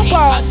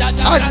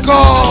 Ask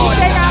God.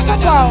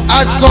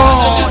 Ask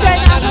God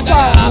to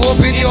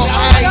open your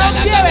eyes.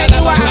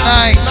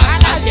 Tonight.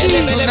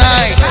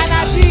 Tonight.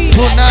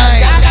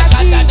 Tonight.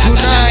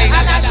 Tonight.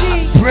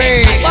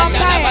 Pray.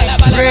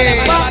 Pray.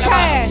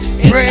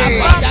 Pray.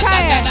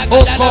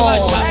 Oh God,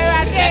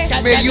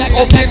 may you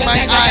open my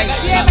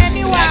eyes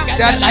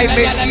that I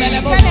may see.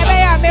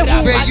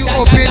 May you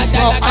open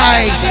your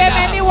eyes.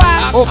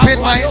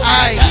 Open my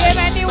eyes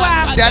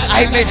that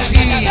I may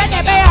see.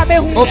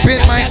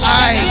 Open my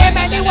eyes.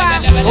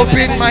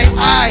 Open my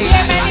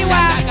eyes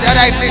that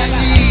I may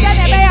see.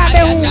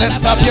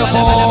 Lift up your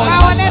voice.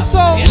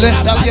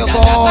 Lift up your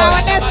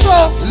voice.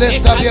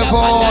 Lift up your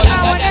voice.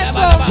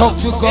 Talk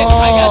to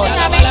God.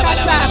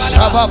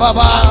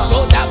 Shabababa.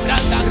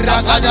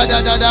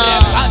 Ragadadadada.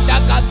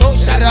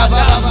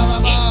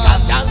 Rabababa.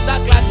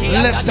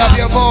 Lift up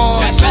your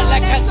voice.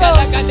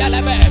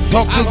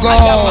 Talk to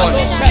God.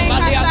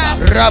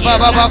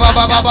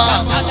 Rabababa.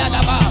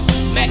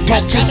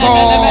 Talk to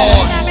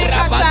God.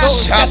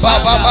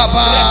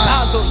 Shabababa.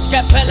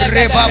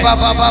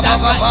 Rebababa.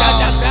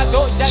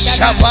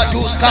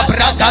 Shabadus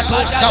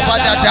kabrakatus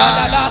kabadada.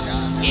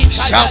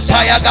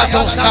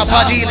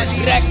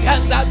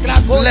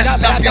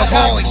 Lift up your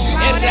voice.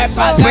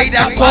 Pray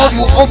that God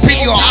will open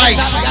your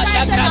eyes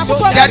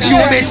that you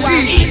may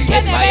see.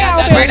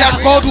 Pray that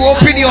God will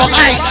open your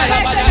eyes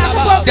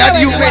that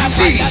you may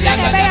see.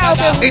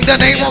 In the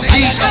name of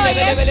Jesus.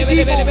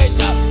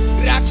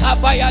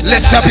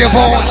 Lift up your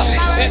voice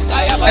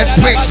and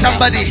pray.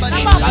 Somebody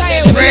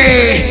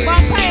pray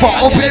for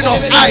opening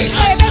of eyes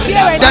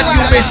that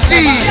you may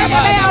see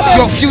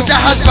your future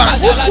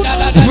husband.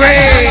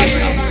 Pray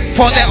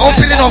for the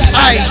opening of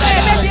eyes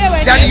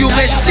that you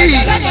may see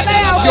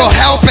your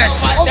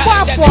helpers.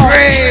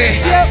 Pray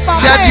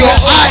that your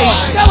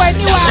eyes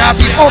shall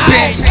be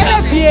opened,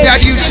 that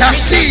you shall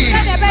see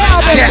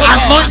the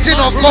anointing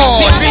of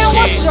God.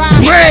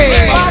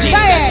 Pray.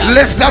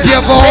 Lift up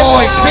your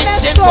voice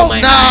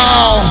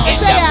now.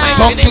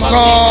 Talk to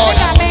God.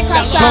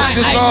 Talk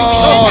to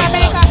God.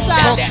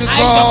 Talk to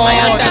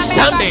God.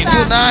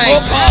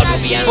 Tonight,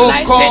 oh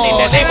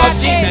God,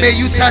 may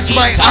you touch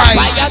my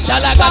eyes.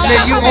 May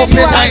you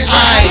open my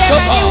eyes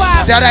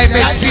that I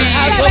may see.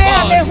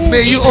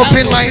 May you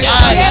open my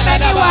eyes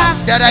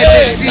that I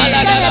may see.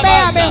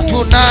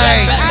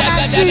 Tonight,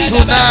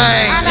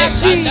 tonight,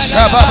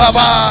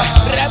 Shabababa,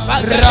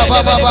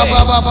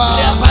 Rabababa,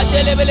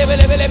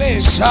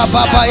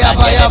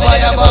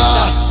 Shababayabayaba.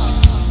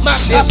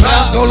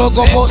 Sebrandolo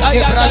gobos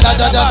kebrada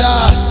da da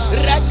da.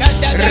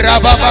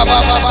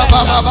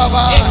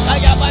 Rabababababababa.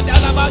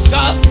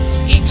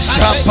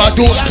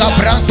 Shafados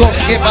kabrandos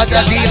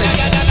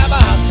kebadadiles.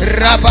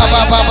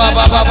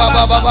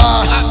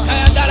 Rabababababababa.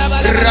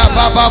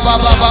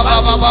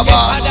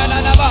 Rabababababababa.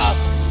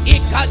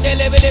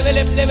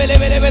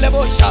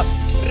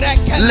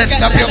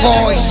 Lift up your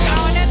voice.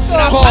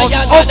 God,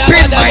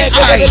 open my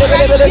eyes.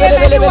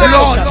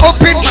 Lord,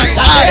 open my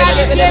eyes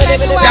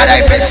that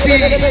I may see.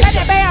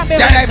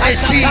 That I may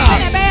see.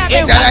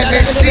 That I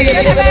may see.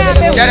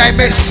 That I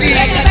may see.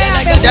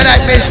 That I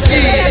may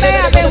see.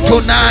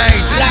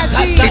 Tonight,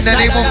 in the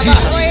name of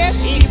Jesus.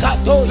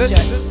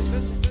 Listen,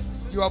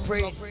 you are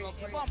praying.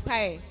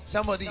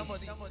 Somebody.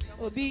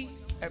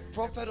 A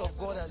prophet of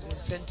God has been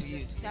sent to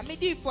you,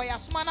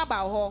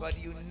 but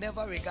you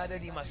never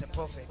regarded him as a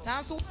prophet.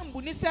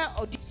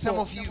 Some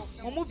of you,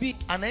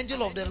 an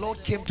angel of the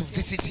Lord came to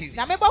visit you,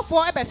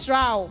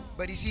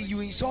 but you see,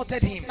 you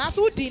insulted him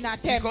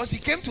because he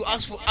came to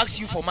ask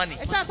you for money,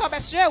 and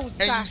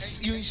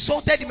you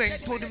insulted him and you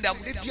told him that.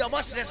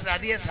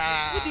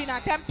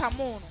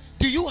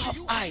 Do you have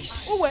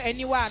eyes?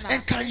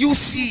 And can you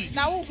see?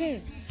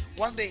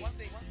 One day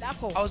I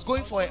was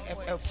going for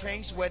a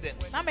friend's wedding,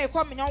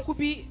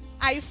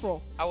 I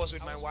was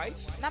with my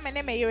wife,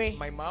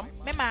 my mom,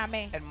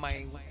 and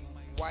my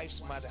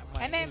wife's mother,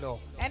 my in-law.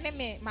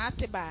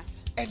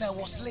 And I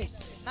was late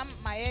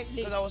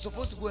because I was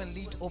supposed to go and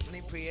lead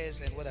opening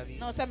prayers and what have you.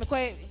 So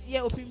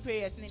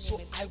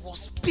I was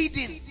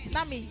speeding.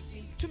 I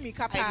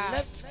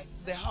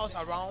left the house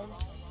around,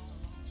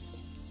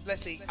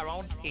 let's say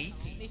around 8.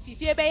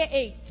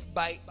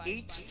 By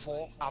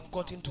 8:04, I've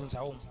gotten to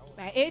Nzahom.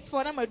 By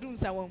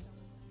 8:04,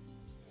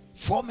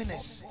 4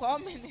 minutes.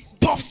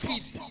 Top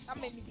speed.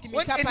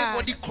 When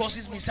anybody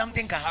crosses me,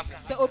 something can happen.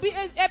 When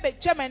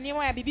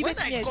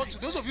I got to,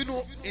 those of you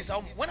know,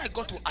 when I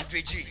got to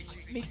Adreji,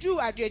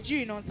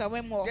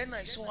 then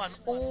I saw an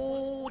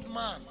old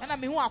man on a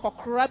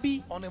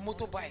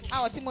motorbike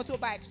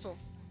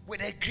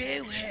with a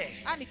gray hair.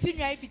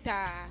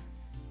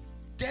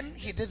 Then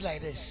he did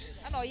like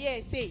this.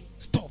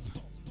 Stop.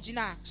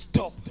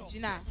 Stop.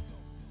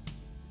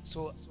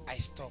 So I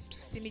stopped.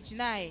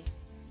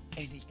 And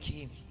he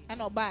came.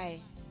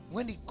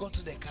 When he got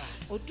to the car,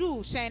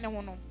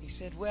 he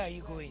said, "Where are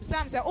you going?" I said,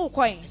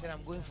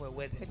 "I'm going for a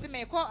wedding." And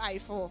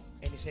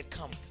he said,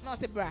 "Come." Then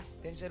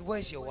he said,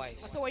 "Where's your wife?"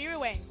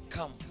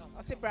 "Come."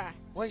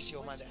 "Where's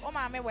your mother?"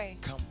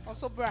 "Come."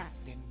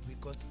 Then we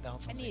got down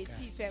from the car.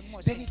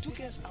 Then he took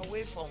us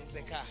away from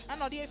the car.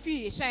 And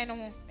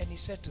he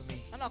said to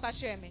me,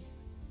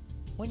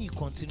 "When you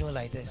continue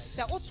like this,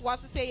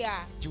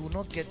 you will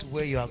not get to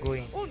where you are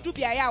going." And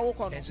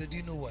so, do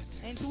you know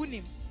what?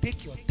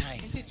 Take your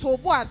time,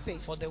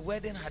 for the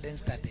wedding hadn't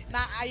started.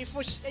 That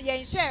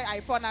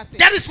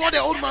is what the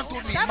old man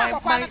told me. My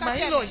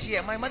in-law is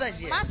here, my mother is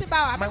here. He said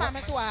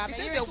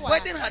the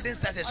wedding hadn't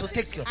started, so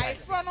take your time.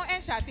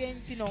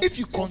 If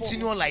you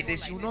continue like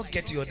this, you will not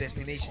get to your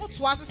destination.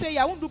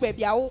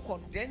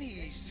 Then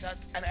he sat,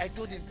 and I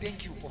told him,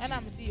 "Thank you, Poppy."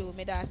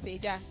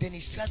 Then he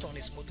sat on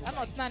his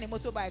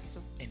motorbike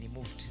and he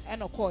moved.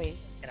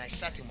 And I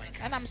sat in my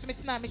car. You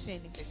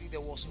see,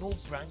 there was no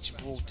branch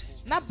road.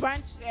 There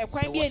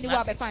was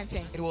nothing.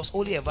 It was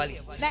only a valley.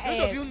 Those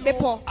of you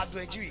know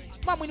Adreji,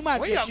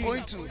 when you are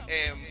going to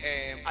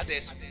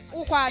others,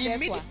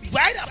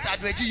 right after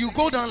Adreji, you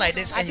go down like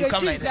this and you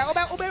come like this.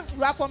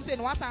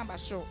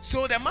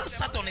 So the man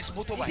sat on his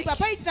motorbike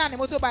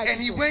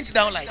and he went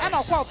down like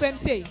this.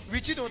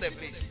 Richie know the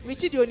place.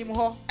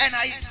 And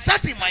I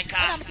sat in my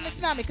car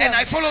and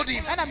I followed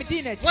him.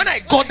 When I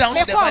got down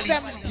to the valley,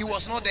 he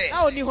was not there.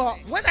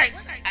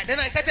 Then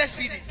I started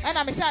speeding,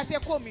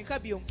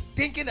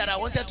 thinking that I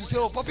wanted to say,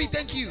 "Oh, Poppy,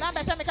 thank you." I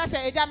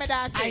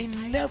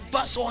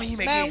never saw him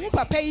again.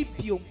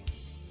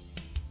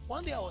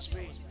 One day I was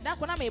praying.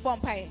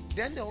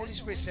 Then the Holy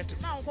Spirit said to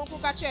me,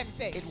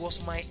 "It was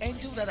my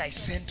angel that I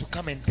sent to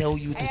come and tell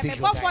you to take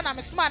your time.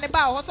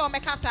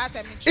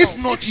 If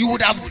not, you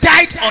would have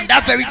died on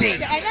that very day."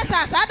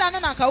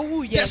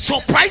 The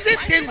surprising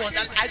thing was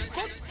that I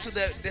got to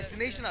the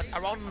destination at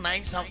around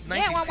 9:15.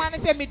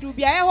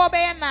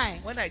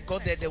 When I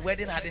got there, the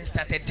wedding hadn't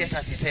started, just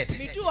as he said. When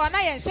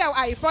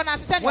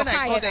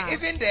I got there,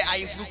 even the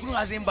Ayifukunu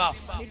hasn't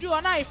bathed.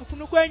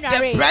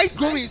 The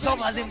bridegroom himself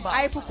hasn't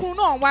bathed.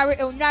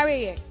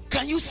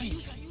 Can you see?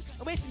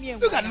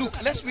 Look at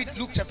Luke. Let's read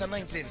Luke chapter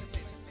 19.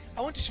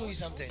 I want to show you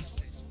something.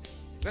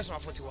 Verse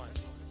 141.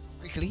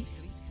 Quickly.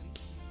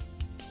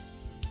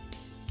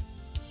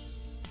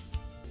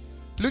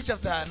 Luke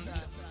chapter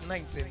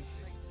 19.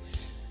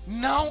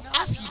 Now,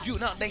 as he drew,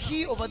 now the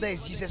he over there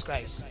is Jesus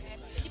Christ.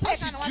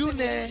 As he drew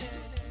near,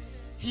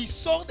 he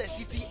saw the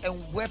city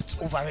and wept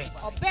over it.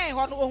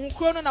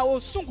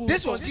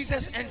 This was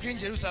Jesus entering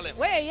Jerusalem.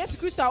 You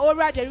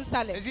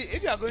see,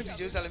 if you are going to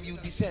Jerusalem, you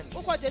descend.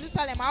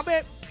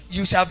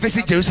 You shall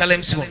visit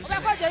Jerusalem soon.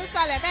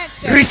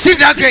 Receive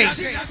that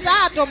grace.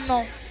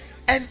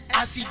 And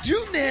as he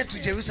drew near to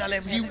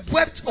Jerusalem, he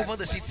wept over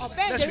the city.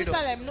 Let's read on.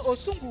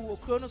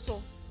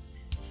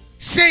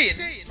 Saying,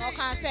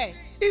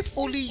 "If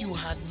only you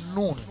had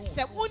known,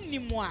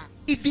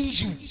 even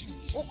you,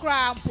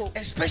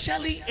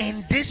 especially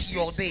in this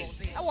your day,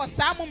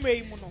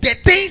 the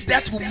things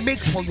that will make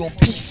for your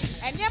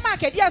peace.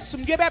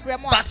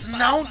 But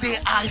now they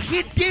are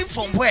hidden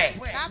from where?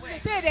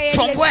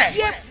 From where? Do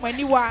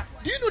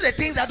you know the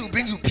things that will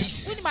bring you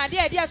peace?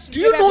 Do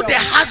you know the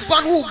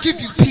husband who will give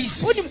you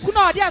peace?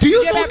 Do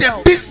you know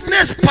the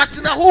business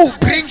partner who will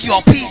bring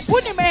your peace?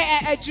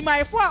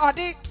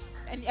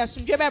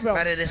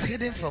 But it is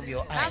hidden from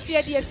your eyes.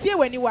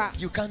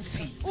 You can't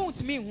see.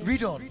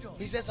 Read on.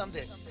 He says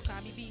something.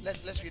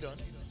 Let's read on.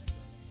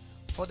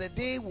 For the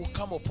day will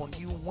come upon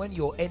you when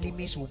your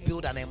enemies will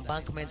build an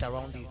embankment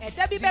around you.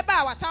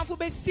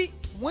 See,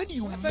 when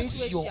you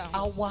miss your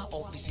hour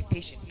of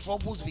visitation,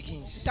 troubles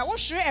begins. When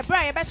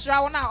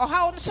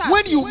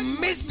you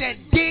miss the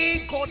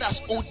day God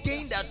has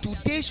ordained that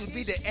today should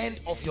be the end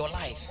of your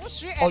life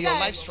or your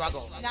life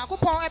struggle.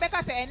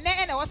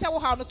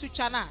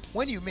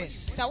 When you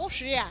miss,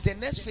 the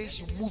next phase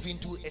you move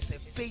into is a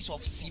phase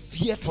of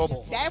severe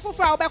trouble.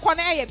 Israel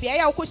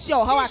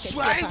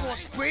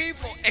was praying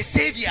for a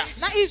savior.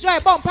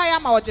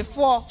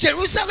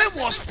 Jerusalem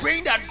was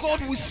praying that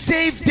God will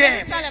save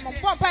them.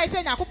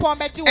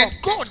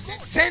 And God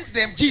sent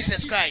them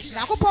Jesus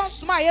Christ.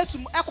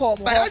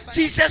 But as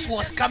Jesus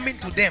was coming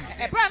to them,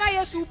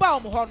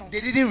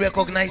 they didn't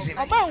recognize him.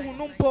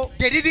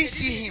 They didn't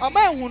see him.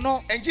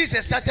 And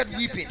Jesus started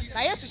weeping.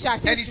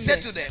 And he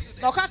said to them,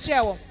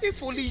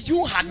 if only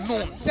you had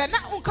known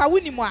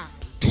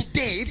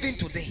today, even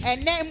today,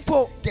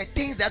 the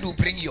things that will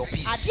bring your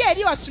peace,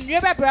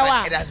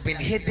 but it has been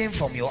hidden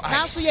from your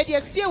eyes.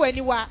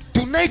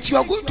 Tonight you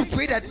are going to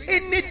pray that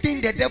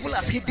anything the devil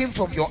has hidden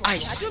from your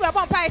eyes, may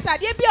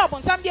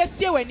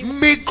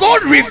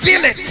God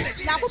reveal it.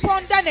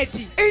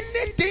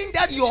 Anything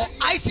that your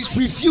eyes is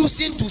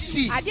refusing to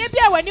see,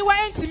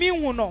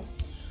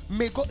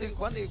 may God.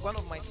 One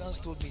of my sons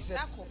told me, he said,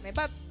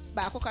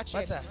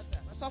 Pastor,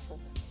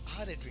 I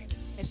had a dream,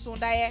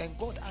 and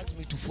God asked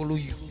me to follow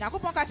you. Oh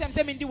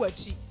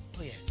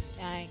yeah.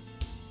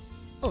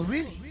 Oh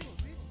really?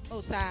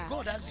 Oh sir.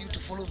 God asked you to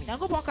follow me. I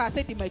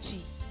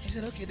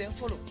said, okay, then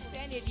follow.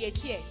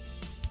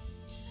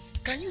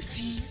 Can you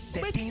see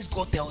the things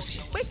God tells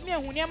you?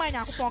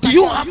 Do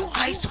you have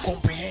eyes to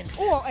comprehend?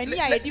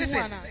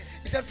 Listen,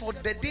 he said, for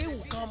the day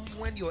will come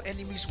when your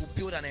enemies will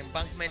build an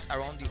embankment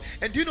around you.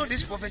 And do you know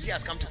this prophecy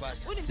has come to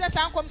pass?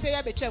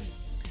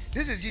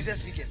 This is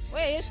Jesus speaking.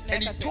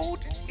 And he told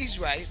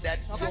Israel that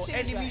your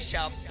enemies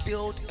shall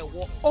build a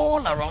wall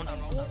all around you.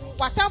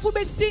 And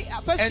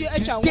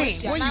today,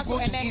 when you go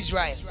to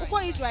Israel,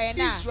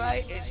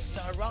 Israel is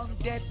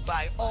surrounded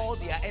by all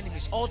their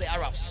enemies, all the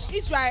Arabs.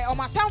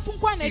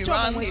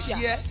 Iran is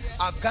here,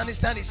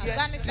 Afghanistan is here,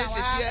 this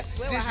is here,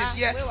 this is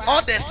here,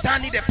 all the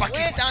Stani, the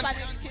Pakistan,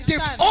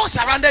 they've all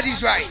surrounded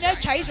Israel. And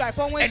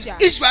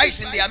Israel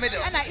is in their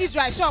middle.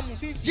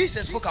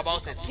 Jesus spoke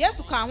about it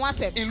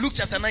in Luke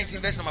chapter 19,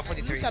 verse number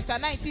 43.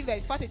 Then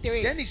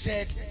he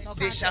said,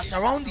 they shall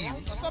surround you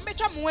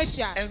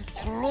and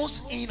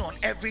close in on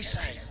every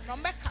side.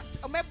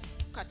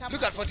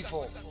 Look at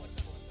 44.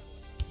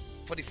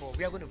 44.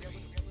 We are going to pray.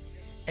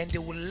 And they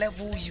will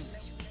level you.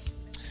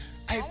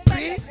 I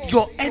pray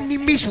your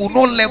enemies will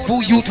not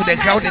level you to the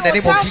ground in the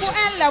name of Jesus.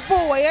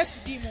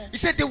 He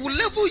said they will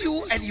level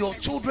you and your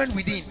children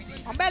within.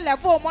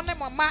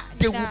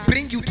 They will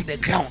bring you to the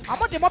ground.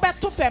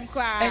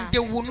 And they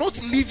will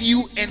not leave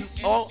you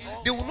or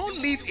they will not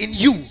leave in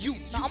you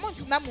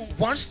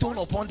one stone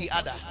upon the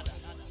other.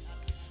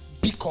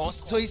 Because,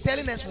 so he's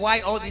telling us why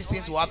all these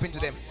things will happen to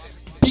them.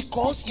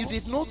 Because you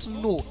did not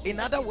know. In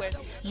other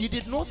words, you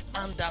did not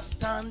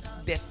understand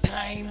the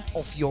time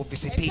of your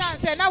visitation.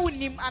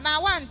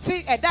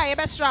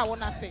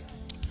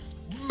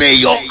 May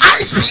your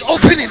eyes be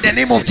open in the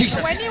name of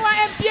Jesus.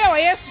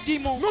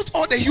 Not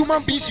all the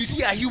human beings you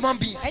see are human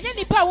beings.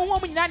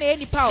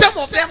 Some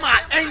of them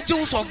are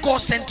angels of God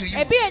sent to you.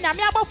 But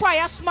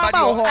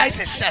your eyes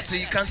are shut so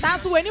you can't see.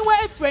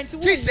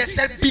 Jesus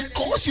said,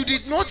 because you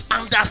did not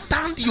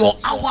understand your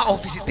hour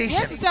of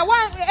visitation,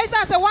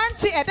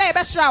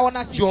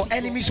 your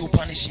enemies will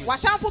punish you.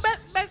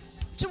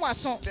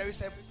 There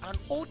is an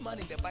old man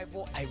in the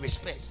Bible I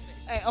respect.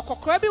 He's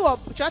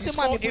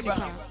called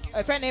Abraham.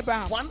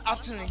 One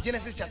afternoon in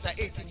Genesis chapter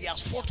 18, he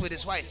has fought with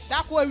his wife.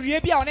 I'm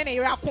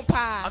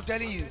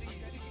telling you,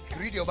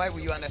 read your Bible,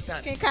 you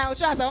understand. He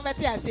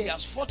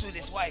has fought with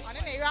his wife and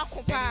he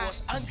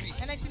was angry,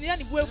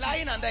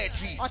 lying under a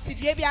tree.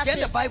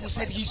 Then the Bible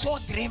said he saw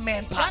 3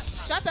 men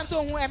pass.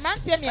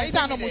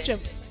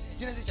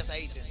 Genesis chapter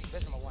 18,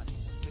 verse number 1.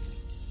 Quickly.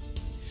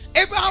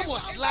 Abraham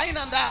was lying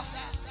under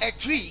a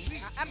tree.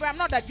 The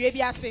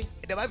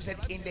Bible said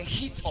in the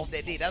heat of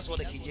the day. That's what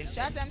the King James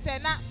said.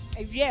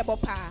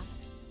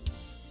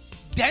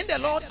 Then the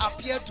Lord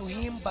appeared to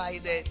him by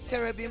the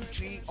terebinth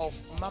tree of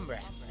Mamre,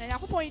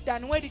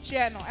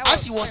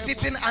 as he was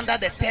sitting under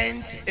the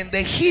tent in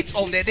the heat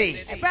of the day.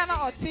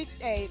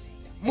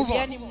 Move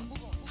on.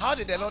 How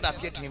did the Lord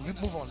appear to him?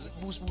 Move on.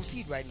 We'll see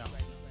it right now.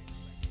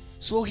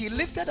 So he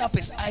lifted up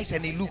his eyes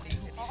and he looked.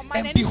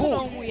 And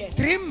behold,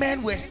 3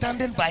 men were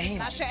standing by him.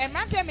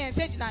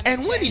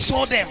 And when he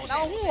saw them,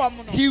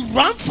 he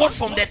ran forth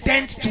from the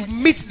tent to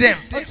meet them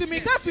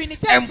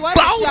and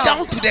bowed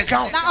down to the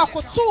ground.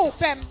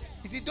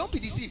 You see, don't be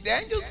deceived. The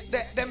angels,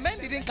 the men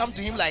didn't come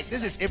to him like,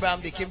 this is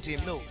Abraham, they came to him.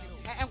 No. 3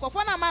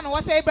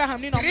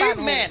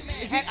 men.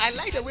 You see, I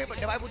like the way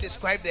the Bible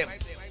described them.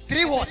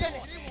 3 what?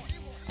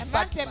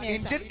 But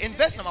in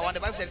verse number 1, the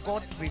Bible said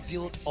God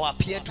revealed or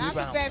appeared to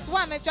Abraham. And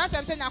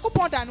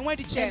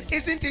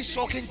isn't it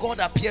shocking? God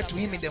appeared to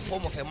him in the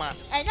form of a man.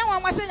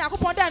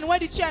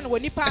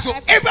 So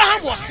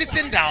Abraham was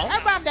sitting down,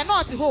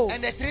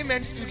 and the 3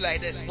 men stood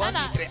like this. 1, 2,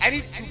 3. I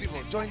need 2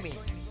 people. Join me.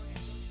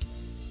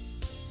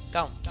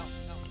 Come.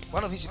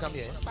 One of you should come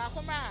here.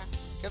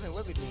 Kevin,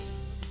 work with me.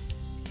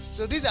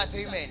 So these are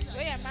 3 men.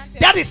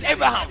 That is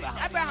Abraham.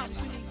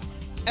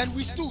 And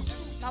we stood.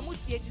 And we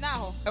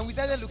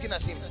started looking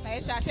at him.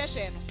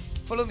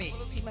 Follow me.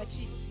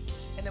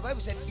 And the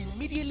Bible said,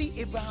 immediately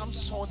Abraham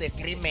saw the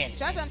three men.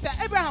 He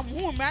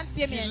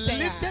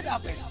lifted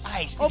up his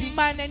eyes. You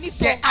see,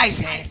 their eyes,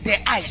 their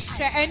eyes.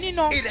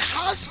 It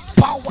has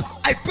power.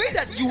 I pray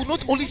that you will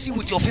not only see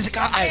with your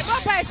physical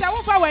eyes,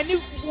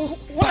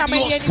 but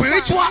your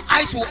spiritual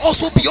eyes will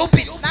also be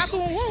open. No,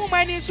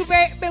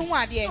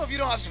 if you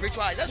don't have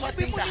spiritual eyes, that's why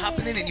things are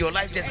happening in your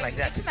life just like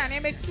that.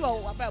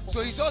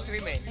 So he saw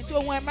three men, and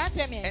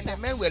the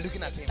men were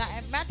looking at him.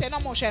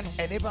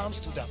 And Abraham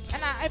stood up.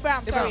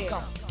 Abraham,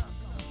 come,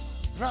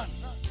 run.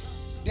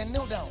 Then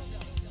kneel down.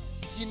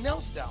 He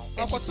knelt down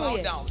and he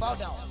bowed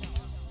down.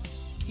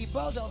 He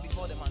bowed down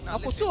before the man. Now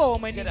listen,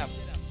 get up.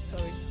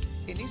 Sorry.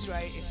 In Israel,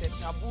 it's a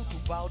taboo to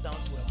bow down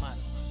to a man.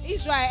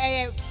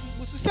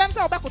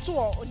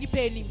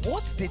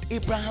 What did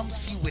Abraham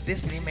see with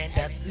these three men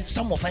that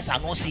some of us are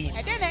not seeing?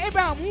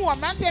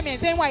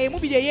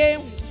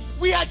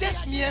 We are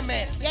just mere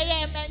men.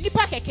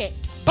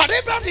 But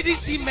Abraham didn't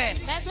see men.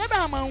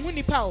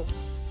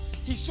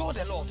 He saw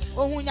the Lord.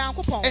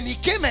 And he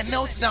came and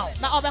knelt down.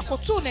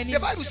 The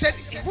Bible said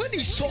when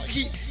he saw,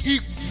 he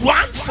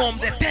ran from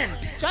the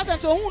tent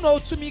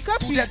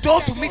to the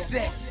door to meet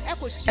them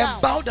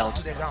and bow down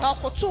to the ground.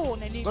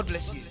 God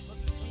bless you.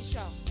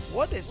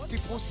 What is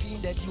people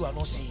seeing that you are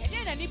not seeing?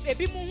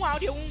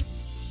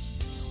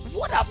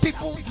 What are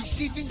people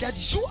receiving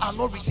that you are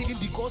not receiving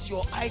because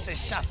your eyes are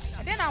shut?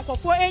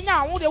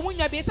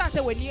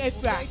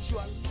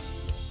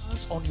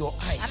 On your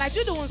eyes,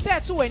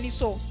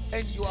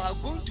 and you are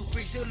going to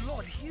pray, say,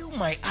 Lord, heal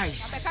my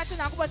eyes.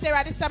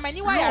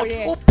 Lord,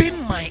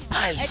 open my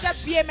eyes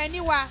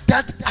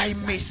that I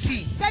may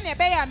see.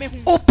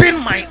 Open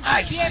my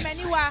eyes.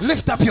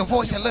 Lift up your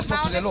voice and let's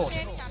talk to the Lord.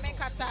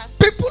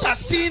 People are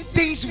seeing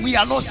things we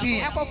are not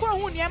seeing.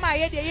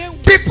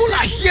 People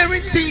are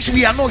hearing things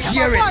we are not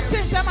hearing.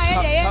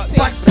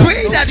 But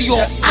pray that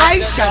your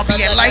eyes shall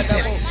be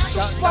enlightened.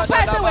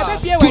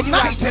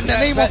 Tonight, in the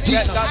name of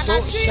Jesus,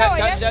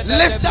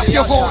 lift up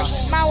your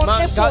voice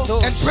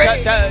and pray.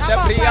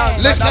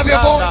 Lift up your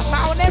voice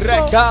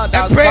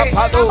and pray.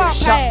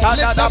 Lift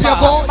up your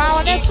voice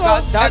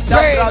and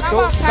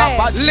pray.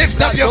 Lift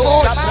up your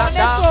voice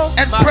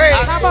and pray.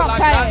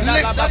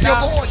 Lift up your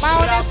voice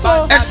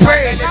and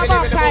pray.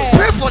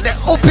 Pray for the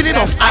opening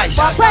of eyes.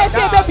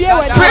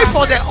 Pray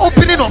for the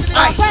opening of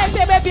eyes.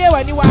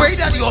 Pray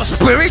that your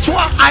spiritual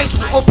eyes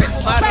will open.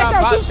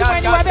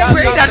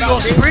 Pray that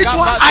your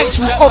spiritual eyes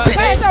will open.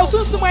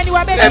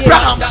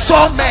 Abraham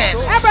saw men,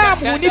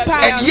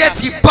 and yet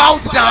he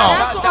bowed down.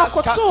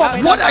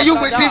 What are you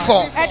waiting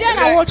for?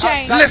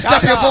 Lift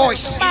up your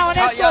voice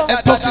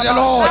and talk to the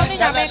Lord.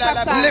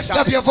 Lift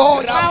up your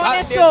voice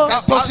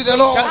and talk to the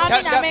Lord.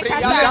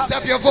 Lift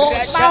up your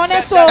voice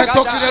and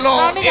talk to the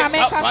Lord.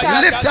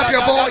 Lift up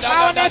your voice.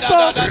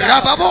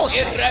 Rababos.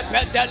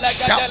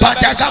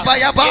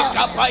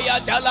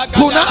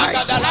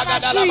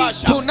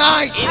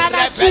 Tonight,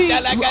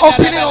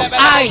 opening of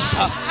eyes.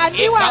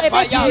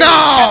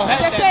 Now,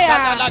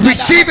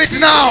 receive it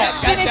now.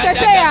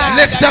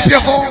 Lift up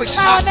your voice.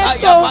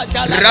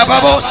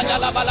 Rababos.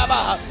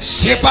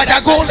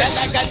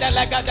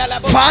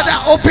 Father,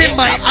 open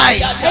my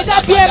eyes.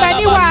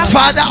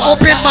 Father,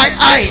 open my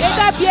eyes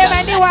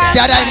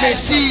that I may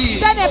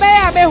see.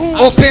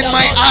 Open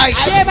my eyes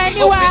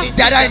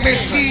that I may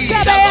see.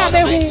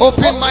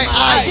 Open my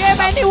eyes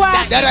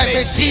that I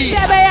may see.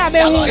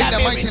 In the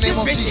mighty name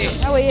of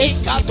Jesus.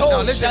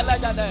 Now listen.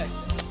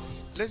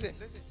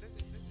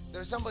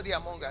 There is somebody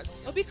among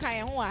us.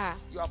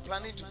 You are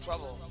planning to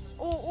travel.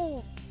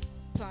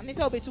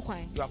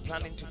 You are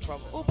planning to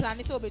travel.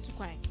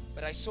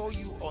 But I saw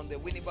you on the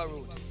Winneba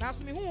Road.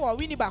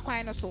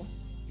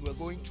 You were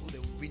going through the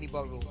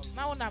Winneba Road.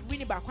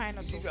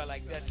 See, if you are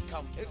like that,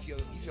 come. If you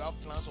have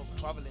plans of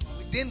traveling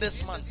within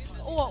this month,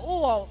 from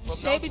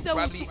now to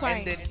probably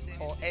end it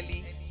or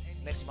early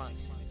next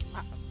month.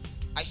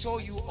 I saw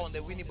you on the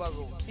Winneba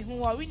Road.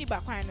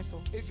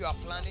 If you are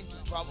planning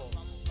to travel,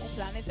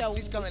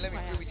 please come and let me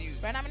pray with you.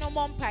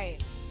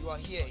 You are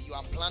here. You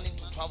are planning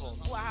to travel.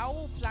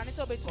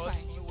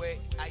 Because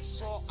I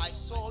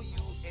saw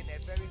you in a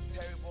very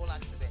terrible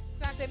accident.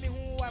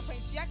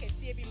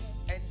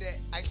 And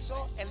I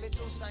saw a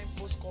little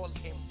signpost called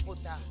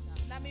Impota.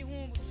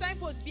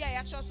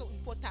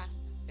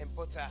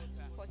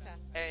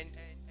 And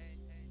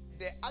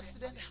the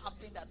accident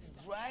happened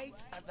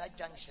right at that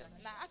junction.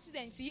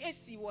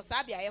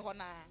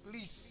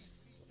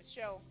 Please,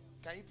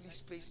 can you please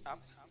space up?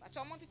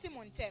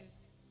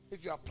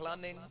 If you are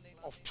planning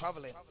of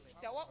traveling,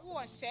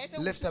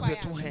 lift up your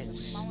two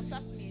hands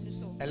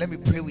and let me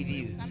pray with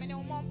you.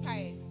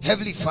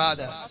 Heavenly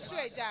Father,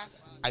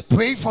 I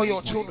pray for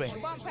your children.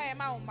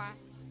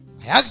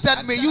 I ask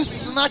that may you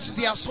snatch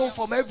their soul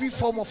from every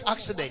form of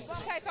accident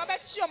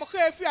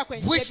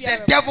which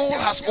the devil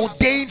has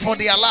ordained for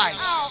their lives.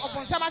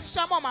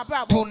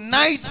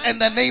 Tonight, in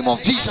the name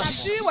of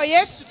Jesus,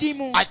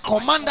 I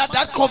command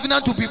that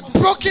covenant to be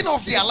broken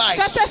off their lives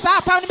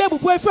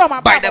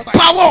by the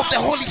power of the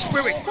Holy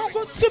Spirit.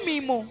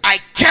 I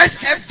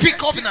curse every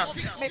covenant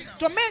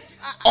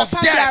of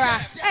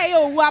death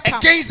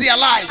against their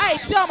life,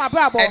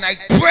 and I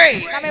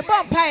pray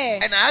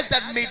and I ask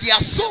that may their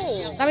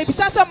soul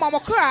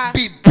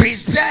be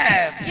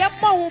preserved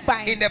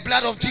in the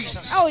blood of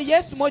Jesus.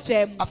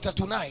 After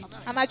tonight,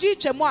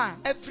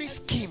 every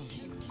scheme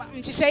of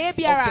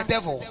the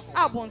devil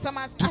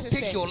to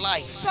take your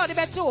life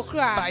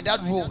by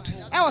that road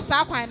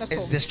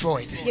is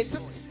destroyed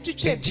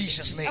in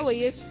Jesus' name.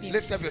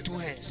 Lift up your two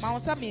hands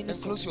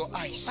and close your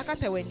eyes.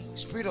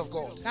 Spirit of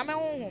God,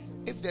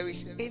 if there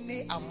is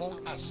any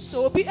among us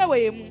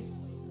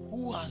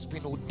who has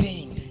been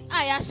ordained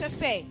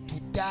to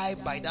die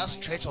by that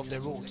stretch of the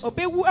road,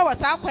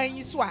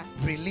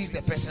 release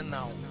the person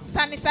now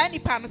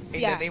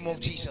in the name of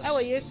Jesus.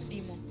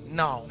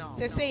 Now,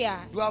 do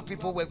you have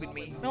people work with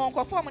me?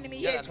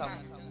 Yeah, come.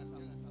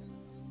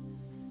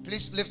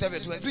 Please lift up your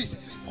two hands.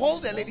 Please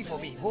hold the lady for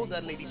me. Hold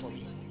that lady for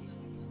me.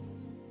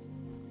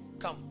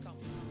 Come.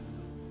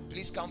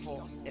 Please come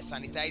for a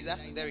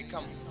sanitizer. There we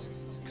come.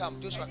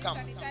 Come, Joshua, come.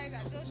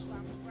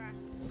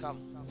 Come.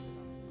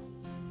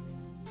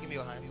 Give me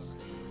your hands.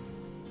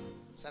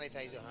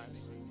 Sanitize your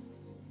hands.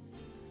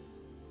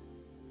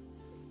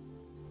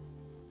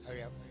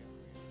 Hurry up.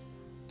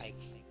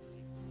 Ike.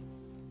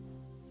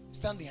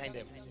 Stand behind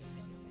them.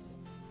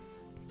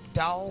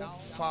 Thou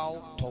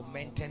foul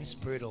tormenting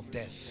spirit of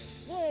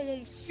death,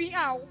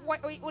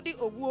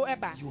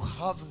 you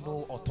have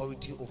no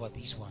authority over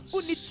these ones.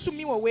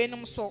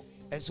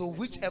 And so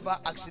whichever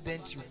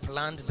accident you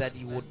planned that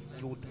you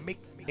would make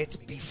it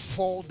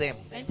befall them,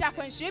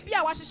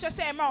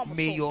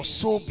 may your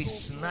soul be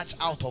snatched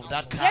out of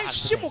that car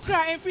accident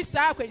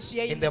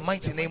in the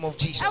mighty name of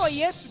Jesus.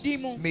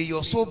 May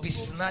your soul be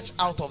snatched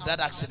out of that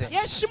accident in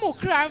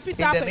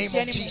the name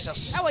of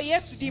Jesus.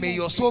 May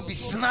your soul be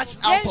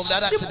snatched out of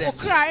that accident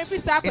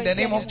in the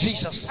name of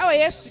Jesus.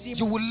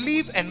 You will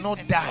live and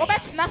not die.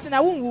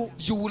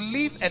 You will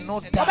live and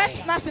not die.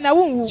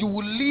 You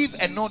will live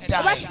and not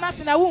die.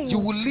 You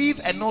will live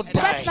and not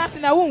die.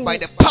 By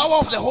the power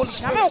of the Holy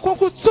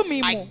Spirit,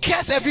 I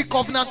curse every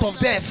covenant of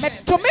death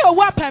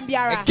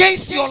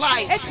against your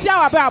life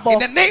in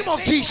the name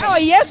of Jesus.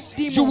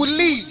 You will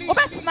live.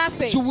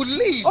 You will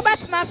live.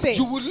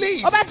 You will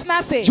live.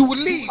 You will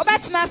live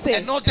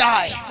and not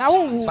die.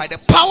 By the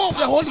power of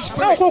the Holy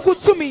Spirit,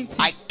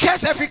 I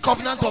curse every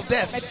covenant of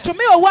death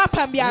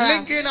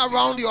lingering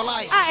around your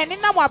life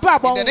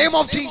in the name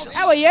of Jesus.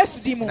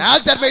 And I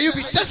ask that may you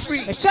be set free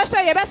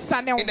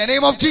in the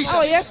name of Jesus.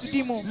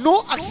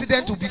 No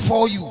accident will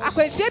befall you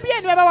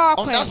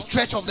on that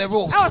stretch of the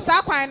road.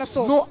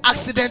 No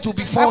accident will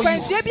befall you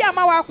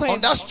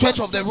on that stretch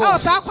of the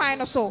road.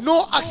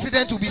 No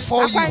accident will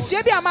befall you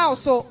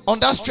on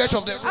that stretch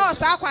of the road.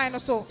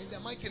 In the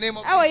mighty name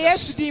of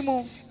Jesus.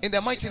 In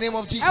the mighty name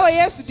of Jesus.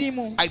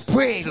 I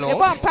pray,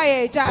 Lord,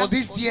 for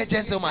this dear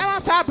gentleman.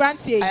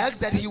 I ask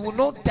that he will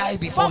not die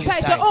before his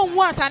time.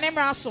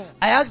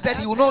 I ask that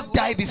he will not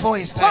die before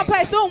his time.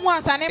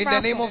 In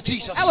the name of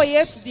Jesus,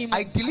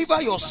 I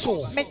deliver your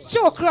soul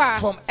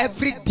from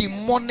every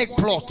demonic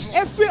plot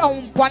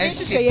and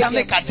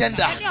satanic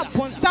agenda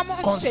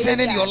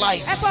concerning your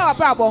life.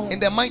 In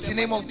the mighty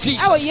name of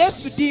Jesus,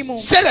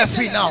 set her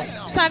free now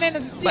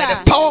by the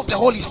power of the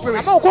Holy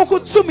Spirit.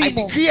 I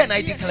decree and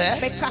I declare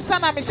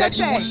that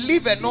you will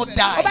live and not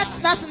die.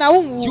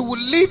 You will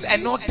live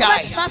and not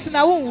die.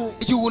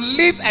 You will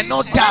live and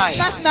not die.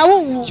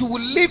 You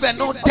will live and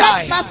not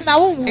die.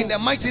 In the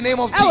mighty name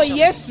of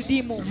Jesus,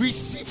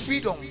 receive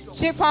freedom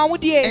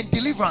and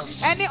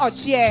deliverance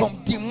from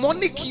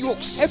demonic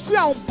yokes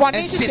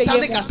and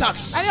satanic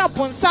attacks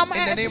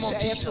in the name of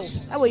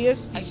Jesus.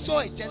 I saw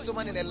a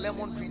gentleman in a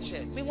lemon green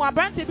shirt.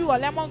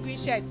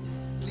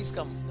 Please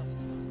come.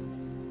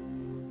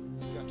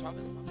 You are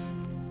traveling.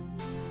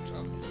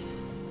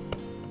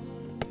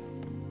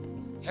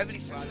 Heavenly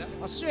Father,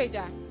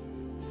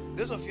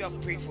 those of you who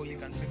have prayed for, you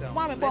can sit down.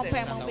 Let us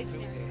stand. I'll pray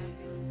with her.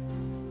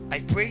 I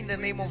pray in the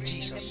name of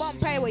Jesus,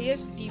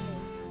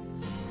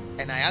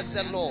 and I ask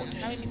the Lord,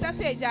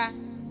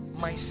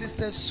 my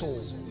sister's soul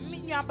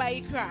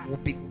will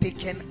be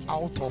taken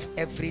out of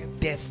every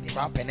death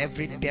trap and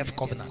every death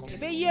covenant.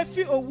 In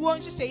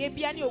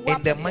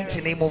the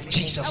mighty name of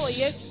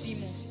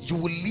Jesus, you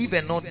will live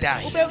and not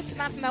die.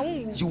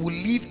 You will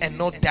live and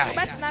not die.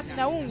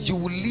 You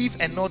will live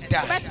and not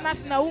die.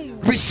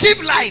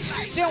 Receive life.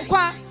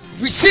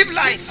 Receive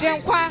life.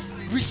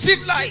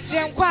 Receive life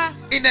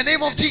in the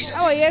name of Jesus.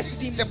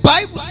 The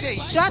Bible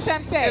says,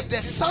 if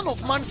the Son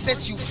of Man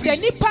sets you free,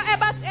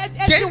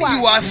 then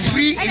you are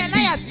free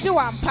indeed.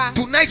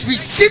 Tonight,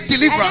 receive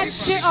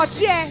deliverance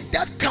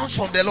that comes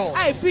from the Lord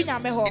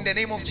in the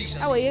name of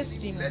Jesus.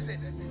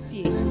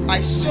 Listen, I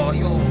saw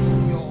your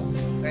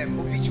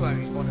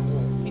obituary on the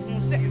wall.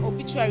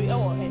 Obituary.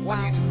 Oh, what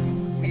do you do?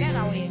 And then I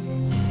will.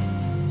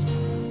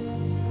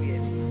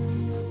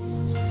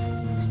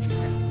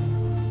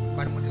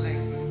 But what do I do?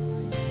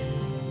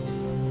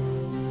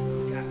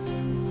 Gas.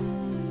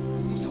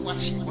 Who's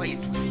watching? Why you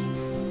do?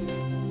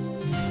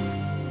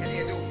 And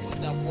you do post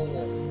that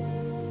wall.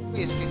 We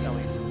explain that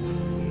way.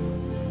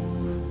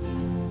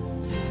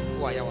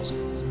 Who are you?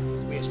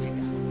 We explain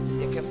that.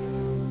 You're careful.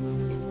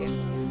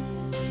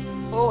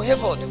 Oh,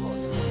 Hayford.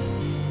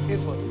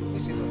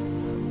 Who's Hayford?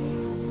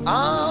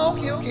 Ah,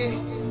 okay.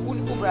 Who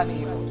brand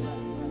Hayford?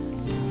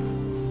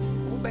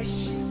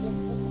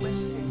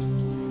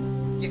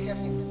 You're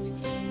careful.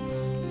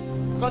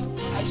 Because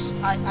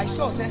I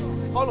saw say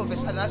all of a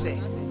sudden I say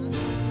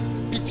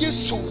be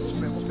so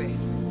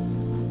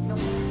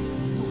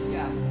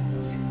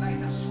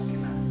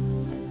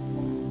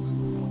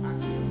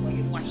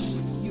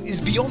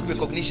it's beyond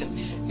recognition.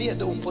 Near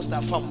the post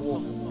a farm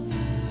wall.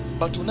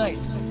 But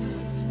tonight,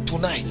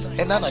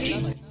 another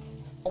day.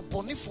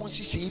 Upon the phone,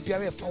 she say, if you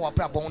are a flower,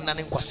 Brabon,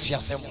 and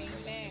Quasiasem.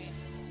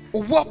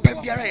 What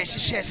Pembiara she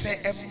say,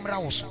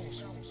 Emraus.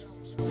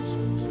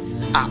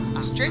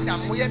 Straight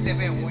and we are the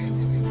way.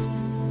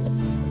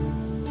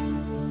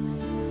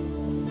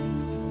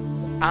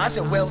 As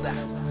a welder,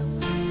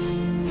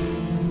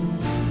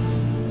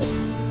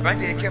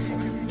 right here, careful.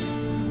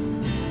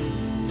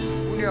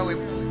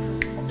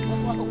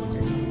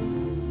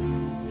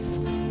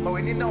 But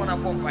we need now on a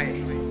bomb by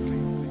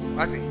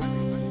what?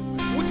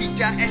 Who did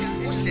ya as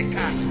who's a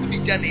cast? Who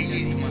did ya the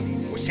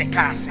who's a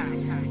cast?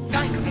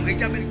 Thank you,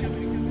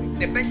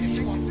 the best is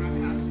one.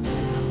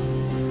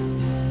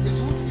 It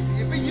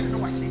would be you know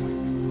what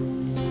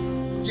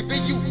you be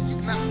you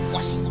not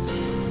washing.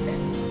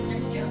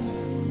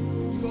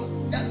 Because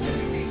that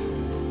very day,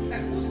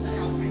 that was the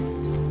outbreak.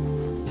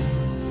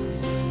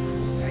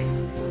 Okay,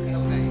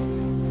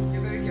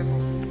 you're very careful.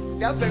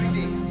 That very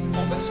day,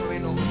 Obe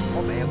Soreno,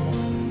 Obe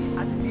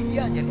as a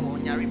Vivian, you know,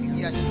 Yari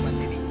Vivian,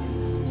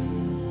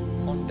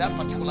 on that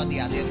particular day,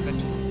 I didn't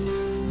bet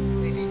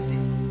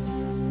anything.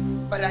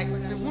 But I,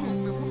 the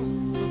woman,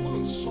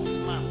 short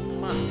man,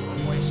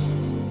 or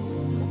short.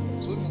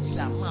 So it is a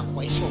man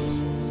or short.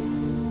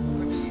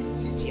 Maybe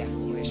Titia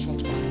or a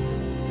short man.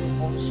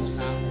 Also,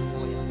 sir,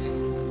 or a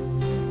slave.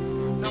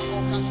 Now,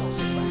 all catch up,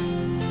 say,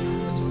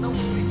 but so now we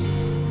let you,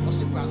 or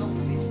say, brother,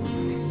 we let you.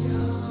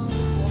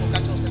 All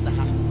catch up, set the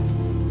hand.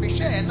 Make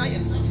sure and I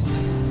am not.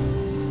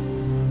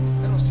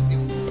 And also,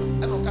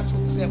 and all catch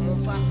up, say,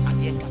 Monfa, at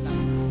the end,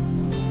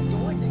 so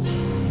one thing.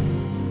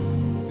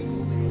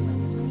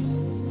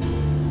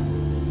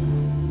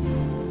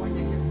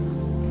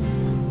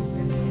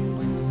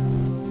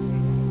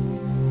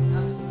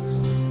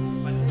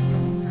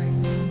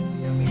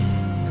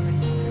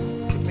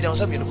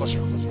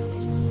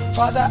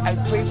 Father, I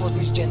pray for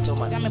this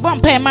gentleman. Who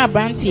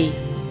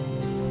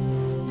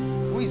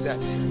is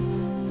that?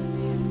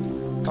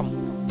 Come.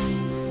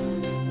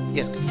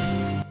 Yes.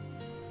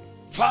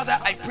 Father,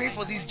 I pray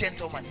for this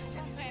gentleman.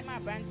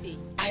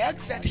 I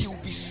ask that he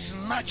will be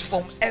snatched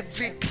from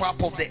every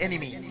trap of the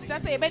enemy.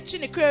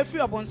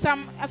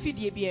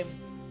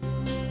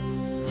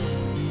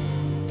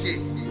 Do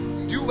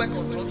you work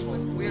on Trotro?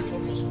 Where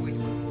Trotro's going?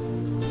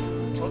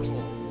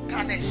 Trotro.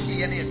 Can I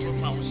see any Trotro?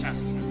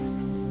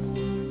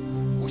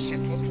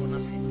 Trotro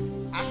nasi.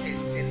 I said,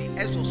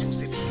 "Ezo so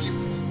you."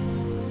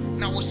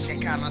 Now what's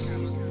sheka nasi?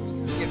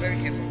 You're very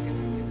careful.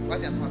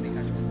 What just want to make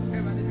a joke?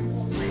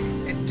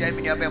 And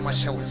Germany, I bear my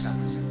shoulders.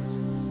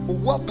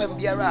 What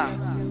Pembiara?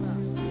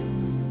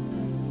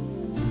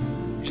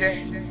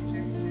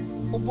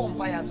 Who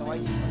bombay as a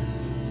white man?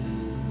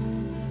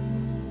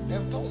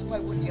 And found by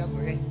what you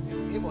agree.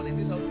 Even in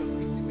this out of the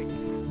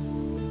medicine.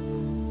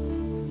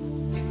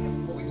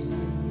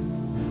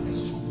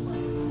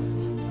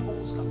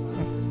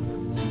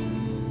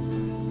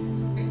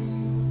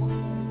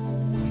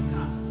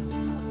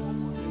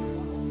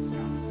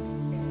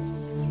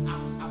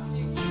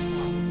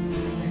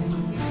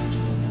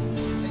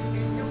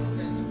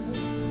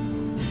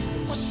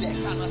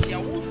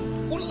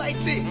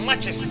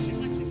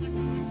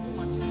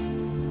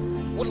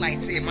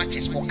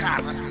 Matches for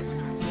cars.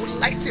 Would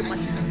light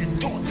matches at the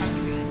door.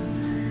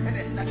 And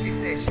as that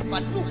says,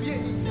 but no,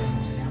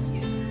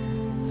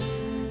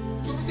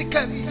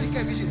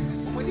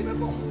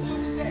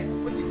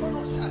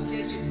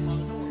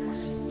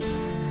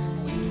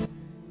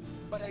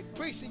 but I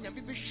pray, Seigneur,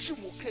 maybe she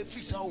will care if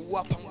it's our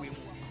weapon.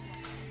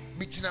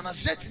 Mitina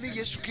Nazareth,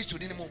 Yesu Christ,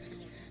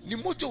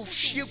 Nimoto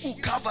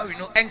Shiegu Calvary,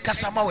 no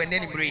Enkasama, and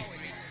anybody.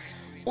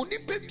 Only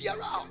baby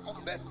around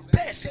on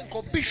person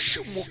go be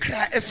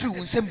cry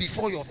everyone send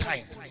before your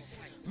time.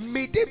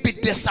 May they be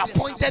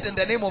disappointed in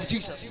the name of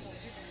Jesus.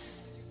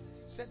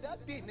 Said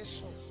that day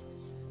neso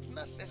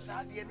na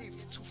sesade na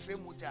to frame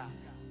moja.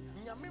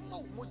 Nyame ma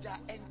moja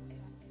en.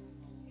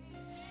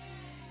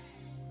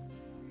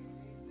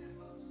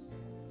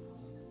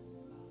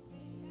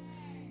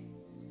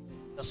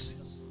 We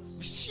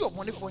see your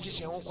money for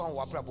Jesus and one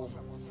wa brabo.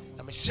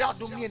 Na me see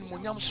adom ne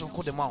monyam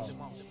sonko de ma o.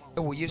 E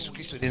wo Yesu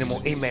Christ de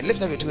name. Amen.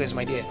 Lift up your two hands,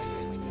 my dear.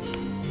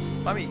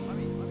 Mommy.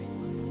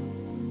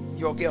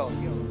 Your girl.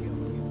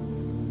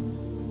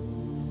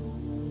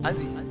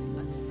 Auntie.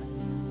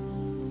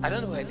 I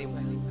don't know her name.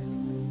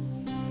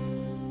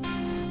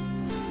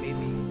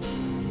 Maybe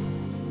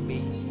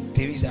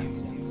Teresa.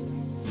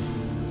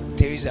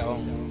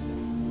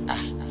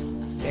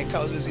 That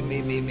cows was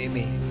me.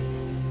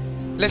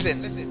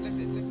 Listen.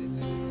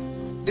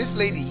 This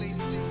lady,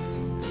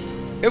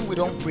 if we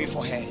don't pray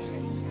for her,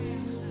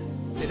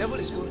 the devil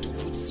is going to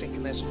put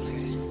sickness on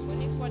her.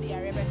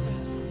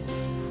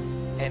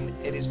 And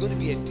it is going to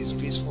be a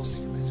disgraceful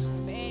sickness.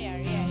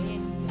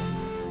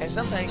 And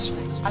sometimes she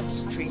will act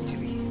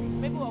strangely.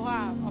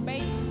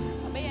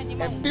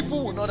 And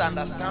people will not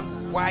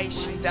understand why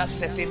she does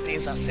certain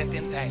things at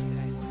certain times.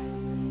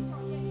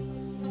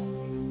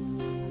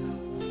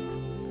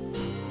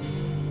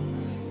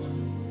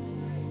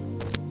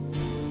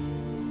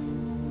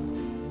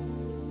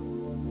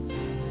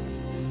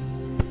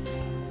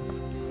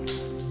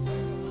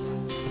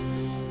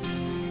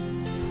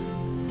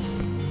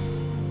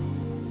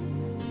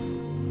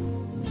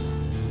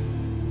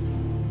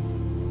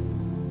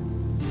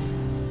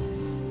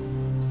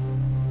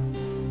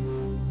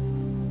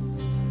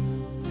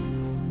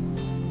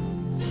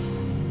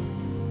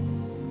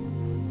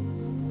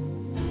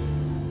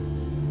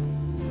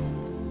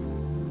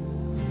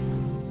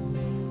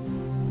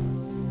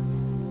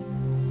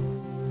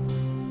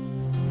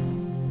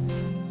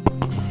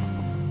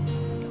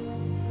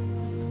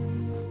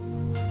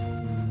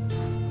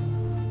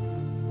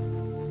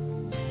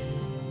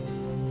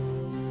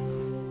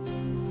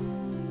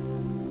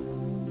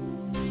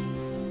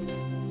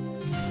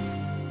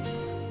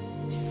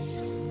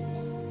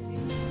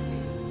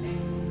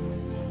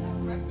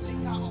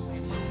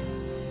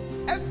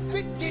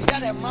 Everything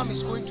that a mom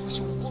is going through,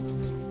 she will go to.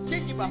 She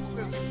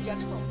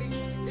will be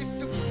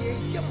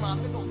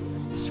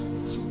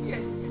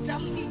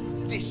exactly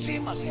the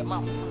same as her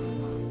mom.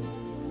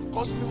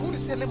 Because me who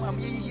say mom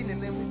ye in the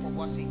name of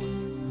what say.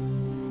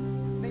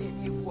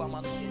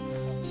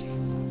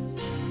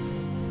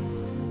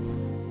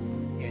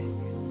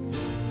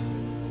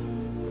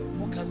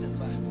 What cousin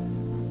ba?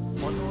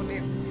 Only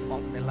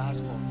on the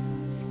last month.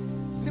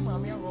 The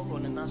mammy roll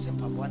on the Nancy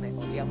Papa and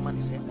the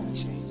man say on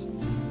change.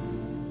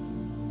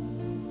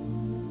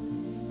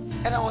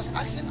 And I was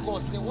asking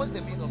God, say, what's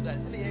the meaning of that?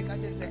 And I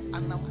just say,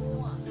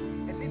 Anamoa.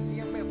 And then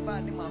near my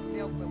bad,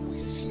 we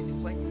see the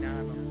funny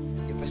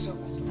the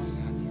person was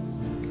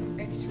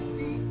and it should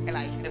be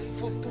like a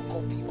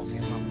photocopy of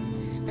her mom.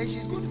 And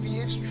she's going to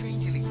behave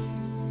strangely.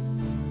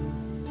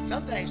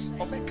 Sometimes,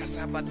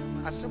 Obekasa, but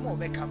as some of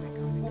them come,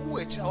 who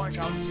are challenged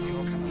out to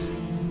your can say.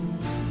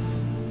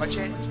 But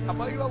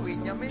about your way,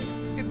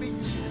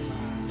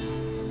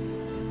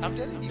 I'm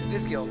telling you,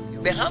 this girl,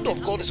 the hand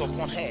of God is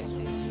upon her.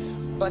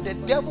 But the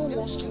devil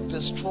wants to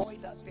destroy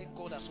that thing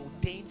God has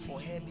ordained for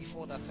her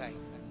before that time.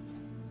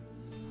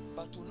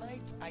 But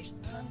tonight I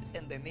stand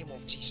in the name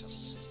of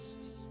Jesus.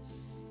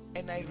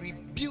 And I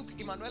rebuke,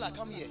 Emmanuel,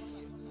 come here.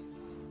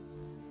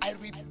 I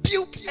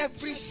rebuke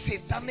every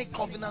satanic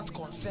covenant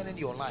concerning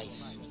your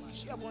life.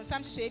 I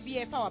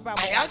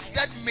ask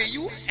that may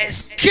you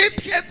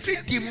escape every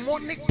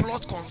demonic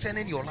plot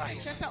concerning your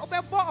life.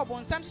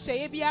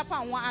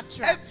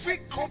 Every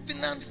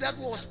covenant that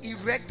was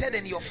erected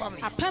in your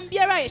family,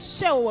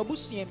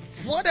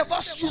 whatever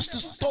used to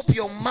stop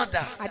your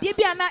mother,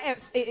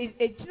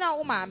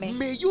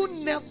 may you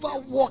never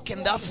walk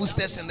in that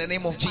footsteps in the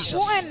name of Jesus.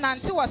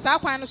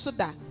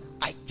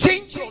 I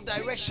change your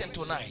direction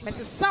tonight.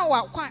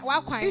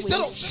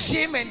 Instead of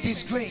shame and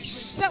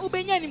disgrace,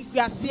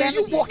 may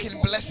you walk in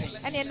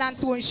blessings.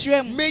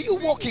 May you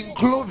walk in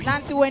glory.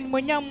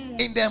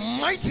 In the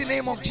mighty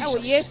name of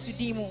Jesus.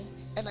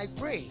 And I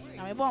pray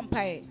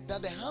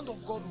that the hand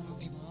of God will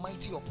be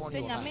mighty upon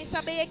your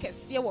life.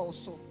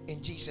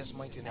 In Jesus'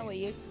 mighty name.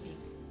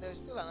 There's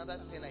still another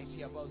thing I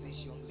see about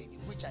this young lady,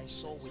 which I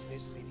saw with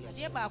this lady as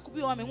well.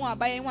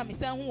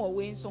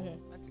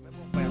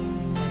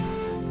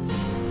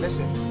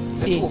 Listen,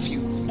 the two of you,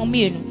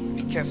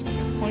 be careful.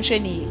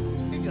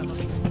 Maybe you are not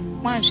careful.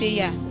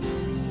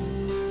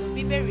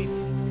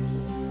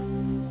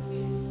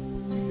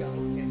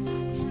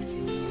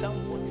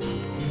 Someone.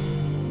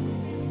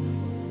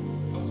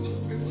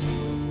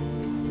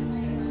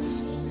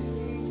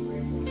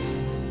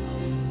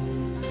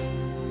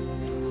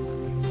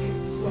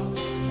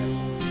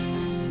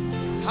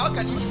 How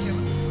can you be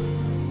careful?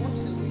 Watch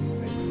the way you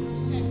dress.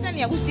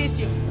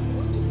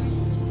 What the way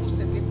you expose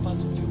certain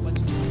parts of your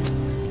body to.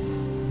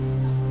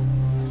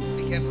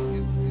 Be careful.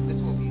 The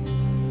two of you.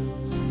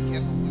 Be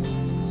careful.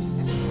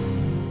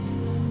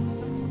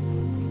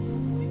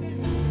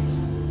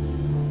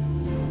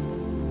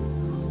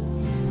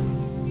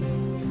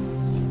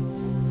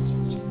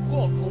 She will go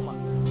on coma.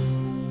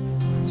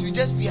 She will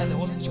just be at the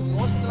hospital. She will be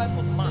hospitalized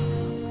for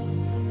months.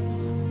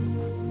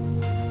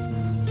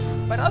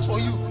 But as for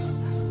you,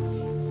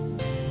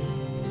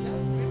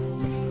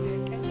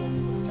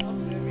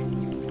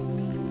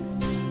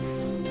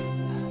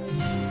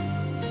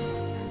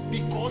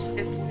 because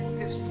it will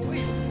destroy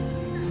you.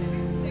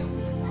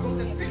 Because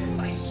the people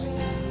I saw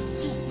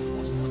you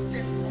was not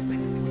just one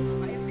person, there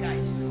were 5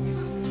 guys.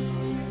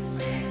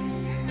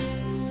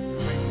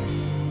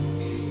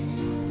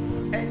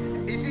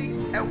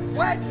 a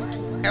word to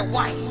a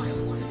wise.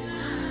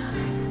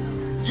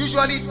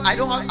 Usually, I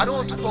don't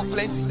want to talk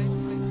plenty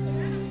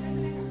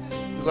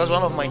because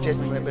one of my church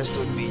members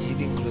told me he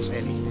didn't close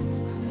early,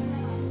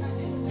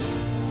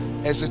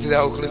 and so today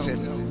I will close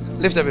early.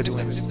 Lift up your two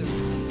hands.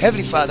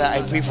 Heavenly Father,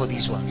 I pray for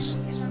these ones.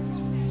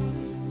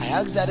 I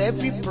ask that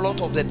every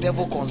plot of the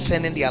devil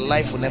concerning their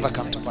life will never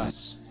come to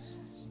pass.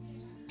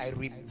 I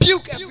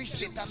rebuke every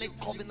satanic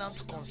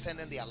covenant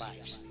concerning their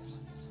lives.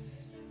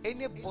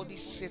 Anybody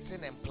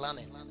sitting and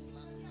planning,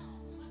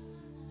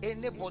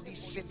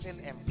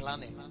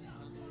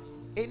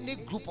 any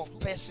group of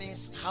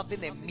persons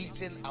having a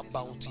meeting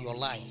about your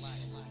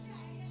life,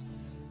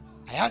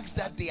 I ask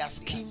that their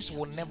schemes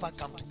will never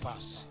come to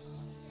pass.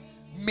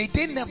 May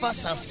they never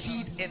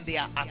succeed in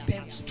their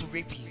attempts to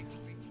rape you.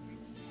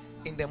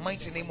 In the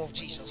mighty name of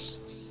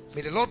Jesus.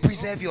 May the Lord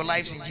preserve your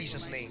lives in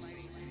Jesus' name.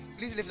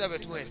 Please lift up your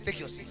two hands. Take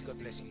your seat. God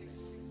bless you.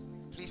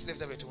 Please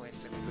lift up your two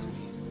hands. Let me pray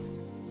with you.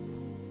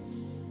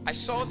 I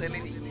saw the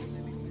lady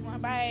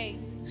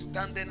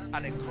standing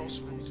at a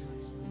crossroad.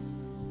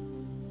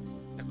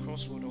 A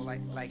crossroad, or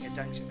like a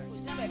junction.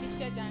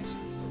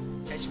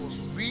 And she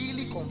was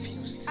really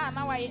confused. She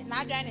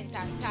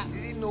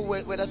didn't know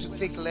whether to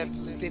take left,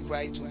 to take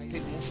right, to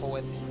move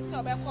forward.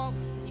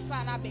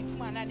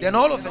 Then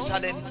all of a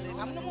sudden,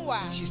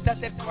 she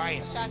started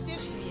crying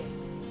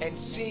and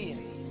saying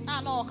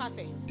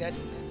that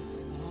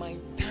my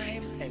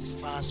time is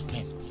fast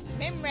spent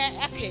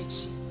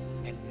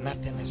and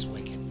nothing is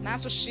working,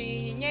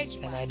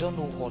 and I don't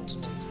know what to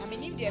do.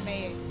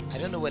 I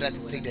don't know whether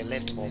to take the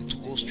left or to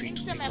go straight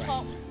to take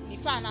right.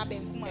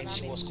 And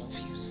she was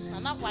confused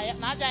and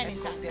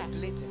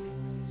contemplating,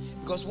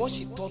 because what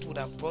she thought would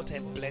have brought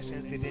her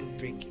blessings didn't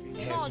bring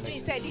her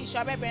blessings.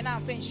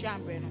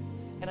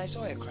 And I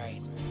saw her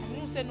crying.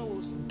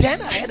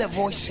 Then I heard a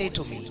voice say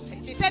to me,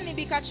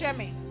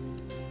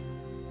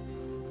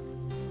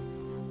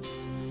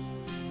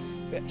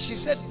 she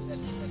said,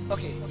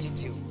 okay,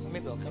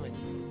 maybe I'll come in.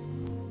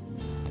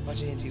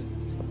 But you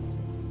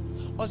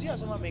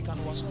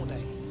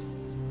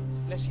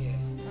let's hear.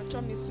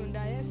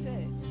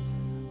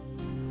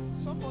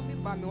 So for me,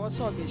 by me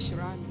also be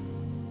shrine.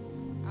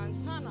 And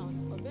son of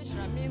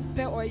Obeshramin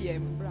pe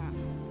oyem bra.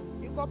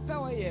 You got pe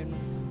oyem.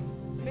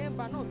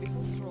 Member no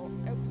before floor,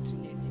 a good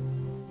name.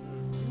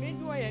 To me,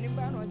 do I any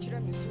ban or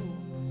tiramisu?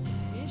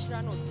 Me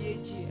shran or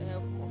BAG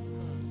airport.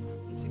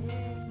 To me,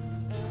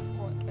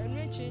 and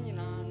we change in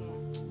our no.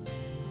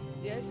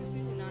 Yes, it's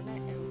in an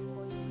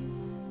airport.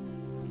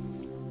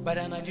 But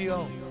an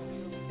avio,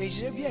 they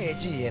should be a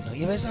G,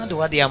 you ever sound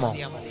what the amount.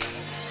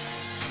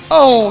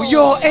 Oh,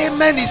 your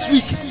amen is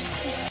weak.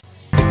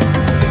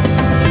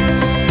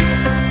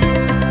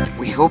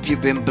 We hope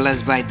you've been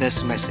blessed by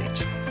this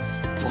message.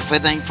 For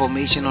further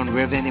information on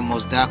Reverend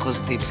Amos Darko's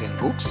tips and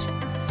books,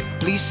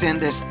 please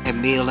send us a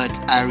mail at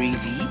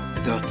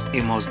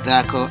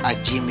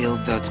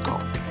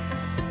rev.amosdarko@gmail.com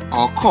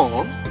or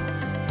call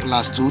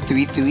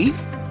 +233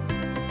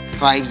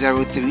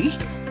 503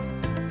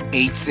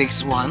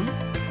 861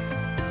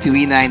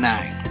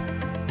 399.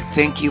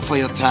 Thank you for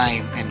your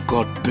time and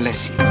God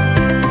bless you.